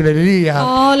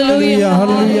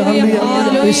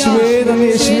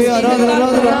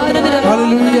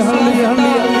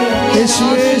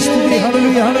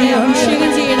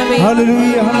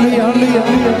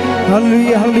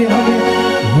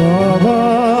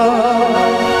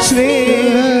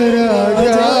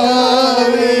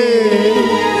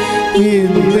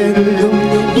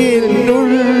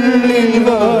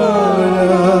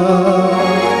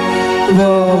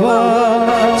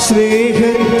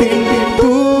സ്നേഹത്തിൽ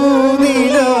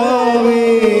പൂനിലാവേ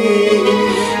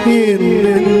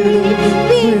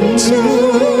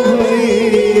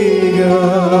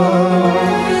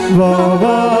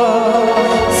വാവാ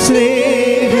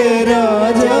സ്നേഹരാജാവേ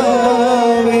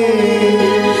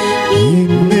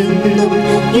എന്നെന്നും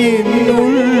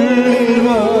എന്നുള്ളിൽ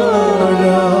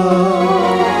വാഴാ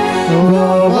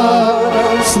വാവാ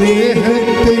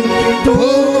സ്നേഹത്തിൽ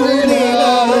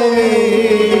പൂനിലാവേ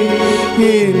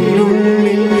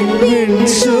എന്നുള്ളിൽ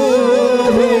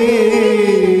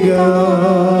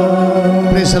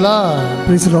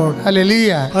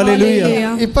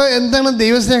ഇപ്പൊ എന്താണ്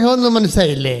ദൈവസ്നേഹം എന്ന്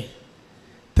മനസ്സിലായില്ലേ?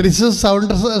 ത്രിസ്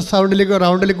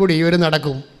റൗണ്ടിൽ കൂടി ഇവർ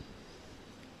നടക്കും.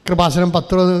 കൃപാസനം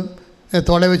 10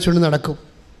 തോളെ വെച്ചുകൊണ്ട് നടക്കും.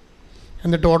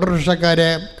 എന്നിട്ട് ഓട്ടോറിക്ഷക്കാരെ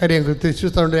കാര്യം തൃശ്ശൂർ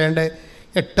സൗണ്ട് 8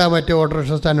 മറ്റേ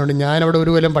ഓട്ടോറിക്ഷ സ്റ്റാൻഡുണ്ട്. ഞാനവിടെ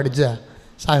ഒരു കൊല്ലം പഠിച്ച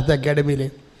സാഹിത്യ അക്കാഡമിയിൽ.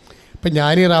 അപ്പം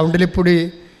ഞാൻ ഈ റൗണ്ടിൽ കൂടി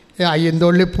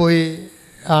അയ്യന്തോളിൽ പോയി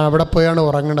അവിടെ പോയാണ്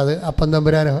ഉറങ്ങണത്. അപ്പം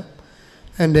തമ്പുരാൻ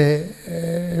എൻ്റെ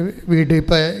വീട്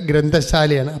ഇപ്പം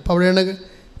ഗ്രന്ഥശാലയാണ്. അപ്പോൾ അവിടെയാണ്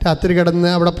രാത്രി കിടന്ന്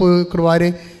അവിടെ പോയി കുർബാന,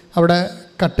 അവിടെ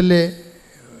കട്ടിൽ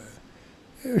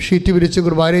ഷീറ്റ് വിരിച്ച്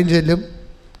കുർബാനയും ചെല്ലും,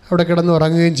 അവിടെ കിടന്ന്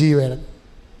ഉറങ്ങുകയും ചെയ്യുമായിരുന്നു.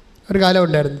 ഒരു കാലം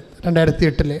ഉണ്ടായിരുന്നു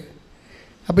 2008.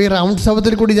 അപ്പോൾ ഈ റൗണ്ട്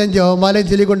സൗത്തിൽ കൂടി ഞാൻ ജപമാലയും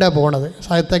ചൊല്ലിക്കൊണ്ടാണ് പോണത്.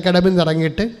 സാഹിത്യ അക്കാഡമിയിൽ നിന്ന്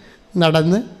ഇറങ്ങിയിട്ട്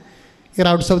നടന്ന് ഈ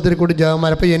റൗണ്ട് സൗത്തിൽ കൂടി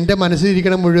ജപമാല. അപ്പോൾ എൻ്റെ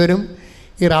മനസ്സിലിരിക്കണം മുഴുവനും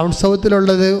ഈ റൗണ്ട്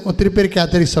സൗത്തിലുള്ളത് ഒത്തിരി പേര്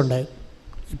കാത്തലിക്സ് ഉണ്ടായി.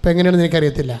 ഇപ്പം എങ്ങനെയാണെന്ന്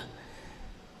എനിക്കറിയത്തില്ല.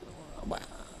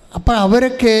 അപ്പോൾ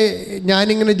അവരൊക്കെ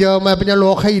ഞാനിങ്ങനെ ജപമാല, അപ്പം ഞാൻ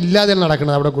ലോഹ ഇല്ലാതെ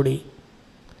നടക്കുന്നത് അവിടെ കൂടി.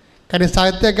 കാര്യം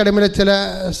സാഹിത്യ അക്കാഡമിയിലെ ചില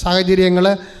സാഹചര്യങ്ങൾ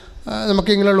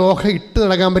നമുക്കിങ്ങനെ ലോഹ ഇട്ട്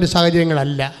നടക്കാൻ പറ്റിയ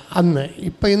സാഹചര്യങ്ങളല്ല അന്ന്.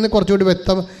 ഇപ്പം ഇന്ന് കുറച്ചുകൂടി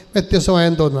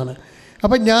വ്യത്യസ്തമായെന്ന് തോന്നുന്നതാണ്.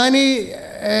 അപ്പം ഞാൻ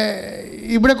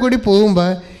ഇവിടെ കൂടി പോകുമ്പോൾ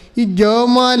ഈ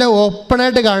ജപമാല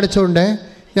ഓപ്പണായിട്ട് കാണിച്ചുകൊണ്ട്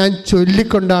ഞാൻ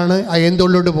ചൊല്ലിക്കൊണ്ടാണ്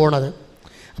അയ്യന്തോളിലോട്ട് പോണത്.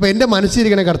 അപ്പോൾ എൻ്റെ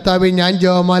മനസ്സിലിരിക്കണ കർത്താവ്, ഞാൻ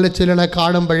ജപമാല ചൊല്ലണ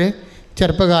കാണുമ്പോഴേ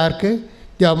ചെറുപ്പക്കാർക്ക്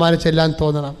ജപമാല ചെല്ലാൻ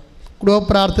തോന്നണം.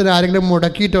 കുടുംബപ്രാർത്ഥന ആരെങ്കിലും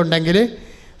മുടക്കിയിട്ടുണ്ടെങ്കിൽ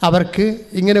അവർക്ക്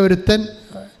ഇങ്ങനെ ഒരുത്തൻ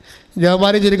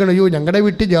ജപമാല ചൊല്ലിക്കണം, അയ്യോ ഞങ്ങളുടെ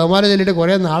വീട്ടിൽ ജപമാല ചൊല്ലിയിട്ട്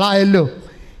കുറേ നാളായല്ലോ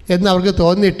എന്ന് അവർക്ക്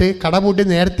തോന്നിയിട്ട് കടപൂട്ടി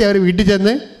നേരത്തെ അവർ വീട്ടിൽ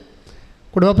ചെന്ന്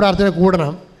കുടുംബപ്രാർത്ഥന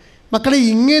കൂടണം. മക്കളെ,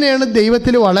 ഇങ്ങനെയാണ്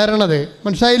ദൈവത്തിൽ വളരണത്.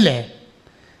 മനസ്സിലായില്ലേ?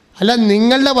 അല്ല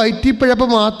നിങ്ങളുടെ വയറ്റിപ്പിഴപ്പ്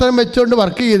മാത്രം വെച്ചുകൊണ്ട്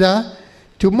വർക്ക് ചെയ്താൽ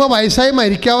ചുമ്മാ വയസ്സായി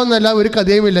മരിക്കാവുന്നല്ല ഒരു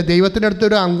കഥയുമില്ല. ദൈവത്തിൻ്റെ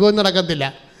അടുത്തൊരു അംഗവും നടക്കത്തില്ല.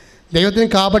 ദൈവത്തിന്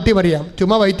കാപട്ടി പറയാം.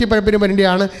 ചുമ്മാ വയറ്റിപ്പഴപ്പിന്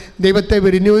വേണ്ടിയാണ് ദൈവത്തെ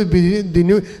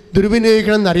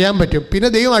ദുർവിനിയോഗിക്കണം എന്നറിയാൻ പറ്റും. പിന്നെ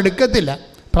ദൈവം അടുക്കത്തില്ല.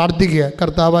 പ്രാർത്ഥിക്കുക,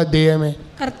 കർത്താവായ ദൈവമേ,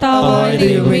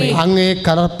 അങ്ങേ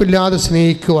കലർപ്പില്ലാതെ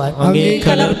സ്നേഹിക്കുവാൻ,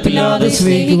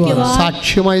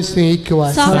 സാക്ഷ്യമായി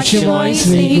സ്നേഹിക്കുവാൻ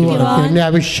എന്നെ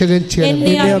അഭിഷേകം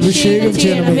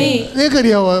ചെയ്യണമേ.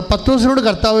 നിങ്ങൾക്കറിയാവോ, പത്രോസിനോട്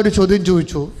കർത്താവ് ഒരു ചോദ്യം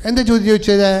ചോദിച്ചു. എന്താ ചോദ്യം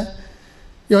ചോദിച്ചത്?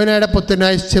 യോനയുടെ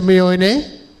പുത്രനായ ശിമയോനെ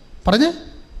പറഞ്ഞ്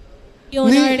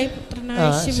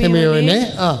ശിമയോനെ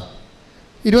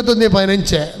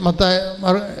 21:15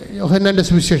 യോഹന്നാന്റെ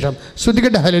സുവിശേഷം.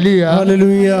 ശ്രദ്ധിക്കട്ടെ. ഹല്ലേലൂയ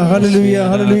ഹല്ലേലൂയ ഹല്ലേലൂയ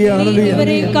ഹല്ലേലൂയ ഹല്ലേലൂയ.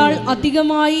 ഇവരെക്കാൾ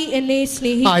അധികമായി എന്നെ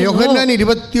സ്നേഹിക്കുന്നു. യോഹന്നാൻ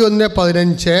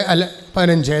 21:15 അല്ല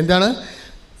 15 എന്താണ്?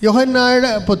 യോഹന്നായുടെ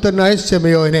പുത്രനായ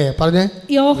ശിമയോനെ പറഞ്ഞേ.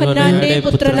 യോഹന്നാന്റെ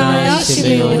പുത്രനായ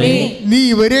ശിമയോനെ, നീ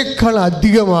ഇവരെക്കാൾ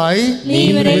അധികമായി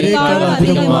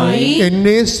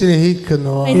എന്നെ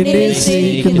സ്നേഹിക്കുന്നു.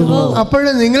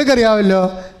 അപ്പോഴേ നിങ്ങൾക്കറിയാമല്ലോ,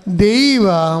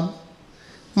 ദൈവം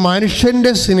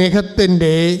മനുഷ്യൻ്റെ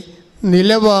സ്നേഹത്തിൻ്റെ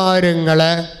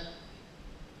നിലവാരങ്ങളെ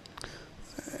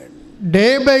ഡേ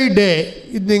ബൈ ഡേ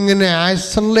ഇതിങ്ങനെ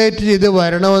ആക്സലറേറ്റ് ചെയ്ത്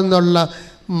വരണമെന്നുള്ള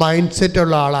മൈൻഡ്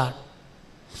സെറ്റുള്ള ആളാണ്.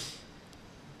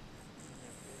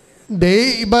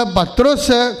 ഇപ്പം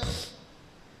പത്രോസ്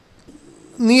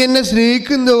നീ എന്നെ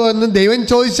സ്നേഹിക്കുന്നുവോ എന്ന് ദൈവം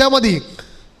ചോദിച്ചാൽ മതി.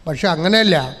 പക്ഷെ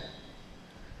അങ്ങനെയല്ല,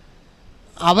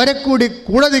 അവരെ കൂടി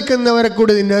കൂടെ നിൽക്കുന്നവരെ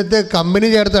കൂടി ഇതിനകത്ത് കമ്പനി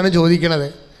ചേർത്താണ് ചോദിക്കണത്.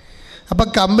 അപ്പം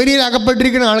കമ്പനിയിൽ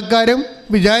അകപ്പെട്ടിരിക്കുന്ന ആൾക്കാരും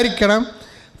വിചാരിക്കണം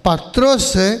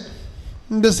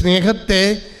പത്രോസിൻ്റെ സ്നേഹത്തെ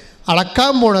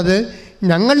അളക്കാൻ പോണത്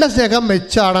ഞങ്ങളുടെ സ്നേഹം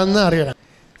വെച്ചാണെന്ന് അറിയണം.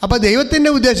 അപ്പോൾ ദൈവത്തിൻ്റെ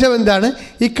ഉദ്ദേശം എന്താണ്?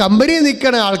 ഈ കമ്പനിയിൽ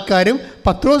നിൽക്കുന്ന ആൾക്കാരും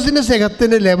പത്രോസിൻ്റെ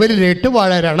സ്നേഹത്തിൻ്റെ ലെവലിലേട്ട്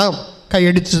വളരണം.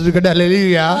 കൈയടിച്ച് ശ്രദ്ധിക്കട്ടെ.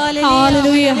 ഹല്ലേലൂയ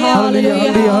ഹല്ലേലൂയ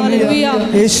ഹല്ലേലൂയ ഹല്ലേലൂയ.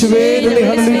 യേശുവേ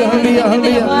ഹല്ലേലൂയ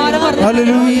ഹല്ലേലൂയ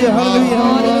ഹല്ലേലൂയ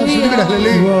ഹല്ലേലൂയ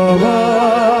ഹല്ലേലൂയ.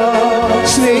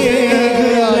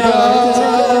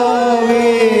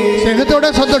 സ്നേഹത്തോടെ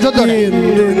സന്തോഷത്തോടെ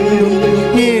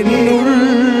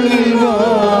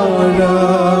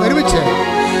ഒരുമിച്ച്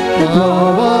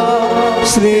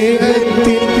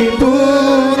സ്നേഹത്തിൽ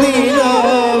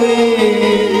പൂനിലാവേ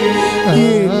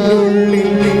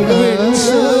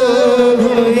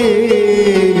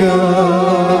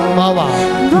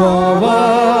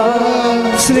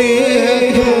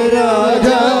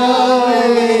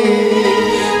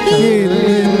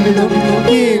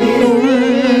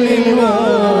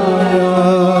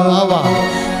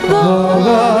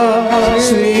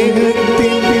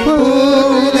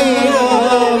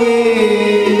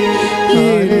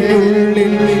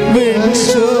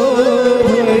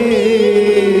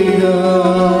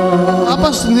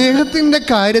സ്നേഹത്തിൻ്റെ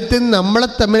കാര്യത്തിൽ നമ്മളെ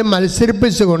തമ്മിൽ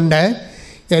മത്സരിപ്പിച്ചുകൊണ്ട്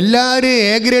എല്ലാവരും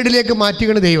എ ഗ്രേഡിലേക്ക്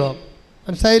മാറ്റിക്കണ ദൈവം.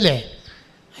 മനസ്സിലായില്ലേ?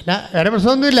 അല്ല, വേറെ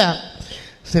പ്രശ്നമൊന്നുമില്ല.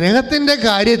 സ്നേഹത്തിൻ്റെ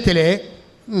കാര്യത്തിൽ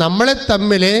നമ്മളെ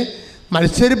തമ്മിൽ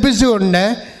മത്സരിപ്പിച്ചുകൊണ്ട്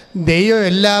ദൈവം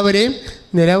എല്ലാവരെയും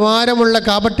നിലവാരമുള്ള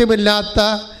കാപട്യമില്ലാത്ത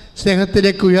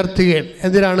സ്നേഹത്തിലേക്ക് ഉയർത്തുകയും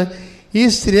എന്തിനാണ്? ഈ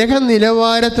സ്നേഹ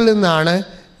നിലവാരത്തിൽ നിന്നാണ്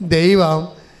ദൈവം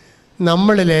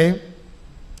നമ്മളിലെ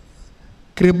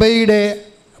കൃപയുടെ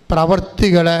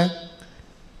പ്രവർത്തികളെ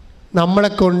നമ്മളെ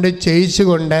കൊണ്ട്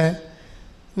ചെയ്യിച്ചുകൊണ്ട്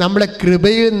നമ്മളെ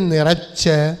കൃപയിൽ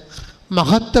നിറച്ച്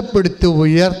മഹത്വപ്പെടുത്തി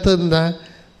ഉയർത്തുന്ന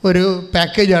ഒരു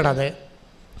പാക്കേജാണത്.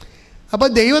 അപ്പോൾ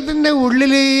ദൈവത്തിൻ്റെ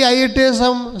ഉള്ളിൽ ഈ ആയിട്ട്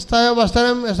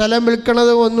സ്ഥലം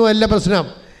വിൽക്കണത് ഒന്നുമല്ല പ്രശ്നം.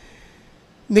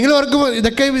 നിങ്ങൾ ഓർക്കും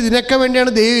ഇതിനൊക്കെ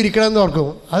വേണ്ടിയാണ് ദൈവം ഇരിക്കണമെന്ന് ഓർക്കും.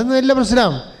 അതൊന്നുമല്ല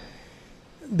പ്രശ്നം.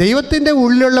 ദൈവത്തിൻ്റെ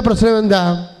ഉള്ളിലുള്ള പ്രശ്നം എന്താ?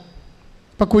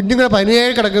 ഇപ്പം കുഞ്ഞുങ്ങൾ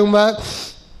പനിയായി കിടക്കുമ്പോൾ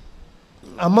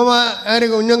അമ്മമാർ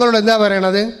കുഞ്ഞുങ്ങളോട് എന്താ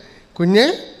പറയണത്? കുഞ്ഞ്,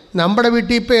 നമ്മുടെ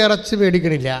വീട്ടിൽ ഇപ്പോൾ ഇറച്ചി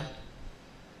മേടിക്കണില്ല,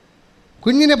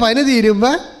 കുഞ്ഞിനെ പനി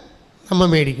തീരുമ്പോൾ അമ്മ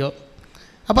മേടിക്കും.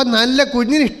 അപ്പം നല്ല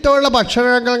കുഞ്ഞിന് ഇഷ്ടമുള്ള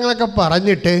ഭക്ഷണങ്ങളൊക്കെ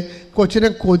പറഞ്ഞിട്ട് കൊച്ചിനെ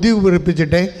കൊതി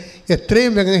വീർപ്പിച്ചിട്ട്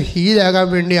എത്രയും വേഗം ഹീലാകാൻ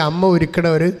വേണ്ടി അമ്മ ഒരുക്കണ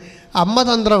ഒരു അമ്മ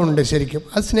തന്ത്രമുണ്ട്. ശരിക്കും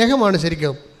അത് സ്നേഹമാണ്.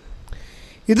 ശരിക്കും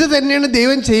ഇത് തന്നെയാണ്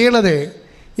ദൈവം ചെയ്യണത്.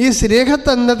 ഈ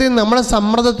സ്നേഹതന്ത്രത്തെ നമ്മളെ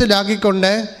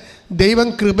സമ്മർദ്ദത്തിലാക്കിക്കൊണ്ട് ദൈവം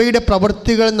കൃപയുടെ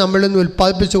പ്രവൃത്തികൾ നമ്മളിൽ നിന്ന്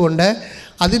ഉൽപ്പാദിപ്പിച്ചുകൊണ്ട്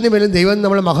അതിന് മേലും ദൈവം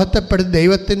നമ്മളെ മഹത്വപ്പെടുത്തി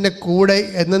ദൈവത്തിൻ്റെ കൂടെ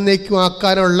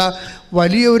എന്നേക്കുമാക്കാനുള്ള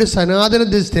വലിയൊരു സനാതന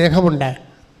സ്നേഹമുണ്ട്.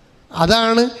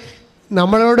 അതാണ്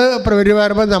നമ്മളോട്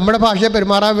പെരുമാറുമ്പോൾ നമ്മുടെ ഭാഷയെ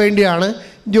പെരുമാറാൻ വേണ്ടിയാണ്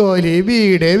ജോലി,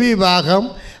 വീട്, വിവാഹം,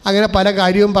 അങ്ങനെ പല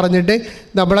കാര്യവും പറഞ്ഞിട്ട്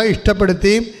നമ്മളെ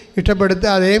ഇഷ്ടപ്പെടുത്തി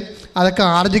അതൊക്കെ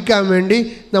ആർജിക്കാൻ വേണ്ടി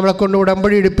നമ്മളെ കൊണ്ട്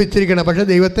ഉടമ്പടി എടുപ്പിച്ചിരിക്കണം. പക്ഷേ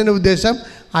ദൈവത്തിൻ്റെ ഉദ്ദേശം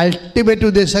അൾട്ടിമേറ്റ്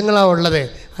ഉദ്ദേശങ്ങളാണ് ഉള്ളത്,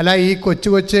 അല്ല ഈ കൊച്ചു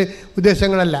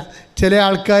ഉദ്ദേശങ്ങളല്ല. ചില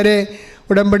ആൾക്കാരെ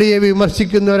ഉടമ്പടിയെ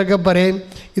വിമർശിക്കുന്നവരൊക്കെ പറയും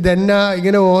ഇതെന്നാ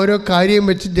ഇങ്ങനെ ഓരോ കാര്യം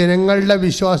വെച്ച് ജനങ്ങളുടെ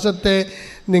വിശ്വാസത്തെ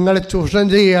നിങ്ങൾ ചൂഷണം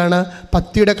ചെയ്യുകയാണ്,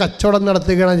 പത്തിയുടെ കച്ചവടം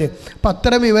നടത്തുകയാണ്. അപ്പം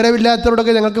അത്തരം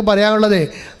വിവരമില്ലാത്തവരോടൊക്കെ ഞങ്ങൾക്ക് പറയാനുള്ളത്,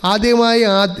 ആദ്യമായി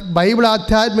ബൈബിൾ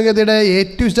ആധ്യാത്മികതയുടെ A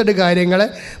to Z കാര്യങ്ങൾ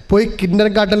പോയി കിൻഡർ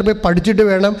ഗാർട്ടനിൽ പോയി പഠിച്ചിട്ട്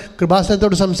വേണം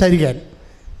കൃപാസനത്തോട് സംസാരിക്കാൻ.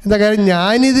 എന്താ കാര്യം?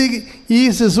 ഞാനിത് ഈ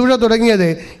ശുശ്രൂഷ തുടങ്ങിയത്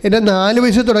എൻ്റെ 4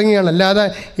 വയസ്സ് തുടങ്ങിയാണ്. അല്ലാതെ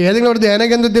ഏതെങ്കിലും ഒരു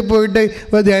ധ്യാനകേന്ദ്രത്തിൽ പോയിട്ട്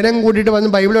ഒരു ധ്യാനം കൂട്ടിയിട്ട് വന്ന്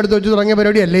ബൈബിൾ എടുത്ത് വെച്ച് തുടങ്ങിയ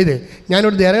പരിപാടിയല്ല ഇത്.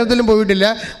 ഞാനൊരു ധ്യാനകേന്ദ്രത്തിലും പോയിട്ടില്ല,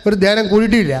 ഒരു ധ്യാനം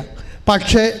കൂടിയിട്ടില്ല.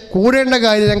 പക്ഷേ കൂടേണ്ട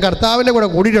കാര്യം ഞാൻ കർത്താവിൻ്റെ കൂടെ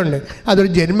കൂടിയിട്ടുണ്ട്. അതൊരു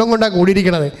ജന്മം കൊണ്ടാണ്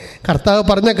കൂടിയിരിക്കണത്. കർത്താവ്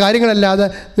പറഞ്ഞ കാര്യങ്ങളല്ലാതെ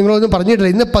നിങ്ങളൊന്നും പറഞ്ഞിട്ടില്ല.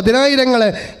 ഇന്ന് 10,000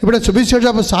 ഇവിടെ സുവിശേഷ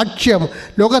സാക്ഷ്യം,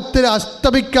 ലോകത്തിൽ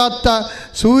അസ്തമിക്കാത്ത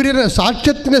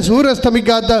സാക്ഷ്യത്തിന് സൂര്യൻ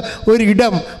അസ്തമിക്കാത്ത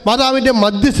ഒരിടം മാതാവിൻ്റെ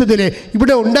മധ്യസ്ഥതയിൽ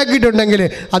ഇവിടെ ഉണ്ടാക്കിയിട്ടുണ്ടെങ്കിൽ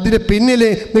അതിന് പിന്നിൽ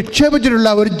നിക്ഷേപിച്ചിട്ടുള്ള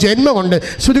ഒരു ജന്മമുണ്ട്.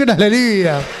 ശ്രുതികട ഹല്ലേലൂയ.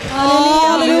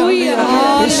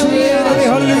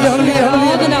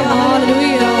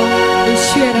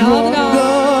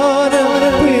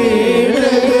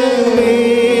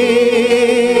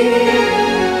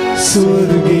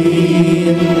 സ്വർഗീയ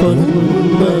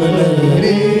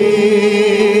പൊന്മലരേ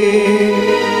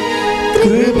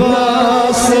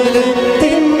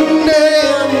കൃപാസനത്തിൻ്റെ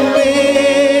അമ്മേ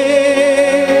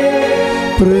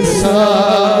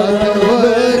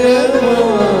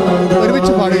പ്രസാദവരമാതാവേ.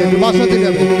 ഒരുമിച്ച് പാടുക. കൃപാസനത്തിൻ്റെ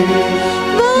അമ്മേ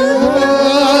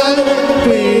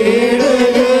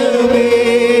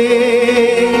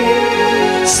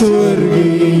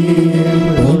സ്വർഗീയ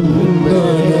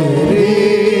പൊന്മലരേ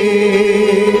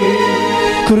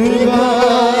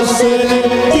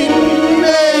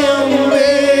കൃപാസനത്തിൻ്റെ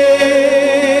അമ്മേ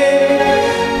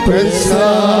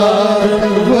പ്രസാദവരമാതാവേ.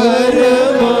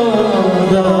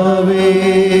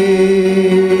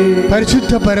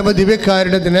 പരിശുദ്ധ പരമ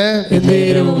ദിവ്യകാരുണ്യത്തിന്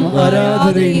എന്നേരവും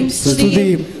ആരാധനയും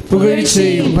സ്തുതിയും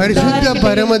പുകഴ്ചയും. പരിശുദ്ധ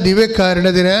പരമ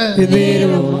ദിവ്യകാരുണ്യത്തിന്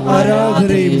എന്നേരവും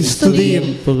ആരാധനയും സ്തുതിയും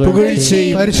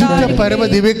പുകഴ്ചയും. പരിശുദ്ധ പരമ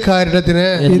ദിവ്യകാരുണ്യത്തിന്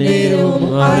എന്നേരവും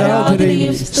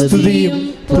ആരാധനയും സ്തുതിയും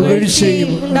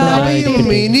പുകഴ്ചയും.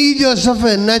 മിനി ജോസഫ്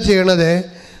എന്നാ ചെയ്യണത്?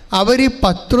 അവർ ഈ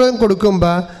 10 രൂപ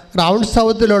കൊടുക്കുമ്പോൾ റൗണ്ട്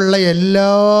സൗത്തിലുള്ള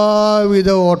എല്ലാവിധ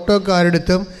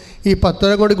ഓട്ടോക്കാരെടുത്തും ഈ 10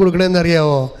 രൂപ കൂടി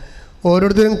കൊടുക്കണമെന്നറിയാവോ?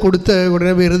 ഓരോരുത്തരും കൊടുത്ത്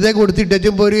ഉടനെ വെറുതെ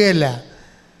കൊടുത്തിട്ടും പോരുകയല്ല.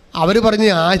 അവർ പറഞ്ഞ്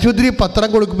ആശുപത്രി പത്രം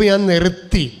കൊടുക്കുമ്പോൾ ഞാൻ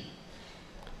നിർത്തി.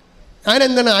 ഞാൻ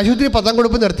എന്താണ് ആശുപത്രി പത്രം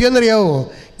കൊടുപ്പോൾ നിർത്തിയെന്നറിയാവോ?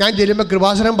 ഞാൻ ചെല്ലുമ്പോൾ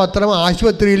കൃപാസനം പത്രം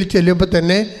ആശുപത്രിയിൽ ചെല്ലുമ്പോൾ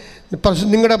തന്നെ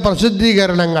നിങ്ങളുടെ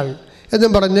പ്രസിദ്ധീകരണങ്ങൾ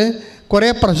എന്നും പറഞ്ഞ് കുറേ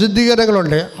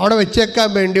പ്രസിദ്ധീകരണങ്ങളുണ്ട്, അവിടെ വെച്ചേക്കാൻ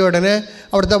വേണ്ടി ഉടനെ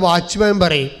അവിടുത്തെ വാച്ച്മാൻ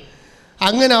പറയും.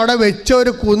 അങ്ങനെ അവിടെ വെച്ച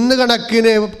ഒരു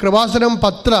കുന്നുകണക്കിന് കൃപാസനം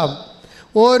പത്രം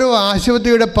ഓരോ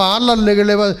ആശുപത്രിയുടെ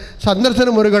പാർലറുകളിൽ സന്ദർശന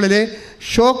മുറികളിൽ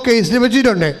ഷോ കേസിൽ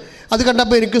വെച്ചിട്ടുണ്ട്. അത്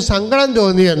കണ്ടപ്പോൾ എനിക്ക് സങ്കടം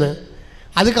തോന്നിയെന്ന്.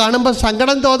 അത് കാണുമ്പോൾ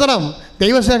സങ്കടം തോന്നണം,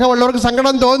 ദൈവസ്നേഹമുള്ളവർക്ക്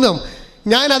സങ്കടം തോന്നും.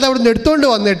 ഞാനത് അവിടെ നിന്ന് എടുത്തുകൊണ്ട്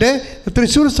വന്നിട്ട്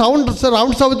തൃശ്ശൂർ റൗണ്ട്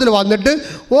സൗത്തിൽ വന്നിട്ട്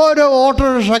ഓരോ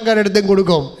ഓട്ടോറിക്ഷക്കാരെടുത്തും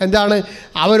കൊടുക്കും. എന്താണ്,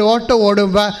 അവർ ഓട്ടോ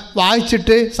ഓടുമ്പോൾ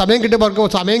വായിച്ചിട്ട് സമയം കിട്ടുമ്പോൾ അവർക്ക്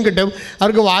സമയം കിട്ടും,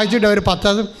 അവർക്ക് വായിച്ചിട്ട് അവർ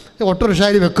 10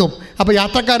 ഓട്ടോറിക്ഷയിൽ വെക്കും. അപ്പോൾ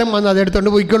യാത്രക്കാരൻ വന്ന്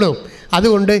അതെടുത്തുകൊണ്ട് പോയിക്കൊള്ളും.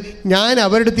 അതുകൊണ്ട് ഞാൻ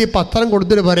അവരുടെ അടുത്ത് ഈ പത്രം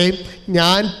കൊടുത്തിട്ട് പറയും,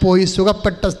 ഞാൻ പോയി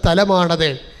സുഖപ്പെട്ട സ്ഥലമാണത്,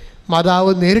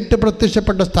 മാതാവ് നേരിട്ട്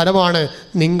പ്രത്യക്ഷപ്പെട്ട സ്ഥലമാണ്,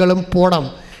 നിങ്ങളും പോണം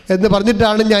എന്ന്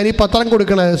പറഞ്ഞിട്ടാണ് ഞാൻ ഈ പത്രം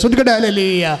കൊടുക്കുന്നത്. ശ്രുതിക്കട്ടെ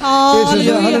ഹല്ലേലൂയ.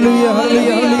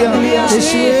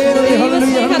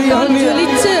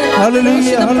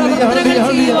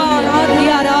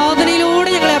 ആരാധനയിലൂടെ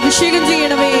ഞങ്ങളെ അഭിഷേകം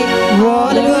ചെയ്യണമേ.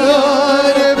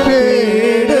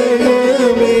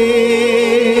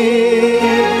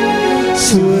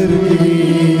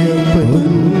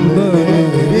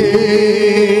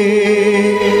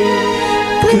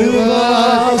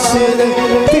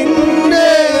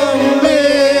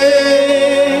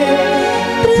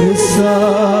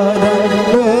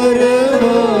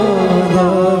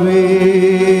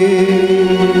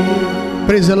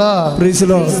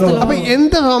 അപ്പം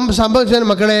എന്ത് സംഭവിച്ചാൽ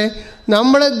മക്കളെ,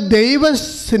 നമ്മളെ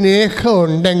ദൈവസ്നേഹം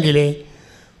ഉണ്ടെങ്കിൽ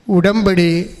ഉടമ്പടി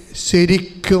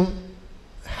ശരിക്കും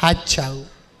ഹാച്ചാകും.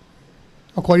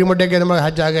 കോഴിമുട്ടയൊക്കെ നമ്മൾ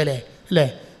ഹാച്ചാകല്ലേ അല്ലേ?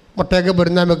 മുട്ടയൊക്കെ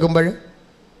പൊരുന്നാൻ വെക്കുമ്പോൾ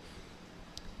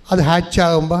അത്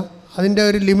ഹാച്ചാകുമ്പോൾ അതിൻ്റെ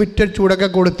ഒരു ലിമിറ്റഡ് ചൂടൊക്കെ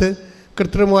കൊടുത്ത്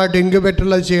കൃത്രിമമായിട്ട്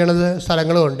ഇൻക്യുബേറ്ററിൽ ചെയ്യണത്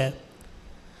സ്ഥലങ്ങളുമുണ്ട്.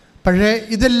 പക്ഷേ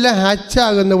ഇതെല്ലാം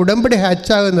ഹാച്ചാകുന്ന, ഉടമ്പടി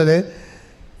ഹാച്ചാകുന്നത്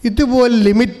ഇതുപോലെ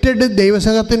ലിമിറ്റഡ്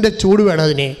ദൈവസംഘത്തിൻ്റെ ചൂട് വേണം.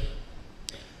 അതിന്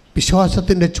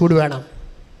വിശ്വാസത്തിൻ്റെ ചൂട് വേണം.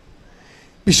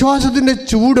 വിശ്വാസത്തിൻ്റെ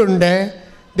ചൂടുണ്ട്,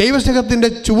 ദൈവസ്നേഹത്തിൻ്റെ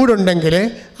ചൂടുണ്ടെങ്കിൽ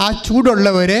ആ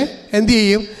ചൂടുള്ളവർ എന്തു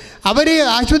ചെയ്യും? അവർ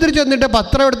ആശുപത്രി ചെന്നിട്ട്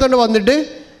പത്രം എടുത്തുകൊണ്ട് വന്നിട്ട്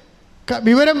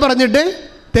വിവരം പറഞ്ഞിട്ട്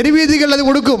തെരുവീതികളിൽ അത്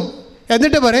കൊടുക്കും.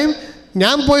 എന്നിട്ട് പറയും,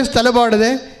 ഞാൻ പോയ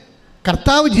സ്ഥലമാണിത്,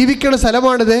 കർത്താവ് ജീവിക്കേണ്ട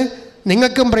സ്ഥലമാണിത്,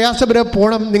 നിങ്ങൾക്കും പ്രയാസപരം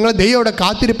പോകണം, നിങ്ങൾ ദൈവം അവിടെ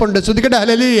കാത്തിരിപ്പുണ്ട്. ശ്രുതിക്കട്ടെ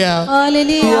ഹല്ലേലൂയ.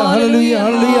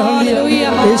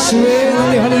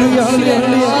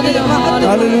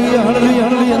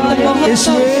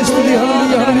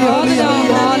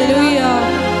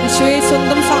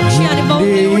 സ്വന്തം സാക്ഷി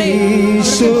അനുഭവത്തിലൂടെ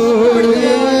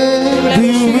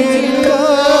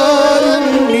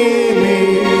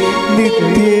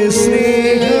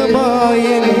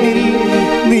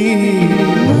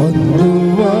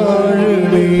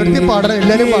പാടണം,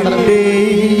 എല്ലാവരും പാടണം.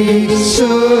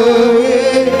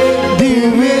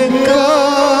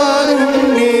 ദിവ്യകാരുണ്യമേ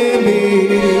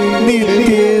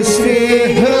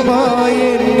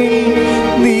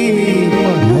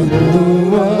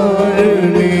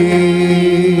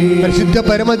പരിശുദ്ധ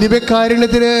പരമ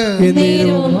ദിവ്യകാരുണ്യത്തിന്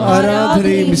എന്നേരവും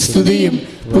ആരാധനയും സ്തുതിയും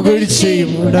പുകഴ്ചയും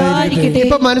ഉണ്ടായിരിക്കട്ടെ.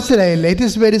 ഇപ്പൊ മനസ്സിലായില്ലേ? It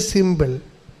is very simple.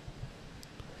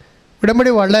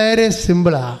 ഉടമ്പടി വളരെ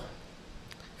സിമ്പിളാ.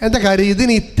 എന്താ കാര്യം?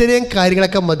 ഇതിന് ഇത്രയും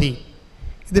കാര്യങ്ങളൊക്കെ മതി,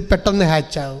 ഇത് പെട്ടെന്ന്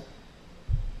ഹാച്ചാവും.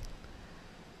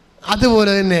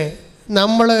 അതുപോലെ തന്നെ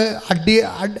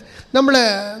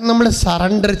നമ്മൾ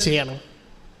സറണ്ടർ ചെയ്യണം.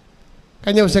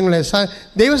 കഴിഞ്ഞ ദിവസങ്ങളിൽ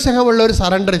ദൈവസ്നേഹമുള്ളവർ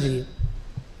സറണ്ടർ ചെയ്യും.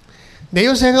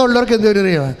 ദൈവസ്നേഹമുള്ളവർക്ക് എന്തൊരു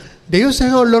അറിയുക?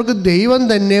 ദൈവസ്നേഹമുള്ളവർക്ക് ദൈവം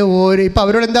തന്നെ ഇപ്പം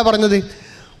അവരോട് എന്താ പറഞ്ഞത്?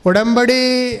 ഉടമ്പടി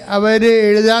അവർ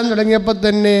എഴുതാൻ തുടങ്ങിയപ്പോൾ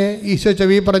തന്നെ ഈശോ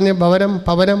ചെവി പറഞ്ഞ് ഭവനം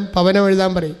ഭവനം ഭവനം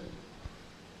എഴുതാൻ പറയും.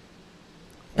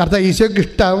 കർത്താവ് ഈശോയ്ക്ക്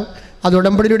ഇഷ്ടം അത്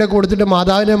ഉടമ്പടിയിലൂടെ കൊടുത്തിട്ട്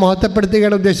മാതാവിനെ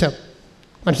മഹത്വപ്പെടുത്തുകയാണ് ഉദ്ദേശം.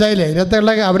 മനസ്സിലായില്ലേ?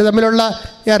 ഇതിനകത്തുള്ള അവർ തമ്മിലുള്ള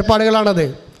ഏർപ്പാടുകളാണത്.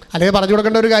 അല്ലെങ്കിൽ പറഞ്ഞു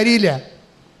കൊടുക്കേണ്ട ഒരു കാര്യമില്ല.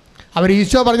 അവർ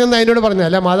ഈശോ പറഞ്ഞെന്ന് അതിനോട് പറഞ്ഞത്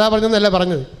അല്ല, മാതാവ് പറഞ്ഞെന്നല്ല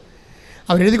പറഞ്ഞത്.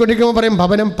 അവരെഴുതി കൊണ്ടിരിക്കുമ്പോൾ പറയും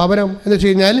ഭവനം ഭവനം എന്ന് വെച്ച്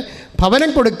കഴിഞ്ഞാൽ ഭവനം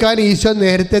കൊടുക്കാൻ ഈശോ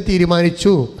നേരത്തെ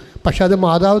തീരുമാനിച്ചു. പക്ഷെ അത്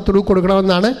മാതാവ് തുറു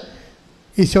കൊടുക്കണമെന്നാണ്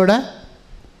ഈശോയുടെ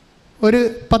ഒരു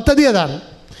പദ്ധതി. അതാണ്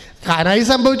കാനായി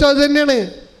സംഭവിച്ചത്. അത് തന്നെയാണ്.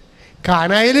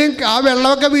 കാനായിൽ ആ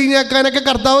വെള്ളമൊക്കെ വീഞ്ഞാക്കാനൊക്കെ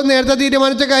കർത്താവ് നേരത്തെ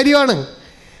തീരുമാനിച്ച കാര്യമാണ്.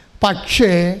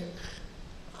 പക്ഷേ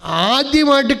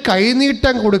ആദ്യമായിട്ട്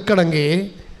കൈനീട്ടം കൊടുക്കണമെങ്കിൽ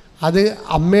അത്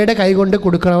അമ്മയുടെ കൈ കൊണ്ട്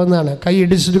കൊടുക്കണമെന്നാണ്. കൈ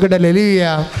ഇടിച്ചിട്ട് ലലിയ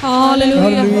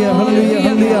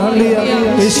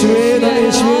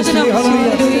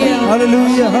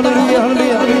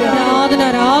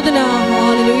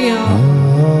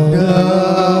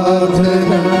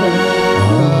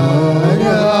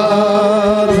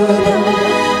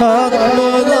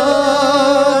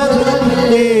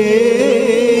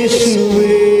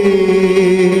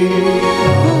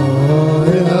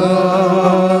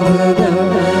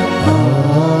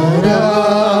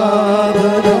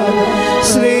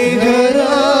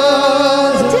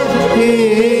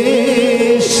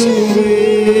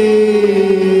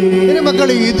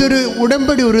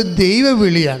ഉടമ്പടി ഒരു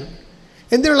ദൈവവിളിയാണ്.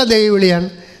 എന്തിനുള്ള ദൈവവിളിയാണ്?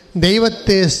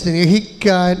 ദൈവത്തെ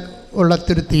സ്നേഹിക്കാൻ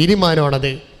ഉള്ളൊരു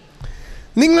തീരുമാനമാണത്.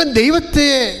 നിങ്ങൾ ദൈവത്തെ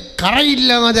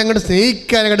കറയില്ലാതെ അങ്ങോട്ട്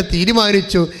സ്നേഹിക്കാൻ അങ്ങോട്ട്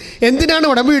തീരുമാനിച്ചു. എന്തിനാണ്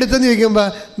ഉടമ്പടി എടുത്തതെന്ന് ചോദിക്കുമ്പോൾ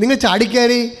നിങ്ങൾ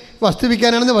ചാടിക്കാരി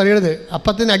വസ്തുവിക്കാനാണെന്ന് പറയണത്.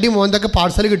 അപ്പത്തിന് അടി മോന്തൊക്കെ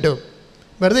പാഴ്സൽ കിട്ടും.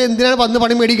 വെറുതെ എന്തിനാണ് വന്ന്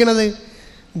പണി മേടിക്കണത്?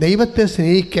 ദൈവത്തെ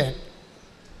സ്നേഹിക്കാൻ,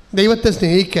 ദൈവത്തെ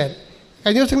സ്നേഹിക്കാൻ.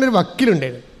 കഴിഞ്ഞ ദിവസം ഒരു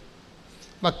വക്കീലുണ്ടായിരുന്നു.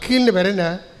 വക്കീലിൻ്റെ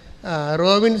പേരെന്നാ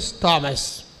റോബിൻസ് തോമസ്,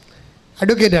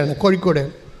 അഡ്വക്കേറ്റാണ്, കോഴിക്കോട്.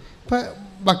 അപ്പം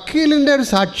വക്കീലിൻ്റെ ഒരു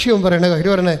സാക്ഷ്യം പറയണ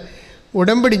കാര്യം പറയണേ,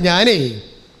 ഉടമ്പടി ഞാനേ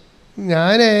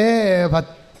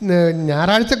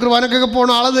ഞായറാഴ്ച കുർബാനക്കൊക്കെ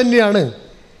പോകുന്ന ആൾ തന്നെയാണ്.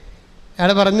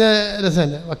 അയാൾ പറഞ്ഞ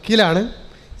രസം, വക്കീലാണ്,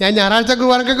 ഞാൻ ഞായറാഴ്ച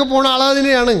കുർബാനക്കൊക്കെ പോകുന്ന ആൾ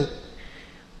തന്നെയാണ്.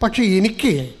 പക്ഷെ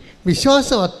എനിക്ക്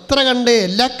വിശ്വാസം അത്ര കണ്ട്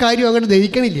എല്ലാ കാര്യവും അങ്ങോട്ട്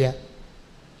ദഹിക്കണില്ല.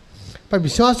 അപ്പം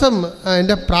വിശ്വാസം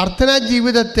എൻ്റെ പ്രാർത്ഥനാ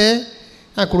ജീവിതത്തെ,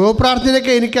 കുടുംബ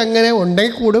പ്രാർത്ഥനയൊക്കെ എനിക്ക് അങ്ങനെ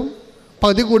ഉണ്ടെങ്കിൽ കൂടും,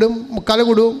 പകുതി കൂടും, മുക്കാൽ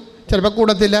കൂടും, ചിലപ്പോൾ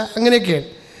കൂടത്തില്ല, അങ്ങനെയൊക്കെയാണ്.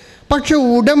 പക്ഷെ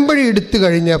ഉടമ്പടി എടുത്തു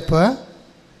കഴിഞ്ഞപ്പോൾ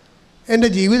എൻ്റെ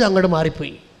ജീവിതം അങ്ങോട്ട്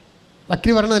മാറിപ്പോയി.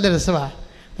 വക്കീൽ പറഞ്ഞത് നല്ല രസമാണ്.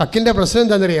 വക്കീലിൻ്റെ പ്രശ്നം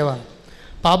എന്താണെന്നറിയാവാ?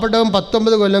 പാവപ്പെട്ടവൻ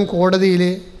 19 കൊല്ലം കോടതിയിൽ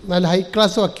നല്ല ഹൈ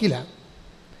ക്ലാസ് വക്കീലാണ്.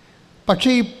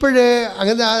 പക്ഷേ ഇപ്പോഴേ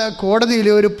അങ്ങനെ കോടതിയിൽ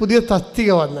ഒരു പുതിയ തസ്തിക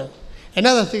വന്ന്,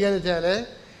 എന്നാ തസ്തിക എന്ന് വെച്ചാൽ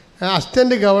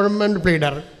assistant government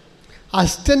pleader.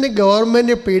 Assistant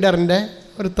government പ്ലീഡറിൻ്റെ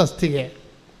ഒരു തസ്തിക.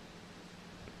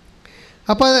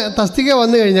 അപ്പോൾ തസ്തിക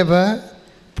വന്നു കഴിഞ്ഞപ്പോൾ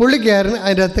പുള്ളിക്കാരൻ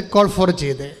അതിൻ്റെ അകത്ത് കോൾ ഫോർ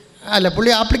ചെയ്ത്,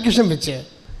 പുള്ളി ആപ്ലിക്കേഷൻ വെച്ച്,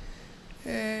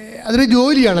 അതൊരു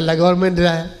ജോലിയാണല്ലോ,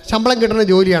 ഗവൺമെൻറ്റിന് ശമ്പളം കിട്ടുന്ന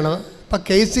ജോലിയാണ്. അപ്പോൾ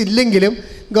കേസ് ഇല്ലെങ്കിലും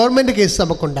ഗവൺമെൻറ് കേസ്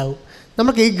നമുക്കുണ്ടാവും.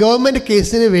 നമുക്ക് ഈ ഗവൺമെൻറ്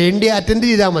കേസിന് വേണ്ടി അറ്റൻഡ്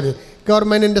ചെയ്താൽ മതി.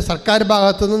 ഗവൺമെൻറ്റിൻ്റെ സർക്കാർ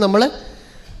ഭാഗത്തുനിന്ന് നമ്മൾ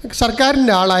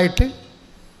സർക്കാരിൻ്റെ ആളായിട്ട്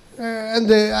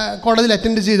കോടതിയിൽ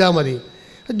അറ്റൻഡ് ചെയ്താൽ മതി.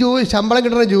 ശമ്പളം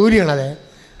കിട്ടുന്ന ജോലിയാണത്.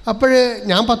 അപ്പോൾ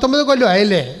ഞാൻ 19 കൊല്ലം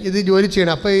ആയല്ലേ ഇത് ജോലി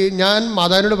ചെയ്യണം. അപ്പോൾ ഞാൻ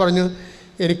മാതാവിനോട് പറഞ്ഞു,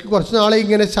 എനിക്ക് കുറച്ച് നാളെ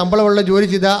ഇങ്ങനെ ശമ്പളമുള്ള ജോലി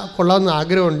ചെയ്താൽ കൊള്ളാമെന്ന്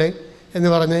ആഗ്രഹമുണ്ട് എന്ന്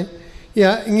പറഞ്ഞ്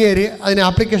ഇങ്ങേര് അതിന്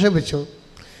ആപ്ലിക്കേഷൻ വെച്ചു.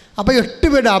 അപ്പോൾ 8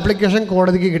 പേരുടെ ആപ്ലിക്കേഷൻ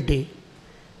കോടതിക്ക് കിട്ടി.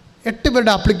 8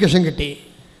 പേരുടെ ആപ്ലിക്കേഷൻ കിട്ടി.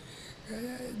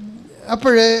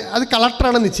 അപ്പോൾ അത്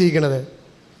കളക്ടറാണ് നിശ്ചയിക്കുന്നത്.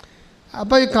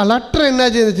 അപ്പോൾ ഈ കളക്ടർ എന്നാ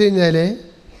ചെയ്തെന്ന് വെച്ച് കഴിഞ്ഞാൽ,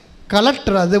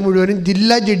 കളക്ടർ അത് മുഴുവനും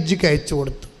ജില്ലാ ജഡ്ജിക്ക് അയച്ചു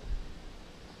കൊടുത്തു.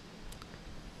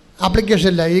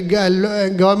 ആപ്ലിക്കേഷനില്ല, ഈ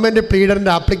ഗവൺമെൻറ്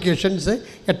പ്ലീഡറിൻ്റെ ആപ്ലിക്കേഷൻസ്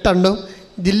 8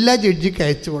 ജില്ലാ ജഡ്ജിക്ക്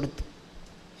അയച്ചു കൊടുത്തു.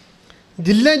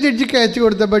 ജില്ലാ ജഡ്ജിക്ക് അയച്ചു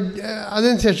കൊടുത്തപ്പോൾ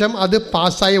അതിനുശേഷം അത്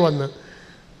പാസ്സായി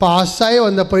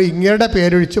വന്നപ്പോൾ ഇങ്ങയുടെ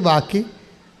പേരൊഴിച്ച് ബാക്കി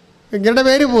ഇങ്ങയുടെ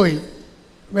പേര് പോയി.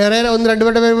 വേറെ 1-2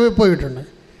 പേരുടെ പേര് പോയിട്ടുണ്ട്.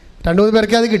 2-3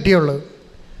 പേർക്കേ അത് കിട്ടിയുള്ളൂ.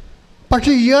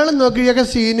 പക്ഷേ ഇയാൾ നോക്കി, ഇയാൾക്ക്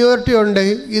സീനിയോറിറ്റി ഉണ്ട്,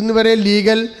 ഇന്ന് വരെ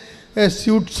ലീഗൽ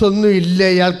സ്യൂട്ട്സ് ഒന്നും ഇല്ല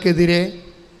ഇയാൾക്കെതിരെ.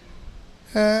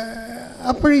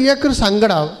 അപ്പോൾ ഇയാൾക്കൊരു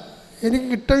സങ്കടമാവും. എനിക്ക്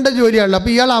കിട്ടേണ്ട ജോലിയാണല്ലോ.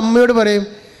 അപ്പോൾ ഇയാൾ അമ്മയോട് പറയും.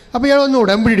 അപ്പോൾ ഇയാൾ ഒന്ന്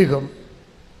ഉടമ്പടി എടുക്കും.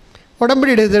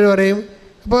 ഉടമ്പടി എടുത്തിട്ട് പറയും,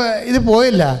 അപ്പോൾ ഇത്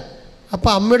പോയില്ല.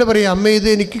 അപ്പോൾ അമ്മയോട് പറയും, അമ്മ ഇത്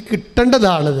എനിക്ക്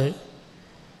കിട്ടേണ്ടതാണിത്.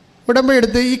 ഉടമ്പടി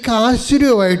എടുത്ത് ഈ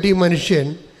കാശുരൂപമായിട്ട് ഈ മനുഷ്യൻ,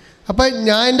 അപ്പം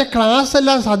ഞാൻ എൻ്റെ ക്ലാസ്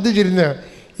എല്ലാം ശ്രദ്ധിച്ചിരുന്നത്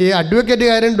ഈ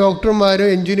അഡ്വക്കേറ്റുകാരും ഡോക്ടർമാരും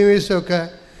എൻജിനീയേഴ്സും ഒക്കെ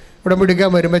ഉടമ്പടി എടുക്കാൻ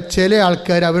വരുമ്പോൾ ചില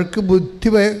ആൾക്കാർ അവർക്ക് ബുദ്ധി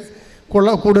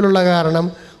കൂടുതലുള്ള കാരണം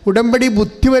ഉടമ്പടി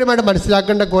ബുദ്ധിപരമായിട്ട്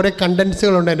മനസ്സിലാക്കേണ്ട കുറേ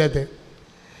കണ്ടൻസുകളുണ്ട് അതിൻ്റെ അകത്ത്.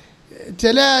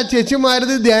 ചില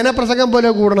ചേച്ചിമാരത് ധ്യാനപ്രസംഗം പോലെ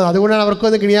കൂടണം, അതുകൊണ്ടാണ്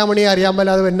അവർക്കൊന്ന് കിണിയാമണി അറിയാൻ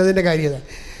മേലാതെ വരുന്നതിൻ്റെ കാര്യത.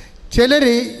 ചിലർ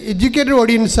എഡ്യൂക്കേറ്റഡ്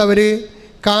ഓഡിയൻസ്, അവർ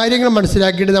കാര്യങ്ങൾ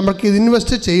മനസ്സിലാക്കിയിട്ട് നമുക്ക്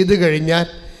ഇൻവെസ്റ്റ് ചെയ്ത് കഴിഞ്ഞാൽ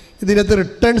ഇതിനകത്ത്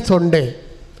റിട്ടേൺസ് ഉണ്ട്,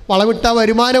 വളവിട്ടാൽ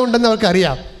വരുമാനം ഉണ്ടെന്ന്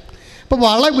അവർക്കറിയാം. അപ്പോൾ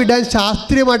വളവിടാൻ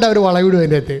ശാസ്ത്രീയമായിട്ട് അവർ വളവിടും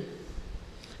അതിനകത്ത്.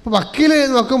 അപ്പോൾ വക്കീൽ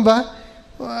നോക്കുമ്പോൾ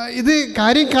ഇത്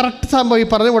കാര്യം കറക്റ്റ് സംഭവം, ഈ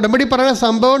പറഞ്ഞ ഉടമ്പടി പറയുന്ന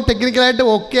സംഭവം ടെക്നിക്കലായിട്ട്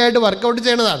ഓക്കെ ആയിട്ട് വർക്കൗട്ട്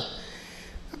ചെയ്യണതാണ്.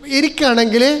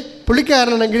 എനിക്കാണെങ്കിൽ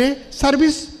പുള്ളിക്കാരനാണെങ്കിൽ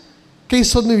സർവീസ്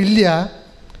കേസൊന്നും ഇല്ല,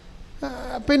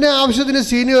 പിന്നെ ആവശ്യത്തിന്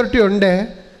സീനിയോറിറ്റി ഉണ്ട്,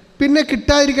 പിന്നെ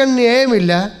കിട്ടാതിരിക്കാൻ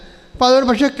ന്യായമില്ല. അപ്പോൾ അതുകൊണ്ട്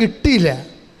പക്ഷേ കിട്ടിയില്ല.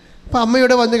 അപ്പോൾ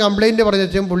അമ്മയോട് വന്ന് കംപ്ലയിൻറ്റ് പറഞ്ഞു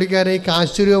വെച്ചാൽ പുള്ളിക്കാരൻ ഈ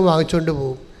കാശ് രൂപ വാങ്ങിച്ചുകൊണ്ട്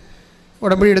പോകും.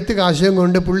 ഉടമ്പടി എടുത്ത് കാശും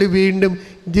കൊണ്ട് പുള്ളി വീണ്ടും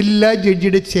ജില്ലാ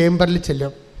ജഡ്ജിയുടെ ചേംബറിൽ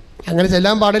ചെല്ലും. അങ്ങനെ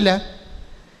ചെല്ലാൻ പാടില്ല.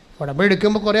 ഉടമ്പടി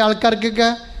എടുക്കുമ്പോൾ കുറേ ആൾക്കാർക്കൊക്കെ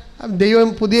ദൈവം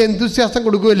പുതിയ എന്തൂസിയാസം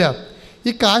കൊടുക്കുമല്ലോ.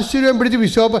 ഈ കാശുരൂപം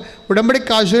പിടിച്ച് ഉടമ്പടി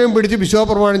കാശുരൂപം പിടിച്ച്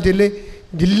പ്രമാണം ചെല്ല്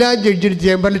ജില്ലാ ജഡ്ജിയുടെ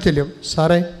ചേംബറിൽ ചെല്ലും.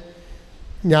 സാറേ,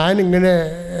 ഞാനിങ്ങനെ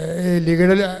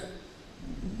ലീഗൽ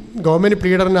ഗവൺമെൻറ്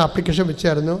പ്ലീഡറിന് ആപ്ലിക്കേഷൻ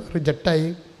വെച്ചായിരുന്നു, റിജക്റ്റായി.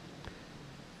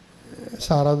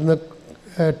 സാർ അതൊന്ന്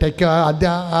ടേക്ക്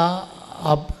ആദ്യം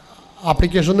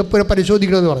ആപ്ലിക്കേഷൻ ഒന്ന്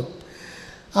പരിശോധിക്കണമെന്ന് പറഞ്ഞു.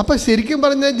 അപ്പോൾ ശരിക്കും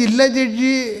പറഞ്ഞാൽ ജില്ലാ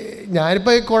ജഡ്ജി,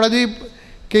 ഞാനിപ്പോൾ കോടതി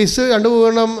കേസ്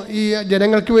കണ്ടുപോകണം, ഈ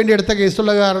ജനങ്ങൾക്ക് വേണ്ടി എടുത്ത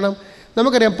കേസുള്ള കാരണം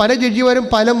നമുക്കറിയാം പല ജഡ്ജിമാരും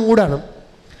പല മൂടാണ്.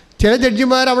 ചില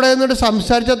ജഡ്ജിമാർ അവിടെ നിന്നിട്ട്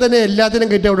സംസാരിച്ചാൽ തന്നെ എല്ലാത്തിനും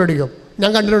കയറ്റി അവിടെ അടിക്കും, ഞാൻ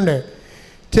കണ്ടിട്ടുണ്ട്.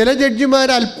 ചില ജഡ്ജിമാർ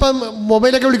അല്പം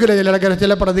മൊബൈലൊക്കെ വിളിക്കില്ല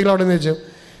ചില പ്രതികൾ അവിടെ നിന്ന് വെച്ചു.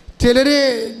 ചിലർ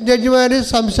ജഡ്ജിമാർ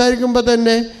സംസാരിക്കുമ്പോൾ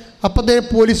തന്നെ അപ്പോഴത്തേന്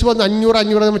പോലീസ് വന്ന്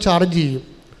 500 നമ്മൾ ചാർജ് ചെയ്യും,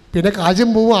 പിന്നെ കാശും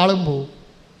പോവും ആളും പോവും.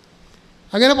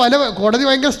 അങ്ങനെ പല കോടതി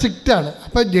ഭയങ്കര സ്ട്രിക്റ്റാണ്.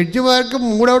 അപ്പോൾ ജഡ്ജിമാർക്ക്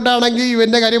മൂഡൗട്ടാണെങ്കിൽ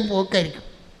ഇവൻ്റെ കാര്യം പോക്കായിരിക്കും.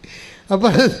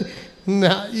 അപ്പോൾ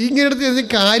ഇങ്ങനെടുത്ത്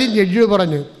കാര്യം ജഡ്ജിയോട്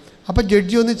പറഞ്ഞു. അപ്പോൾ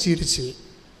ജഡ്ജി ഒന്ന് ചിരിച്ച്,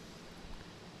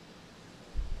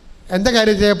 എന്താ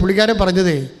കാര്യം ചെയ്യാൻ പുള്ളിക്കാരൻ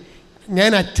പറഞ്ഞത്, ഞാൻ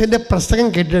അച്ഛൻ്റെ പ്രസംഗം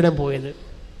കേട്ടിട്ടാണ് പോയത്.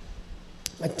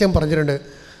 അച്ഛൻ പറഞ്ഞിട്ടുണ്ട്,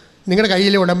 നിങ്ങളുടെ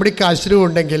കയ്യിൽ ഉടമ്പടി കാശുരൂപം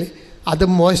ഉണ്ടെങ്കിൽ അത്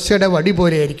മോശയുടെ വടി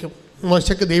പോലെയായിരിക്കും.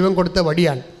 മോശയ്ക്ക് ദൈവം കൊടുത്ത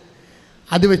വടിയാണ്.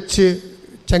 അത് വെച്ച്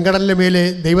ചെങ്കടലിൻ്റെ മേലെ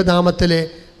ദൈവനാമത്തിൽ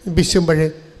വീശുമ്പോൾ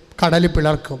കടൽ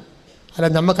പിളർക്കും. അല്ല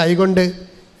നമ്മൾ കൈകൊണ്ട്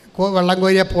വെള്ളം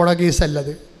കോരിയാൽ പോണ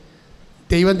കേസല്ലത്,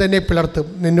 ദൈവം തന്നെ പിളർത്തും.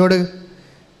 നിന്നോട്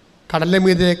കടലിൻ്റെ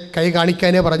മീതെ കൈ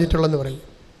കാണിക്കാനേ പറഞ്ഞിട്ടുള്ളെന്ന് പറയും.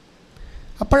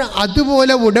 അപ്പോൾ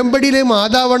അതുപോലെ ഉടമ്പടിയിൽ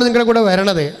മാതാവാണ് നിങ്ങളുടെ കൂടെ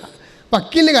വരണത്.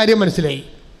 വക്കീലിൻ്റെ കാര്യം മനസ്സിലായി.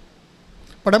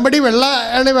 ഉടമ്പടി വെള്ള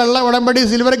ഉടമ്പടി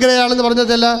സിൽവർ ഗ്രേ ആണെന്ന് പറഞ്ഞ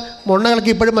ചില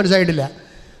മൊണ്ണകൾക്ക് ഇപ്പോഴും മനസ്സിലായിട്ടില്ല.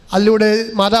 അതിലൂടെ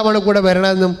മാതാവാണ് കൂടെ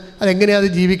വരണമെന്നും അതെങ്ങനെയാണ് അത്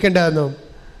ജീവിക്കേണ്ടതെന്നും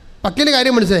വക്കീലിൻ്റെ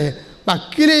കാര്യം മനസ്സിലായി.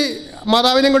 വക്കീൽ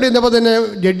മാതാവിനെ കൊണ്ട് ഇന്നപ്പോൾ തന്നെ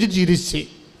ജഡ്ജി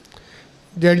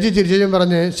ചിരിച്ചും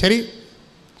പറഞ്ഞ്, ശരി,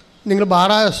 നിങ്ങൾ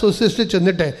ബാർ അസോസിയേഷനിൽ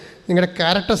ചെന്നിട്ട് നിങ്ങളുടെ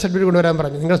ക്യാരക്ടർ സർട്ടിഫിക്കറ്റ് കൊണ്ടുവരാൻ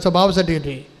പറഞ്ഞു. നിങ്ങളുടെ സ്വഭാവ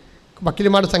സർട്ടിഫിക്കറ്റ്,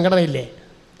 വക്കീലുമാരുടെ സംഘടനയില്ലേ,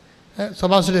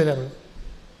 സ്വഭാവ സർട്ടിഫിക്കറ്റ്,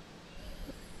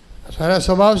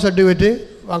 സ്വഭാവ സർട്ടിഫിക്കറ്റ്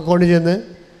കൊണ്ട് ചെന്ന്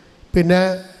പിന്നെ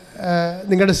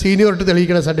നിങ്ങളുടെ സീനിയോറിറ്റി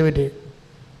തെളിയിക്കുന്ന സർട്ടിഫിക്കറ്റ്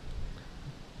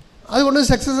അതുകൊണ്ട്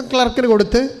സക്സസ് ക്ലർക്കിന്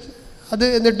കൊടുത്ത് അത്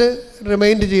എന്നിട്ട്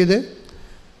റിമൈൻഡ് ചെയ്ത്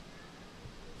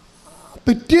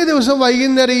പിറ്റേ ദിവസം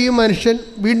വൈകുന്നേരം ഈ മനുഷ്യൻ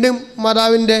വീണ്ടും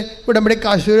മാതാവിൻ്റെ ഉടമ്പടി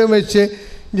കാശുരം വെച്ച്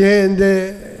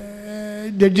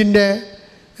ജഡ്ജിൻ്റെ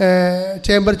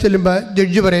ചേംബർ ചെല്ലുമ്പോൾ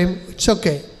ജഡ്ജി പറയും, ഇറ്റ്സ്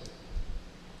ഓക്കെ,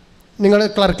 നിങ്ങൾ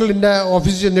ക്ലർക്കിൻ്റെ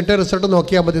ഓഫീസിൽ ചെന്നിട്ട് റിസൾട്ട്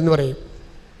നോക്കിയാൽ മതി എന്ന് പറയും.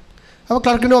 അപ്പോൾ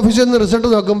ക്ലർക്കിൻ്റെ ഓഫീസിൽ നിന്ന് റിസൾട്ട്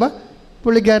നോക്കുമ്പോൾ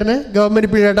പുള്ളിക്കാരന് ഗവൺമെൻറ്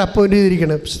പീരീഡ് അപ്പോയിൻറ്റ്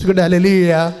ചെയ്തിരിക്കണം.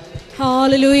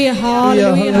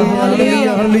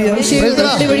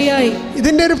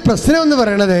 ഇതിൻ്റെ ഒരു പ്രശ്നം എന്ന്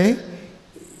പറയണത്,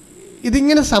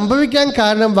 ഇതിങ്ങനെ സംഭവിക്കാൻ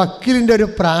കാരണം വക്കീലിൻ്റെ ഒരു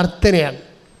പ്രാർത്ഥനയാണ്.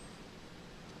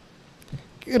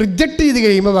 റിജക്റ്റ് ചെയ്ത്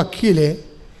കഴിയുമ്പോൾ വക്കീൽ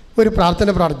ഒരു പ്രാർത്ഥന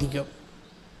പ്രാർത്ഥിക്കും.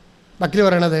 വക്കീൽ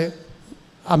പറയണത്,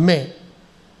 അമ്മേ,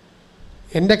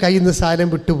 എൻ്റെ കയ്യിൽ നിന്ന് സാധനം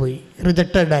വിട്ടുപോയി,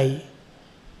 റിജക്റ്റഡായി,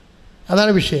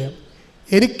 അതാണ് വിഷയം,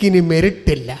 എനിക്കിനി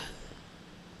മെറിറ്റില്ല.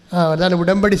 അതാണ്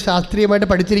ഉടമ്പടി ശാസ്ത്രീയമായിട്ട്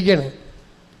പഠിച്ചിരിക്കുകയാണ്.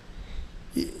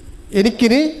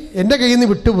 എനിക്കിനി എൻ്റെ കയ്യിൽ നിന്ന്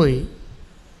വിട്ടുപോയി,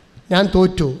 ഞാൻ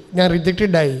തോറ്റു, ഞാൻ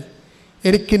റിജക്റ്റഡായി,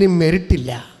 എനിക്കിനി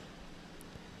മെറിറ്റില്ല,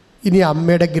 ഇനി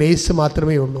അമ്മയുടെ ഗ്രേസ്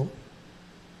മാത്രമേ ഉള്ളൂ.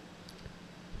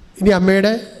 ഇനി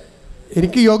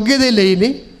എനിക്ക് യോഗ്യതയില്ല.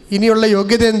 ഇനിയുള്ള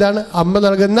യോഗ്യത എന്താണ്? അമ്മ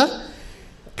നൽകുന്ന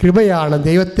കൃപയാണ്.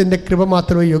 ദൈവത്തിൻ്റെ കൃപ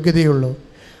മാത്രമേ യോഗ്യതയുള്ളൂ.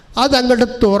 അതങ്ങോട്ട്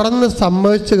തുറന്ന്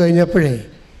സമ്മതിച്ചു കഴിഞ്ഞപ്പോഴേ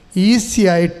ഈസി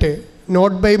ആയിട്ട്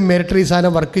നോട്ട് ബൈ മെറിറ്റ് ഈ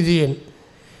സാധനം വർക്ക് ചെയ്യാൻ.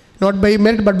 Not by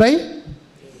merit but by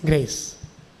grace.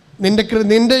 നിൻ്റെ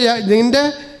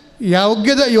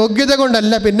യോഗ്യത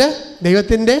കൊണ്ടല്ല, പിന്നെ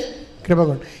ദൈവത്തിൻ്റെ കൃപ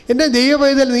കൊണ്ട്. എൻ്റെ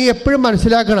ദൈവപൈതൽ നീ എപ്പോഴും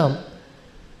മനസ്സിലാക്കണം,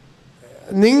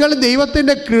 നിങ്ങൾ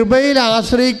ദൈവത്തിൻ്റെ കൃപയിൽ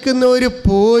ആശ്രയിക്കുന്നവർ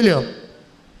പോലും,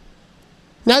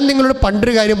 ഞാൻ നിങ്ങളോട്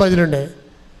പണ്ടൊരു കാര്യം പറഞ്ഞിട്ടുണ്ട്,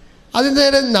 അതിൻ്റെ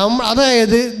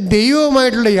അതായത്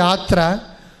ദൈവവുമായിട്ടുള്ള യാത്ര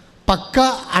പക്ക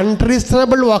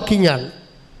അൺറീസണബിൾ വാക്കിംഗ് ആണ്.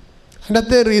 അതിൻ്റെ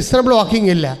അകത്ത് റീസണബിൾ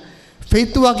വാക്കിംഗ് ഇല്ല.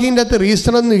 ഫെയ്ത്ത് വാക്കിങ്ങിൻ്റെ അകത്ത്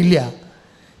റീസണൊന്നും ഇല്ല.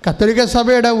 കത്തോലിക്ക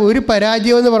സഭയുടെ ഒരു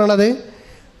പരാജയം എന്ന് പറയണത്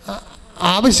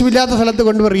ആവശ്യമില്ലാത്ത സ്ഥലത്ത്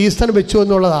കൊണ്ടുപോയി റീസൺ വെച്ചു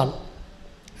എന്നുള്ളതാണ്.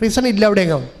 റീസൺ ഇല്ല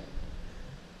അവിടെയെങ്കിലും.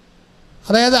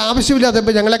 അതായത് ആവശ്യമില്ലാത്ത,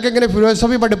 ഇപ്പോൾ ഞങ്ങളൊക്കെ ഇങ്ങനെ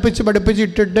ഫിലോസഫി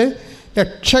പഠിപ്പിച്ചിട്ടിട്ട്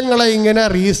ലക്ഷങ്ങളെ ഇങ്ങനെ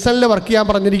റീസണിൽ വർക്ക് ചെയ്യാൻ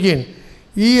പറഞ്ഞിരിക്കുകയാണ്.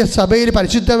 ഈ സഭയിൽ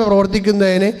പരിശുദ്ധമായി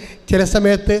പ്രവർത്തിക്കുന്നതിന് ചില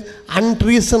സമയത്ത്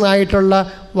അൺറീസൺ ആയിട്ടുള്ള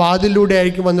വാതിലൂടെ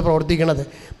ആയിരിക്കും വന്ന് പ്രവർത്തിക്കണത്.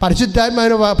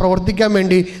 പരിശുദ്ധാത്മാവിനെ പ്രവർത്തിക്കാൻ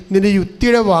വേണ്ടി നിൻ്റെ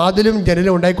യുക്തിയുടെ വാതിലും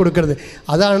ജനലും ഉണ്ടാക്കി കൊടുക്കരുത്.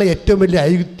 അതാണ് ഏറ്റവും വലിയ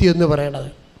അയുക്തി എന്ന് പറയണത്.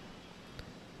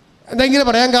 എന്തെങ്കിലും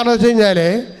പറയാൻ കാരണം വെച്ച് കഴിഞ്ഞാൽ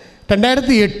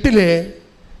 2008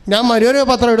 ഞാൻ മനോരമ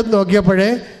പത്രം എടുത്ത് നോക്കിയപ്പോഴേ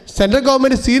central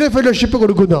government senior fellowship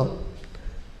കൊടുക്കുന്നോ,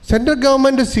 central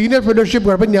government senior fellowship.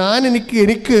 അപ്പം ഞാൻ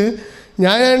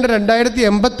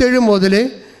 2087 മുതൽ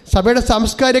സഭയുടെ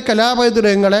സാംസ്കാരിക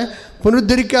കലാപൈതൃകങ്ങളെ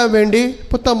പുനരുദ്ധരിക്കാൻ വേണ്ടി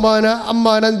പുത്തമ്മാന,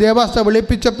 അമ്മാനം, ദേവാസ,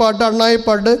 വെളിപ്പിച്ചപ്പാട്ട്,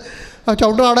 അണ്ണായിപ്പാട്ട്,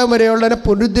 ചവിട്ടുനാടകം വരെയുള്ളതിനെ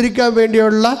പുനരുദ്ധരിക്കാൻ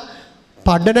വേണ്ടിയുള്ള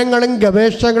പഠനങ്ങളും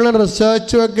ഗവേഷണങ്ങളും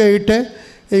റിസർച്ചും ഒക്കെ ആയിട്ട്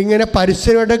ഇങ്ങനെ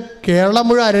പരിസരമായിട്ട് കേരളം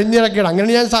മുഴുവൻ അരഞ്ഞിറക്കണം. അങ്ങനെ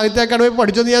ഞാൻ സാഹിത്യ അക്കാദമി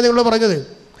പഠിച്ചെന്ന് ഞാൻ നിങ്ങളോട് പറഞ്ഞത്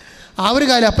ആ ഒരു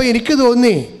കാലം. അപ്പോൾ എനിക്ക്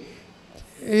തോന്നി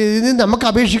ഇത് നമുക്ക്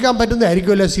അപേക്ഷിക്കാൻ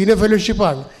പറ്റുന്നതായിരിക്കുമല്ലോ, സീനിയർ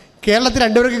ഫെലോഷിപ്പാണ്. കേരളത്തിൽ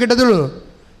 2 പേർക്ക് കിട്ടത്തുള്ളൂ.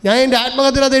 ഞാൻ എൻ്റെ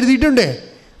ആത്മകഥയിൽ അത് എഴുതിയിട്ടുണ്ട്.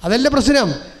 അതല്ല പ്രശ്നം.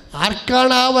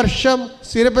 ആർക്കാണ് ആ വർഷം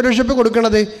സീനിയർ ഫെലോഷിപ്പ്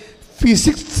കൊടുക്കുന്നത്?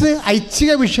 ഫിസിക്സ്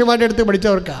ഐച്ഛിക വിഷയമായിട്ട് എടുത്ത്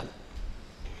പഠിച്ചവർക്കാണ്.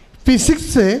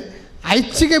 ഫിസിക്സ്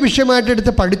ഐച്ഛിക വിഷയമായിട്ട്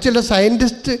എടുത്ത് പഠിച്ചുള്ള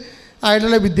സയൻറ്റിസ്റ്റ്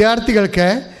ആയിട്ടുള്ള വിദ്യാർത്ഥികൾക്ക്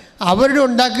അവരുടെ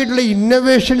ഉണ്ടാക്കിയിട്ടുള്ള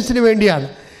ഇന്നൊവേഷൻസിന് വേണ്ടിയാണ്.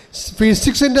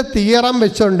 ഫിസിക്സിൻ്റെ തിയറം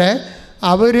വെച്ചുകൊണ്ട്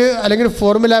അവർ, അല്ലെങ്കിൽ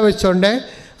ഫോർമുല വെച്ചുകൊണ്ട്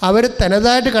അവർ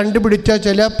തനതായിട്ട് കണ്ടുപിടിച്ച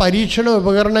ചില പരീക്ഷണ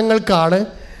ഉപകരണങ്ങൾക്കാണ്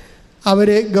അവർ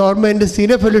ഗവൺമെൻറ്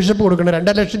സീനിയർ ഫെലോഷിപ്പ് കൊടുക്കുന്നത്.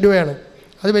 2 ലക്ഷം രൂപയാണ്.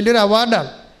 അത് വലിയൊരു അവാർഡാണ്.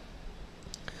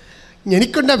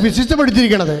 എനിക്കുണ്ടാ ഫിസിക്സ്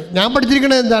പഠിച്ചിരിക്കണത്. ഞാൻ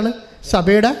പഠിച്ചിരിക്കുന്നത് എന്താണ്?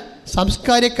 സഭയുടെ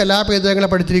സാംസ്കാരിക കലാപേദങ്ങളെ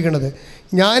പഠിച്ചിരിക്കുന്നത്.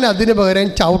 ഞാൻ അതിന് പകരം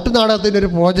ചവിട്ടുനാടകത്തിൻ്റെ ഒരു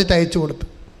പ്രോജക്റ്റ് അയച്ചു കൊടുത്തു.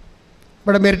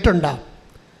 ഇവിടെ മെറിറ്റുണ്ടാ?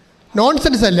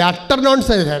 നോൺസെൻസ് അല്ലേ, അട്ടർ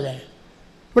നോൺസെൻസ് അല്ലേ,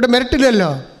 ഇവിടെ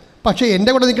മെറിറ്റില്ലല്ലോ. പക്ഷേ എൻ്റെ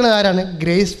കൂടെ നിൽക്കുന്നത് ആരാണ്?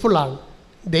 ഗ്രേസ്ഫുള്ളാണ്,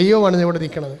 ദൈവമാണ് ഇവിടെ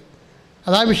നിൽക്കുന്നത്.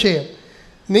 അതാ വിഷയം.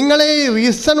 നിങ്ങളെ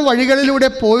റീസൺ വഴികളിലൂടെ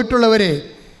പോയിട്ടുള്ളവരെ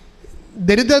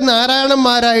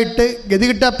ദരിദ്രനാരായണന്മാരായിട്ട്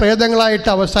ഗതികിട്ട പ്രേതങ്ങളായിട്ട്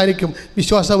അവസാനിക്കും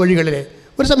വിശ്വാസ വഴികളിൽ.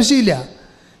 ഒരു സംശയമില്ല.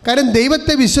 കാരണം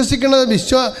ദൈവത്തെ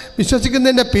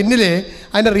വിശ്വസിക്കുന്നതിൻ്റെ പിന്നിൽ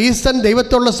അതിൻ്റെ റീസൺ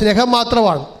ദൈവത്തോടുള്ള സ്നേഹം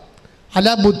മാത്രമാണ്. അല്ല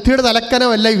ബുദ്ധിയുടെ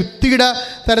തലക്കനമല്ല, യുക്തിയുടെ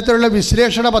തരത്തിലുള്ള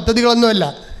വിശ്ലേഷണ പദ്ധതികളൊന്നുമല്ല.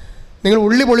 നിങ്ങൾ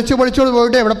ഉള്ളി പൊളിച്ചോട്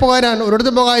പോയിട്ട് എവിടെ പോകാനാണ്?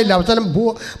 ഒരിടത്തും പോകാനില്ല. അവസാനം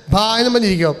എന്ന്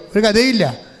പറഞ്ഞിരിക്കും, ഒരു കഥയില്ല.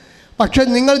 പക്ഷെ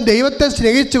നിങ്ങൾ ദൈവത്തെ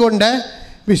സ്നേഹിച്ചുകൊണ്ട്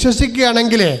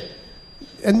വിശ്വസിക്കുകയാണെങ്കിൽ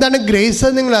എന്താണ് ഗ്രേസ്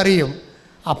എന്ന് നിങ്ങൾ അറിയും.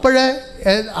 അപ്പോഴേ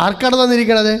ആർക്കാണ്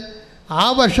തന്നിരിക്കണത്? ആ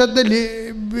വർഷത്തെ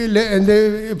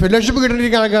ഫെലോഷിപ്പ്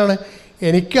കിട്ടിയിരിക്കുന്ന ആൾക്കാണ്.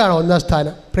 എനിക്കാണ് 1ാം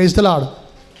സ്ഥാനം. Praise the Lord.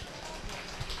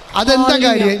 അതെന്താ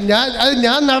കാര്യം?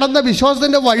 ഞാൻ നടന്ന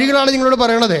വിശ്വാസത്തിൻ്റെ വഴികളാണ് നിങ്ങളോട്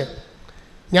പറയണത്.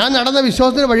 ഞാൻ നടന്ന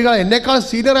വിശ്വാസത്തിൻ്റെ വഴികളാണ്. എന്നേക്കാൾ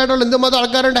സീനിയറായിട്ടുള്ള എന്തുമാത്രം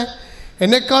ആൾക്കാരുണ്ട്,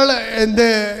 എന്നേക്കാൾ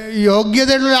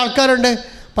യോഗ്യതയുള്ള ആൾക്കാരുണ്ട്.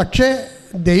 പക്ഷേ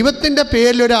ദൈവത്തിൻ്റെ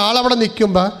പേരിൽ ഒരാളവിടെ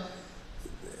നിൽക്കുമ്പോൾ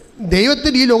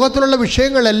ദൈവത്തിന് ഈ ലോകത്തിലുള്ള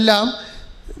വിഷയങ്ങളെല്ലാം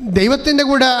ദൈവത്തിൻ്റെ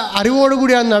കൂടെ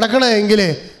അറിവോടുകൂടിയാണ് നടക്കണമെങ്കിൽ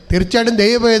തീർച്ചയായിട്ടും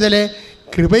ദൈവവേദലെ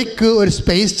കൃപയ്ക്ക് ഒരു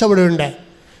സ്പേസ് അവിടെ ഉണ്ട്.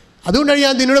 അതുകൊണ്ടാണ്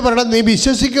ഞാൻ നിന്നോട് പറയണത്, നീ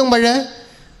വിശ്വസിക്കുമ്പോൾ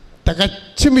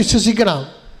തികച്ചും വിശ്വസിക്കണം,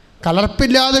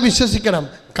 കലർപ്പില്ലാതെ വിശ്വസിക്കണം,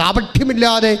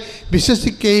 കാപഠ്യമില്ലാതെ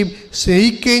വിശ്വസിക്കുകയും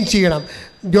സ്നേഹിക്കുകയും ചെയ്യണം.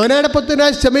 യോനയുടെ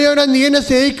പുത്രനായ ശിമെയോനെ നീ എന്നെ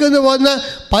സ്നേഹിക്കുന്നു വന്ന്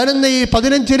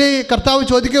 15 കർത്താവ്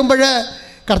ചോദിക്കുമ്പോൾ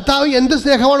കർത്താവ് എന്ത്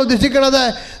സ്നേഹമാണ് ഉദ്ദേശിക്കുന്നത്?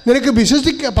 നിനക്ക്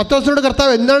പത്രോസിനോട്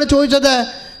കർത്താവ് എന്താണ് ചോദിച്ചത്?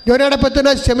 യോനയുടെ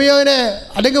പുത്രനായ ശിമെയോനെ,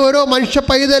 അല്ലെങ്കിൽ ഓരോ മനുഷ്യ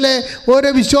പൈതലെ, ഓരോ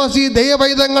വിശ്വാസി ദൈവ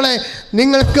പൈതങ്ങളെ,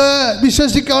 നിങ്ങൾക്ക്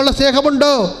വിശ്വസിക്കാനുള്ള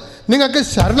സ്നേഹമുണ്ടോ? നിങ്ങൾക്ക്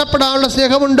ശരണപ്പെടാനുള്ള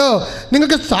സ്നേഹമുണ്ടോ?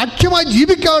 നിങ്ങൾക്ക് സാക്ഷ്യമായി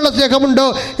ജീവിക്കാനുള്ള സ്നേഹമുണ്ടോ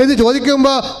എന്ന്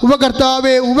ചോദിക്കുമ്പോൾ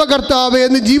ഉപകർത്താവേ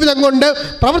എന്ന് ജീവിതം കൊണ്ട്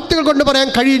പ്രവൃത്തികൾ കൊണ്ട് പറയാൻ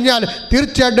കഴിഞ്ഞാൽ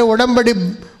തീർച്ചയായിട്ടും ഉടമ്പടി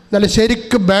നല്ല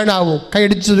ശരിക്കും ബേണാവും.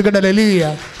 കൈയടിച്ച് ചൊല്ലുക ഹല്ലേലൂയ.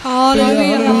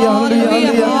 ഹല്ലേലൂയ.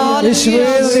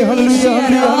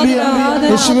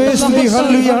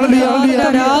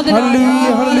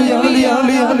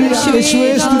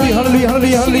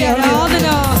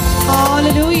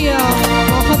 ഹല്ലേലൂയ.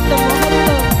 മഹത്വം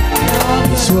മഹത്വം.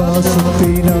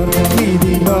 വിശ്വാസത്തിനാൽ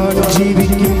നീതിമാൻ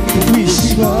ജീവിക്കും,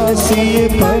 വിശ്വാസിയെ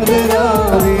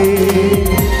പതരാതെ,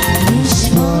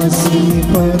 വിശ്വാസിയെ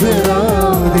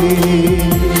പതരാതെ,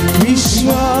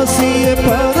 വിശ്വാസിയെ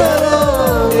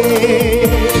പതരാതെ,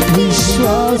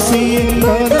 വിശ്വാസിയെ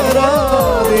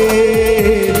പതരാതെ,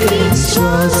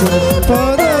 വിശ്വാസിയെ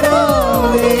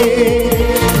പതരാതെ,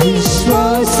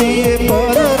 വിശ്വാസിയെ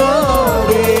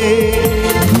പതരാതെ,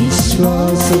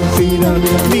 വിശ്വാസത്തിനാൽ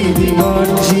നീതിമാൻ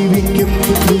ജീവിക്കും,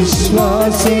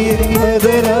 വിശ്വാസിയെ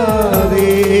പതരാതെ,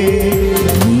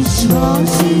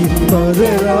 വിശ്വാസിയെ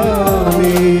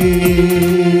പതരാതെ.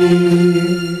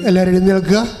 എല്ലാവരും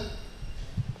എഴുന്നേൽക്കുക.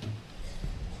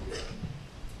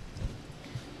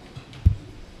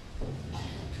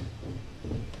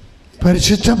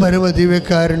 പരിശുദ്ധ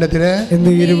പരമദിവ്യകാരുണ്യത്തിന്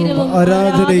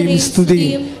ആരാധനയും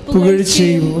സ്തുതിയും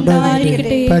പുകഴ്ചയും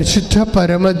ഉണ്ടാകട്ടെ. പരിശുദ്ധ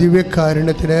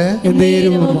പരമദിവ്യകാരുണ്യത്തിന്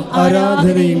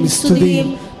ആരാധനയും സ്തുതിയും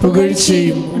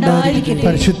പുകഴ്ചയും ഉണ്ടാകട്ടെ.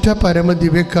 പരിശുദ്ധ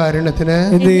പരമദിവ്യകാരുണ്യത്തിന്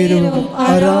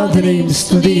ആരാധനയും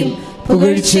സ്തുതിയും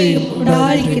പുകഴ്ചയും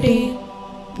ഉണ്ടാകട്ടെ.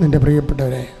 എൻ്റെ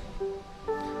പ്രിയപ്പെട്ടവരെ,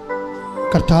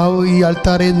 കർത്താവ് ഈ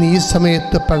ആൾത്താരെ ഈ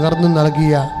സമയത്ത് പകർന്നു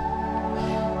നൽകിയ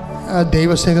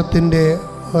ദൈവസ്നേഹത്തിൻ്റെ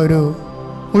ഒരു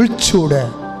ഉൾച്ചൂട്,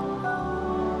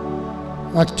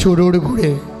 ആ ചൂടോടുകൂടി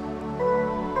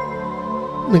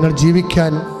നിങ്ങൾ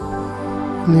ജീവിക്കാൻ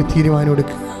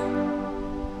തീരുമാനമെടുക്കുക.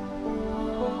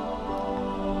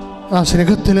 ആ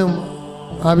സ്നേഹത്തിലും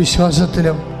ആ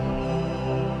വിശ്വാസത്തിലും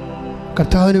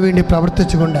കർത്താവിന് വേണ്ടി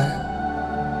പ്രവർത്തിച്ചുകൊണ്ട്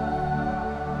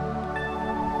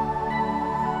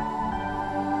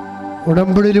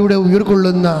ഉടമ്പടിയിലൂടെ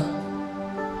ഉയർകൊള്ളുന്ന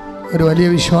ഒരു വലിയ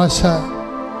വിശ്വാസ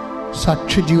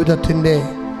സാക്ഷി ജീവിതത്തിൻ്റെ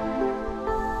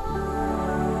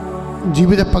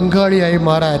ജീവിത പങ്കാളിയായി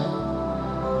മാറാൻ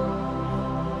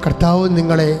കർത്താവ്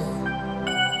നിങ്ങളെ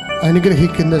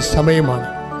അനുഗ്രഹിക്കുന്ന സമയമാണ്.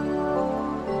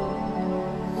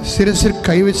 ശിരസിൽ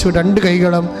കൈവച്ചു, രണ്ട്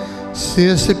കൈകളും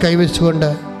ശിരസിൽ കൈവച്ചുകൊണ്ട്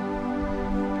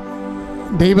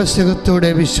ദൈവസ്നേഹത്തോടെ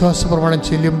വിശ്വാസ പ്രമാണം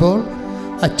ചെല്ലുമ്പോൾ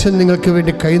അച്ഛൻ നിങ്ങൾക്ക്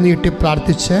വേണ്ടി കൈനീട്ടി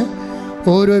പ്രാർത്ഥിച്ച്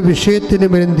ഓരോ വിഷയത്തിനു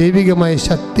മേലും ദൈവികമായ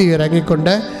ശക്തി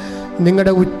ഇറങ്ങിക്കൊണ്ട്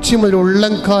നിങ്ങളുടെ ഉച്ച മുതൽ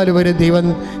ഉള്ളംകാൽ വരെ ദൈവം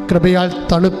കൃപയാൽ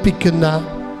തണുപ്പിക്കുന്ന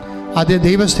അതേ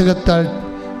ദൈവസ്നേഹത്താൽ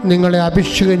നിങ്ങളെ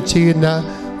അഭിഷേകം ചെയ്യുന്ന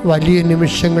വലിയ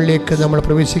നിമിഷങ്ങളിലേക്ക് നമ്മൾ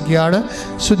പ്രവേശിക്കുകയാണ്.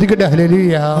 സ്തുതിക്കട്ടെ.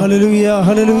 ഹല്ലേലൂയ, ഹല്ലേലൂയ,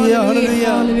 ഹല്ലേലൂയ, ഹല്ലേലൂയ,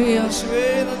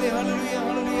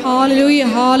 ഹല്ലേലൂയ,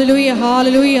 ഹല്ലേലൂയ,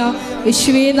 ഹല്ലേലൂയ.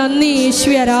 യേശുവേ നന്ദി,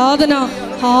 യേശുവേ ആരാധന.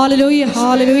 ഹല്ലേലൂയ,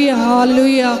 ഹല്ലേലൂയ,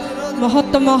 ഹല്ലേലൂയ.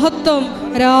 മഹത്വം മഹത്വം.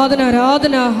 ആരാധന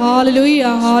ആരാധന. ഹല്ലേലൂയ,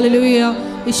 ഹല്ലേലൂയ.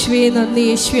 യേശുവേ നന്ദി,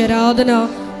 യേശുവേ ആരാധന.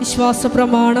 വിശ്വാസ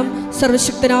പ്രമാണം.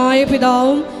 സർവശക്തനായ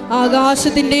പിതാവും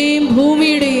ആകാശത്തിൻ്റെയും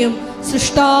ഭൂമിയുടെയും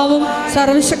സൃഷ്ടാവും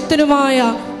സർവശക്തനുമായ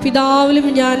പിതാവിലും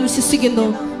ഞാൻ വിശ്വസിക്കുന്നു.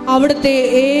 അവിടുത്തെ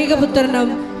ഏകപുത്രനും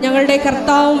ഞങ്ങളുടെ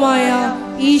കർത്താവുമായ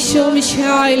ഈശോ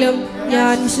മിശിഹായിലും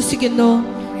ഞാൻ വിശ്വസിക്കുന്നു.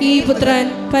 ഈ പുത്രൻ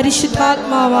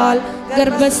പരിശുദ്ധാത്മാവാൽ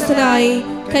ഗർഭസ്ഥനായി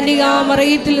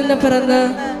കന്യകാമറിയത്തിൽ നിന്ന് പിറന്ന്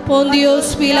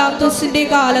പോന്തിയോസ് പീലാത്തോസിന്റെ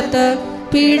കാലത്ത്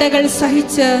പീഡകൾ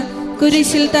സഹിച്ച്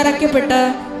കുരിശിൽ തറയ്ക്കപ്പെട്ട്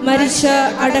മരിച്ച്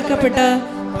അടക്കപ്പെട്ട്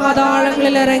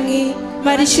പാതാളങ്ങളിലിറങ്ങി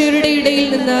മരിച്ചവരുടെ ഇടയിൽ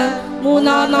നിന്ന്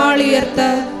മൂന്നാം നാൾ ഉയർത്ത്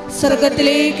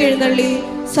സ്വർഗത്തിലേക്ക് എഴുന്നള്ളി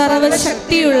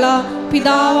സർവശക്തിയുള്ള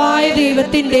പിതാവായ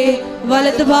ദൈവത്തിന്റെ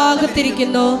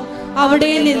വലതുഭാഗത്തിരിക്കുന്നു.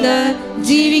 അവിടെ നിന്ന്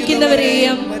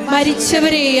ജീവിക്കുന്നവരെയും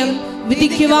മരിച്ചവരെയും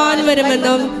വിധിക്കുവാൻ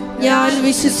വരുമെന്നും ഞാൻ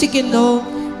വിശ്വസിക്കുന്നു.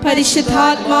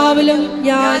 പരിശുദ്ധാത്മാവിലും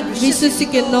ഞാൻ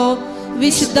വിശ്വസിക്കുന്നു.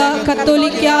 വിശുദ്ധ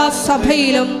കത്തോലിക്ക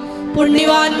സഭയിലും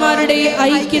പുണ്യവാന്മാരുടെ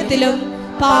ഐക്യത്തിലും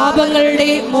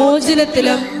പാപങ്ങളുടെ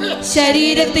മോചനത്തിലും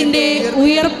ശരീരത്തിന്റെ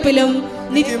ഉയർപ്പിലും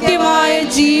നിത്യമായ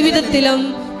ജീവിതത്തിലും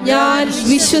ഞാൻ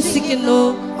വിശ്വസിക്കുന്നു.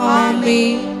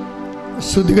 ആമേൻ.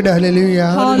 ഹല്ലേലൂയ,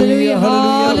 ഹല്ലേലൂയ,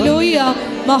 ഹല്ലേലൂയ.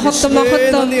 മഹത്വം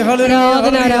മഹത്വം.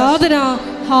 ആരാധന ആരാധന.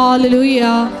 ഹല്ലേലൂയ.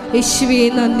 യേശുവേ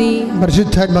നന്ദി.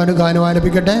 പരിശുദ്ധാത്മാവിന് ഗാനം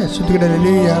ആലപിക്കട്ടെ. സ്തുതിക്കട്ടെ.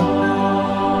 ഹല്ലേലൂയ.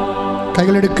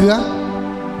 കൈകളെടുക്കുക.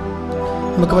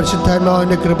 നമുക്ക്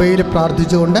പരിശുദ്ധാത്മാവിൻ്റെ കൃപയിൽ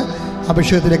പ്രാർത്ഥിച്ചുകൊണ്ട്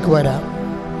അഭിഷേകത്തിലേക്ക് വരാം.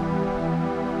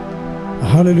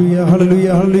 ഹല്ലേലൂയ, ഹല്ലേലൂയ,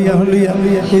 ഹല്ലേലൂയ,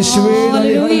 ഹല്ലേലൂയ. യേശുവേ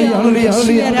നന്ദി, ഹല്ലേലൂയ, ഹല്ലേലൂയ,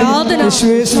 ഹല്ലേലൂയ.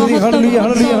 യേശുവേ സ്തുതി, ഹല്ലേലൂയ,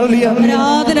 ഹല്ലേലൂയ, ഹല്ലേലൂയ.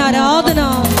 ആരാധന ആരാധന.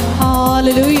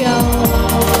 ഹല്ലേലൂയ.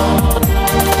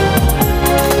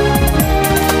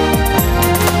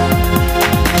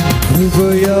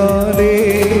 കൃപയാലേ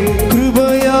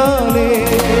കൃപയാലേ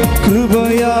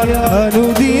കൃപയാൽ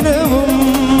അനുദിനവും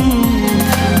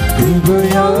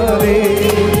കൃപയാലേ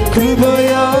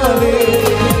കൃപയാലേ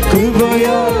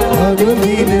കൃപയാൽ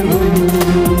അനുദിനവും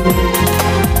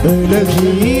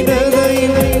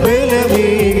ബലഹീനതയിൽ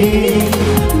ബലമേകി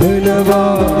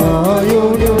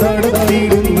ബലവാനായോട്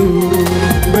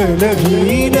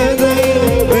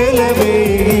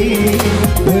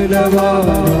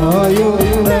ബലവാനായോ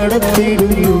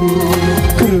നടത്തിടുന്നു.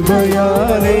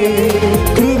 കൃപയാലേ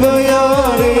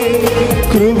കൃപയാലേ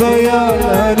കൃപയാൽ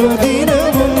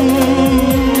അനുദിനവും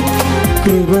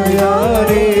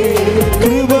കൃപയാലേ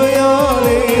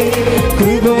കൃപയാലേ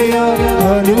കൃപയാൽ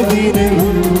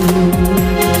അനുദിനവും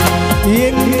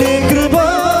എന്റെ കൃപ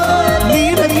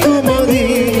നിനക്കു മതി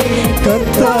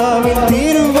കർത്താവിൻ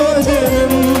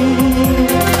തിരുവചനം.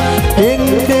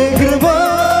 എന്റെ കൃപ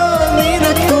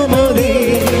നിനക്കു മതി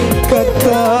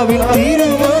കർത്താവിൻ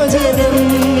തിരുവചനം.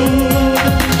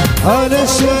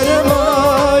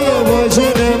 അനശ്വരമായ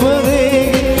വചനമതേ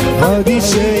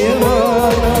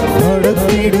അതിശയമായി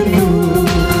നടത്തിടുന്നു.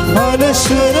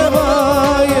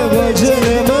 അനശ്വരമായ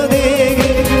വചനമതേ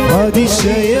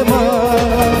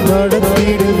അതിശയമായി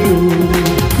നടത്തിടുന്നു.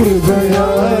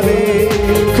 കൃപയാലേ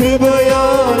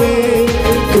കൃപയാലേ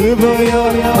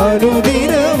കൃപയാൽ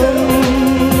അനുദിനവും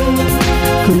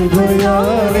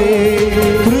കൃപയാലേ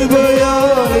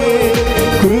കൃപയാലേ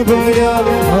കൃപയാൽ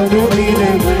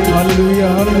അനുദിനവും. ഹല്ലേലൂയ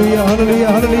ഹല്ലേലൂയ ഹല്ലേലൂയ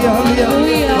ഹല്ലേലൂയ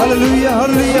ഹല്ലേലൂയ ഹല്ലേലൂയ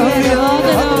ഹല്ലേലൂയ.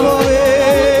 ആത്മാവേ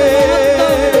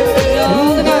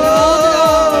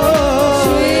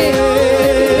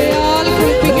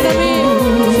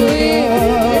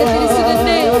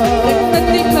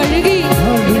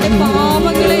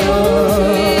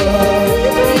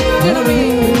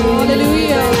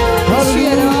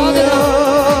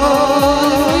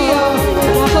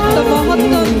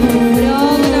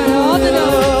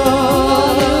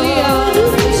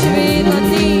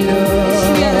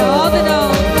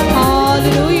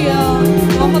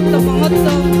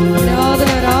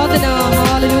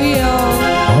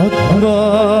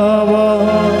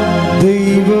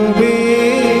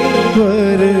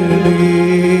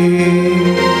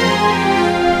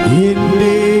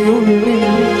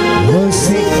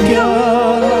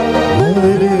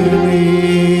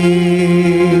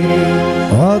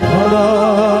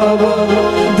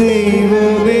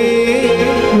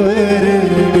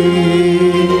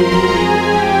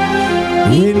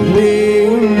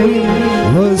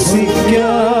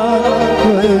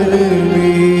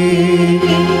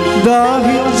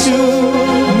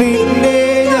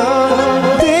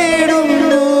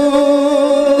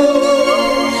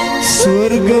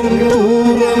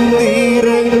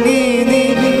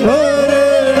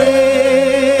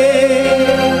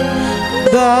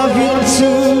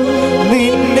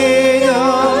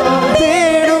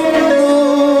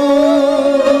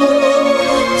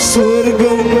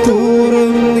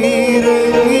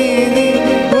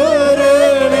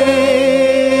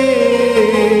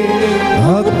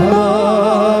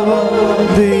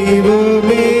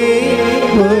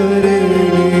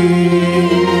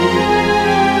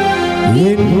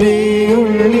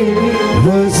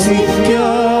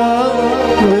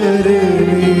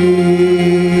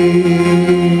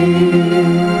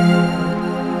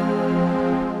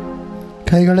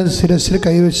ശിരസിൽ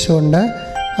കൈവച്ചുകൊണ്ട്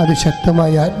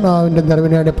അതിശക്തമായ ആത്മാവിന്റെ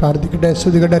നിറവിനായി പ്രാർത്ഥിക്കട്ടെ.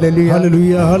 സ്തുതികട്ടെ.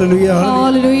 ഹല്ലേലൂയ ഹല്ലേലൂയ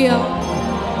ഹല്ലേലൂയ.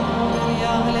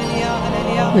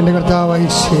 എൻ്റെ കർത്താവായ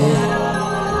യേശുവേ,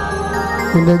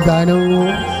 നിന്റെ ദാനവും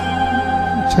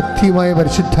ശക്തിയുമായ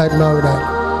പരിശുദ്ധാത്മാവിനാൽ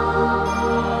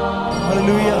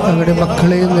ഞങ്ങളുടെ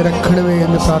മക്കളെയും നിറക്കണമേ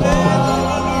എന്ന് പ്രാർത്ഥിക്കുന്നു.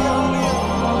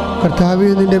 കർത്താവേ,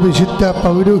 നിന്റെ വിശുദ്ധ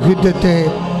പൗരോഹിത്യത്തെ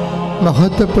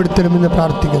മഹത്വപ്പെടുത്തണമെന്ന്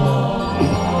പ്രാർത്ഥിക്കുന്നു.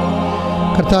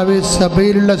 കർത്താവെ,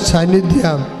 സഭയിലുള്ള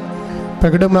സാന്നിധ്യം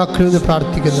പ്രകടമാക്കണമെന്ന്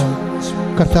പ്രാർത്ഥിക്കുന്നു.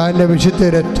 കർത്താവിൻ്റെ വിശുദ്ധ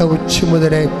രക്തം ഉച്ച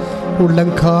മുതലേ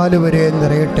ഉള്ളംകാല് വരെ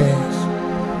നിറയട്ടെ.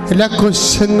 എല്ലാ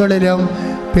കോശങ്ങളിലും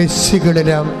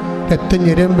പേശികളിലും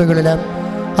രക്തഞരമ്പുകളിലും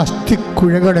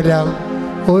അസ്ഥിക്കുഴകളിലും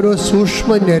ഓരോ സൂക്ഷ്മ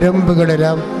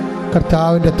ഞരമ്പുകളിലും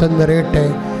കർത്താവിൻ്റെ രക്തം നിറയട്ടെ.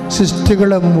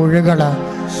 സിസ്റ്റുകൾ, മുഴകൾ,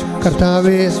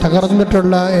 കർത്താവെ,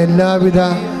 തകർന്നിട്ടുള്ള എല്ലാവിധ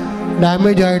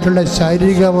ഡാമേജ് ആയിട്ടുള്ള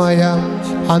ശാരീരികമായ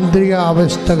ആന്തരിക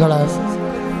അവസ്ഥകൾ,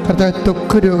 കർത്താവ്,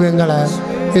 ത്വക്ക് രോഗങ്ങൾ,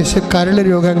 കരൾ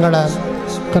രോഗങ്ങൾ,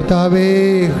 കർത്താവേ,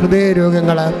 ഹൃദയ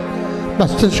രോഗങ്ങൾ,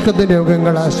 മസ്തിഷ്കത്തിൻ്റെ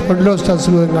രോഗങ്ങൾ, സ്പൊണ്ടിലോസ്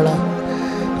അസുഖങ്ങൾ,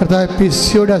 കർത്താവ്,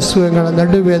 പിസിയുടെ അസുഖങ്ങൾ,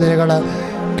 നടുവേദനകൾ,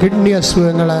 കിഡ്നി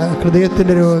അസുഖങ്ങൾ,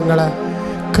 ഹൃദയത്തിൻ്റെ രോഗങ്ങൾ,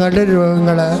 കരൾ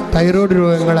രോഗങ്ങൾ, തൈറോയ്ഡ്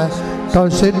രോഗങ്ങൾ,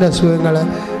 ടോൺസിലിൻ്റെ അസുഖങ്ങൾ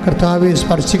കർത്താവെ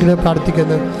സ്പർശിക്കണേ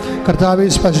പ്രാർത്ഥിക്കുന്നു. കർത്താവെ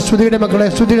സ്തുതിയുടെ മക്കളെ,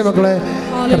 സ്തുതിയുടെ മക്കളെ,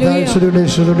 കർത്താവ് സ്തുതിയുടെ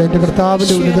സ്തുതിയുടെ എൻ്റെ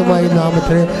കർത്താവിൻ്റെ ഉന്നതമായ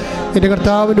നാമത്തിൽ, എൻ്റെ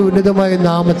കർത്താവിൻ്റെ ഉന്നതമായ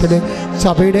നാമത്തിൽ,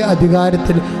 സഭയുടെ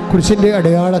അധികാരത്തിൽ, കുരിശിൻ്റെ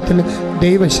അടയാളത്തിൽ,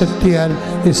 ദൈവശക്തിയാൽ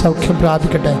ഈ സൗഖ്യം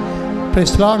പ്രാപിക്കട്ടെ.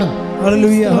 Praise the Lord.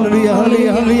 ഹല്ലേലൂയ ഹല്ലേലൂയ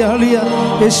ഹല്ലേലൂയ ഹല്ലേലൂയ ഹല്ലേലൂയ.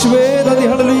 യേശുവേ നന്ദി.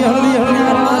 ഹല്ലേലൂയ ഹല്ലേലൂയ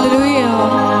ഹല്ലേലൂയ.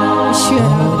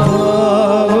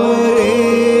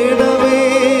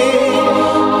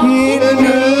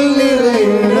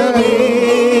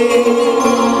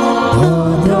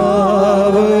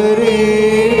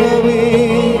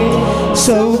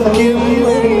 സൗഖ്യം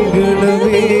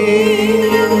നൽകണമേ.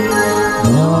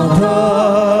 നാഥാ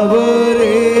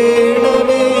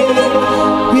വരേണമേ,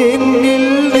 എന്നിൽ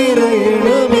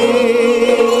നിറയണമേ.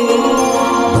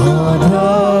 നാഥാ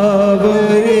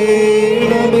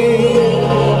വരേണമേ,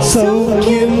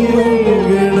 സൗഖ്യം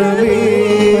നൽകണമേ.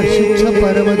 പരിശുദ്ധ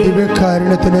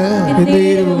പരമദിവ്യകാരുണ്യത്തിന്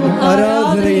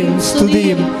ആരാധനയും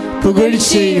സ്തുതിയും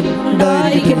പുകഴ്ചയും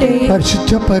ഉണ്ടായിരിക്കട്ടെ.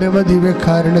 പരിശുദ്ധ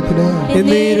പരമദിവ്യകാരുണ്യത്തിന്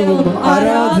എന്നേരവും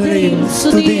ആരാധനയും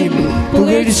സ്തുതിയും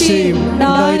പുകഴ്ചയും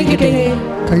ഉണ്ടായിരിക്കട്ടെ.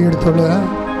 കൈയെടുത്തുള്ള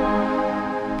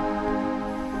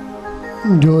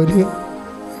ജോലി,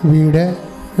 വീട്,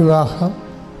 വിവാഹം,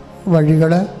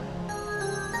 വഴികൾ,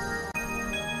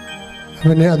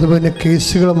 അതുപോലെ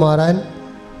കേസുകൾ മാറാൻ,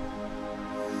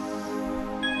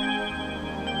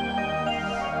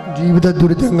 ജീവിത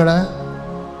ദുരിതങ്ങൾ,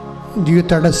 ജീവിത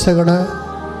തടസ്സങ്ങൾ,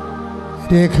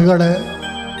 രേഖകൾ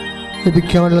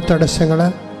ലഭിക്കാനുള്ള തടസ്സങ്ങൾ,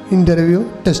 ഇൻ്റർവ്യൂ,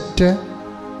 ടെസ്റ്റ്,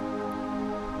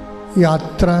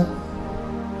 യാത്ര,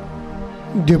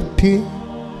 ജപ്തി,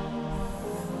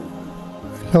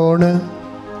 ലോണ്,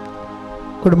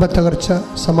 കുടുംബത്തകർച്ച,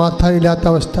 സമാധാനം ഇല്ലാത്ത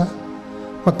അവസ്ഥ,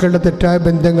 മക്കളുടെ തെറ്റായ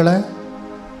ബന്ധങ്ങൾ,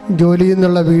 ജോലിയിൽ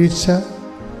നിന്നുള്ള വീഴ്ച,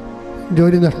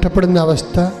 ജോലി നഷ്ടപ്പെടുന്ന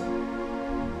അവസ്ഥ,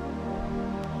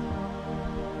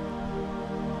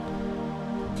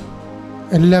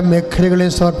 എല്ലാ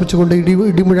മേഖലകളെയും സമർപ്പിച്ചുകൊണ്ട്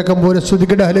ഇടിമുഴക്കം പോലെ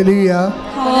സ്തുതിക്കട്ടെ. ഹല്ലേലൂയ,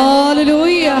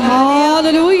 ഹല്ലേലൂയ,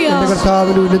 ഹല്ലേലൂയ. എൻ്റെ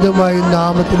കർത്താവിൻ്റെ ഉന്നതമായ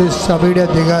നാമത്തിൽ, സഭയുടെ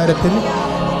അധികാരത്തിൽ,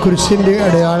 കുരിശിൻ്റെ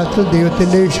അടയാളത്തിൽ,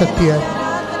 ദൈവത്തിൻ്റെ ശക്തിയാൽ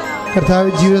കർത്താവ്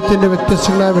ജീവിതത്തിൻ്റെ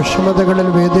വ്യത്യസ്തങ്ങളായ വിഷമതകളിൽ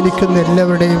വേദനിക്കുന്ന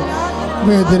എല്ലാവരുടെയും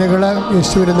വേദനകൾ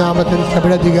യേശുവിൻ്റെ നാമത്തിൽ,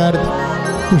 സഭയുടെ അധികാരത്തിൽ,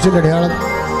 കുരിശിൻ്റെ അടയാളത്തിൽ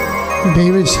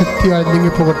ദൈവശക്തിയാൽ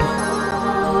നീങ്ങിപ്പോകട്ടെ.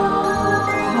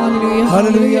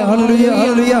 ഹല്ലേലൂയ, ഹല്ലേലൂയ,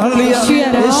 ഹല്ലേലൂയ,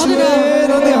 ഹല്ലേലൂയ.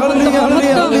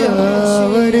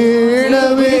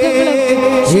 വരേണമേ,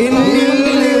 എന്നിൽ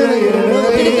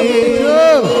നിറയണമേ.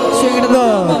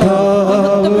 നാഥാ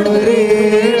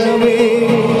വരേണമേ,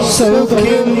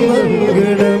 സൗഖ്യം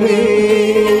നൽകണമേ.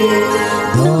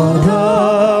 നാഥാ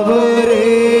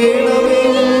വരേണമേ,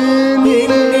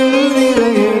 എന്നിൽ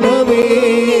നിറയണമേ.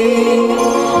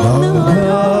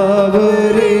 നാഥാ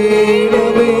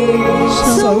വരേണമേ,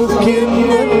 സൗഖ്യം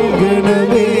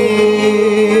നൽകണമേ.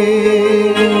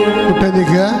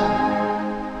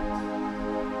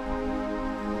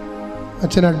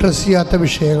 അച്ഛൻ അഡ്രസ്സ് ചെയ്യാത്ത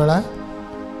വിഷയങ്ങൾ,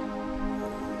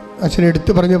 അച്ഛൻ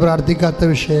എടുത്തു പറഞ്ഞ് പ്രാർത്ഥിക്കാത്ത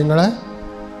വിഷയങ്ങൾ,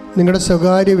 നിങ്ങളുടെ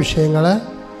സ്വകാര്യ വിഷയങ്ങൾ,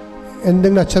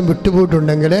 എന്തെങ്കിലും അച്ഛൻ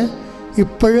വിട്ടുപോയിട്ടുണ്ടെങ്കിൽ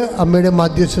ഇപ്പോഴും അമ്മയുടെ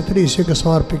മധ്യസ്ഥത്തിൽ ഈശോയ്ക്ക്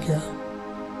സമർപ്പിക്കുക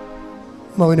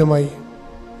മൗനമായി.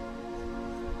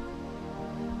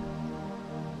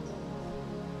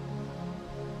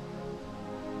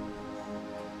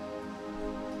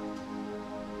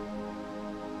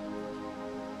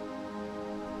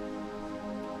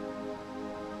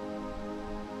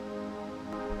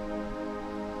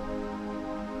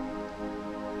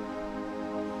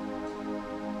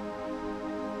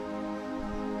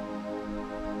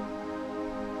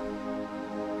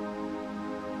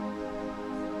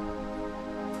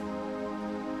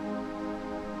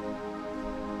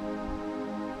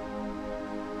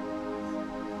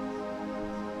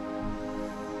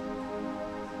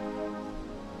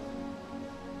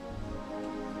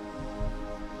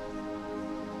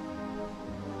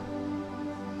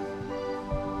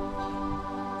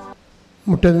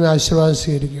 മുട്ടുന്ന ആശീർവാദം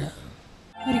സ്വീകരിക്കുക.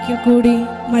 ഒരിക്കൽ കൂടി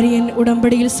മരിയൻ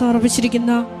ഉടമ്പടിയിൽ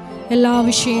സമർപ്പിച്ചിരിക്കുന്ന എല്ലാ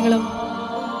വിഷയങ്ങളും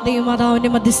ദൈവമാതാവിൻ്റെ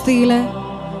മധ്യസ്ഥയിൽ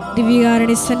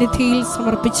ദിവ്യകാരുണ്യ സന്നിധിയിൽ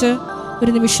സമർപ്പിച്ച്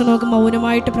ഒരു നിമിഷം നമുക്ക്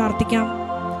മൗനമായിട്ട് പ്രാർത്ഥിക്കാം.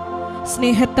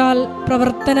 സ്നേഹത്താൽ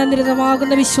പ്രവർത്തന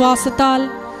നിരതമാകുന്ന വിശ്വാസത്താൽ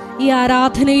ഈ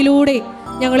ആരാധനയിലൂടെ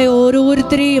ഞങ്ങളെ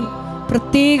ഓരോരുത്തരെയും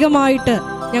പ്രത്യേകമായിട്ട്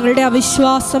ഞങ്ങളുടെ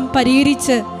അവിശ്വാസം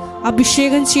പരിഹരിച്ച്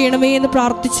അഭിഷേകം ചെയ്യണമേ എന്ന്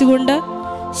പ്രാർത്ഥിച്ചുകൊണ്ട്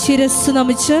ശിരസ്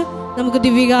നമിച്ച് നമുക്ക്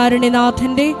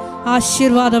ദിവ്യകാരുണ്യനാഥൻ്റെ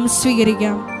ആശീർവാദം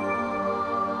സ്വീകരിക്കാം.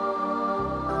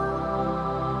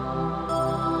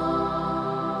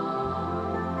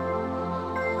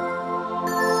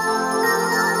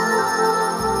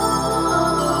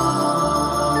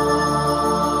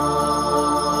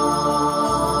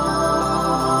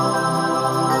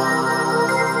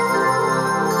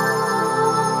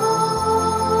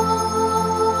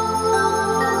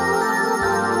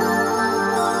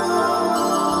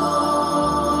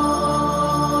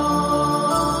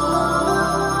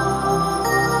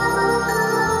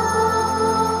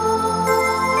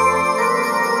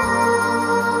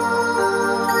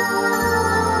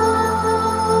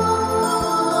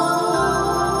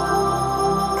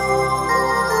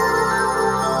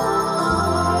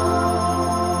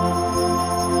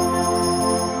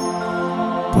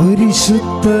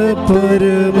 പരിശുദ്ധ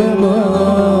പരമമാ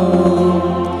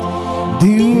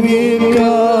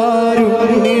ദിവ്യകാരുണ്യമേ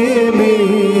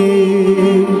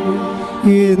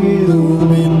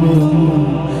എന്നുമെന്നും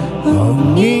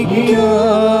അങ്ങേക്കാരാധന.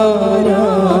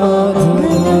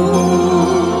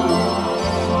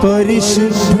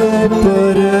 പരിശുദ്ധ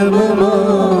പരമമാ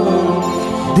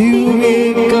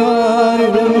ദിവ്യകാരുണ്യമേ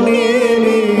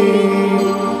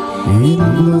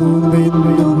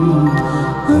എന്നുമെന്നും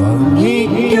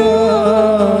അങ്ങേക്കാരാധന.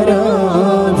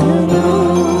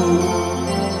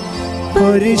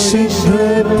 പരിശുദ്ധ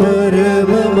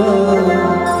പരമമാ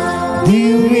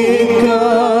ദിവ്യകാരുണ്യമേ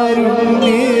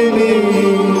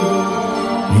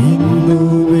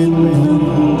എന്നുമെന്നും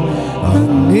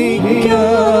അങ്ങേക്കാരാധന.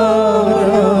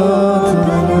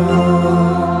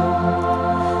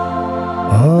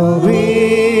 ആവേ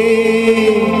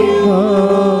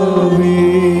ആവേ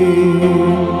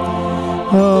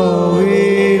ആവേ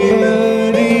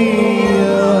മരിയ.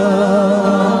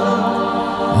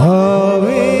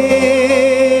 ആവേ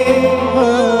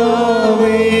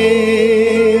ആവേ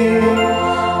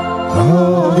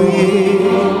ആവേ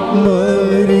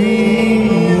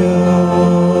മരിയ.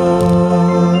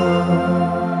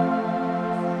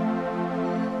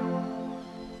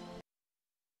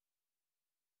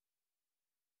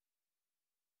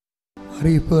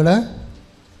 അറിയിപ്പുകൾ.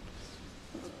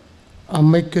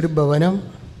 അമ്മയ്ക്കൊരു ഭവനം,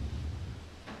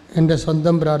 എൻ്റെ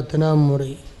സ്വന്തം പ്രാർത്ഥനാ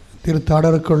മുറി,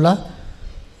 തീർത്ഥാടകർക്കുള്ള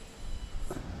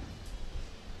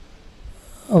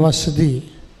വസതി.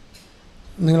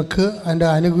 നിങ്ങൾക്ക് അതിൻ്റെ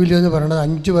ആനുകൂല്യം എന്ന് പറയുന്നത്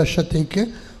 5 വർഷത്തേക്ക്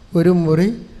ഒരു മുറി,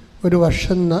 ഒരു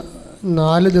വർഷം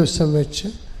 4 ദിവസം വെച്ച്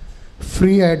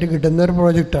ഫ്രീ ആയിട്ട് കിട്ടുന്ന ഒരു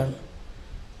പ്രോജക്റ്റാണ്.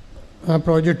 ആ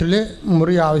പ്രോജക്റ്റിൽ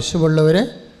മുറി ആവശ്യമുള്ളവരെ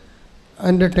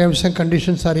അതിൻ്റെ ടേംസ് ആൻഡ്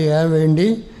കണ്ടീഷൻസ് അറിയാൻ വേണ്ടി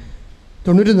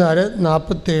 94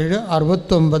 47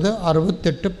 69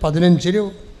 68 15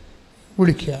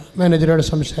 വിളിക്കുക, മാനേജറോട്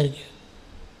സംസാരിക്കുക.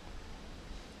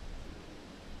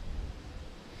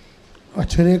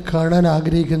 അച്ഛനെ കാണാൻ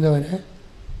ആഗ്രഹിക്കുന്നവരെ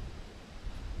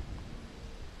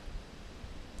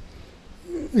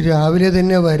രാവിലെ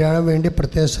തന്നെ വരാൻ വേണ്ടി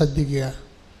പ്രത്യേകം ശ്രദ്ധിക്കുക.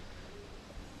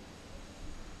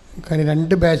 കാരണം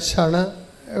 2 ബാച്ചാണ്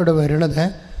ഇവിടെ വരണത്.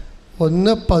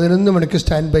 ഒന്ന് 11 മണിക്ക്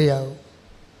സ്റ്റാൻഡ് ബൈ ആകും.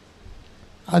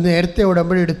 അത് നേരത്തെ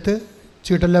ഉടമ്പടി എടുത്ത്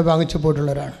ചീട്ടെല്ലാം വാങ്ങിച്ചു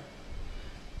പോയിട്ടുള്ളവരാണ്.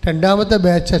 2ാമത്തെ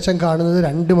ബാച്ച് അച്ഛൻ കാണുന്നത്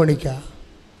 2 മണിക്കാണ്.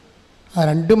 ആ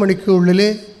 2 മണിക്കുള്ളിൽ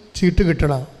ചീട്ട്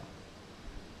കിട്ടണം.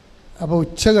 അപ്പോൾ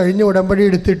ഉച്ച കഴിഞ്ഞ് ഉടമ്പടി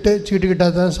എടുത്തിട്ട് ചീട്ട്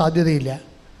കിട്ടാത്ത സാധ്യതയില്ല.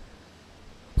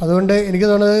 അതുകൊണ്ട് എനിക്ക്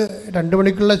തോന്നുന്നത് 2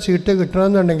 മണിക്കുള്ള ചീട്ട്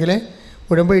കിട്ടണമെന്നുണ്ടെങ്കിൽ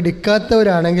ഉടമ്പടി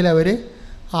എടുക്കാത്തവരാണെങ്കിൽ അവർ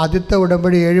ആദ്യത്തെ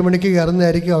ഉടമ്പടി 7 മണിക്ക്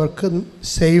കയറുന്നതായിരിക്കും അവർക്ക്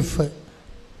സേഫ്.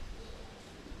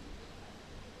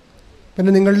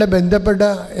 പിന്നെ നിങ്ങളുടെ ബന്ധപ്പെട്ട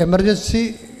എമർജൻസി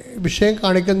വിഷയം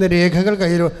കാണിക്കുന്ന രേഖകൾ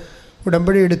കയ്യിൽ,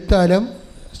 ഉടമ്പടി എടുത്താലും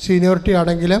സീനിയോറിറ്റി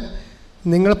ആണെങ്കിലും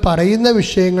നിങ്ങൾ പറയുന്ന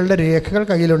വിഷയങ്ങളുടെ രേഖകൾ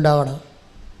കയ്യിലുണ്ടാവണം.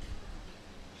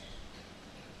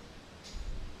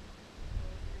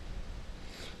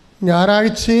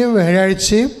 ഞായറാഴ്ചയും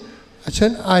വ്യാഴാഴ്ചയും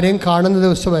അച്ഛൻ ആരെയും കാണുന്ന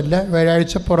ദിവസമല്ല,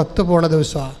 വ്യാഴാഴ്ച പുറത്ത് പോണ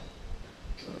ദിവസമാണ്.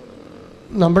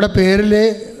 നമ്മുടെ പേരിൽ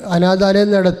അനാഥാലയം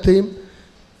നടത്തിയും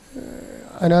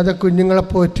അനാഥ കുഞ്ഞുങ്ങളെ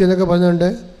പോറ്റി എന്നൊക്കെ പറഞ്ഞുകൊണ്ട്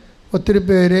ഒത്തിരി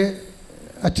പേര്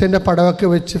അച്ഛൻ്റെ പടമൊക്കെ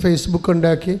വെച്ച് ഫേസ്ബുക്ക്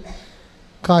ഉണ്ടാക്കി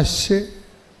കാശ്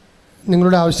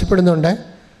നിങ്ങളോട് ആവശ്യപ്പെടുന്നുണ്ട്.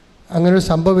 അങ്ങനൊരു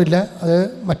സംഭവമില്ല. അത്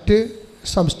മറ്റ്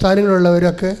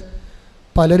സംസ്ഥാനങ്ങളിലുള്ളവരൊക്കെ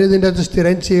പലരും ഇതിൻ്റെ അകത്ത്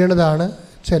സ്ഥിരം ചെയ്യണതാണ്.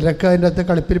 ചിലർക്ക് അതിൻ്റെ അകത്ത്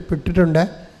കളിപ്പിൽ പെട്ടിട്ടുണ്ട്.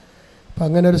 അപ്പം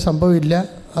അങ്ങനെ ഒരു സംഭവമില്ല.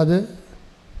 അത്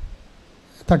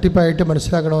തട്ടിപ്പായിട്ട്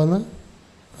മനസ്സിലാക്കണമെന്ന്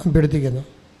അഭ്യർത്ഥിക്കുന്നു.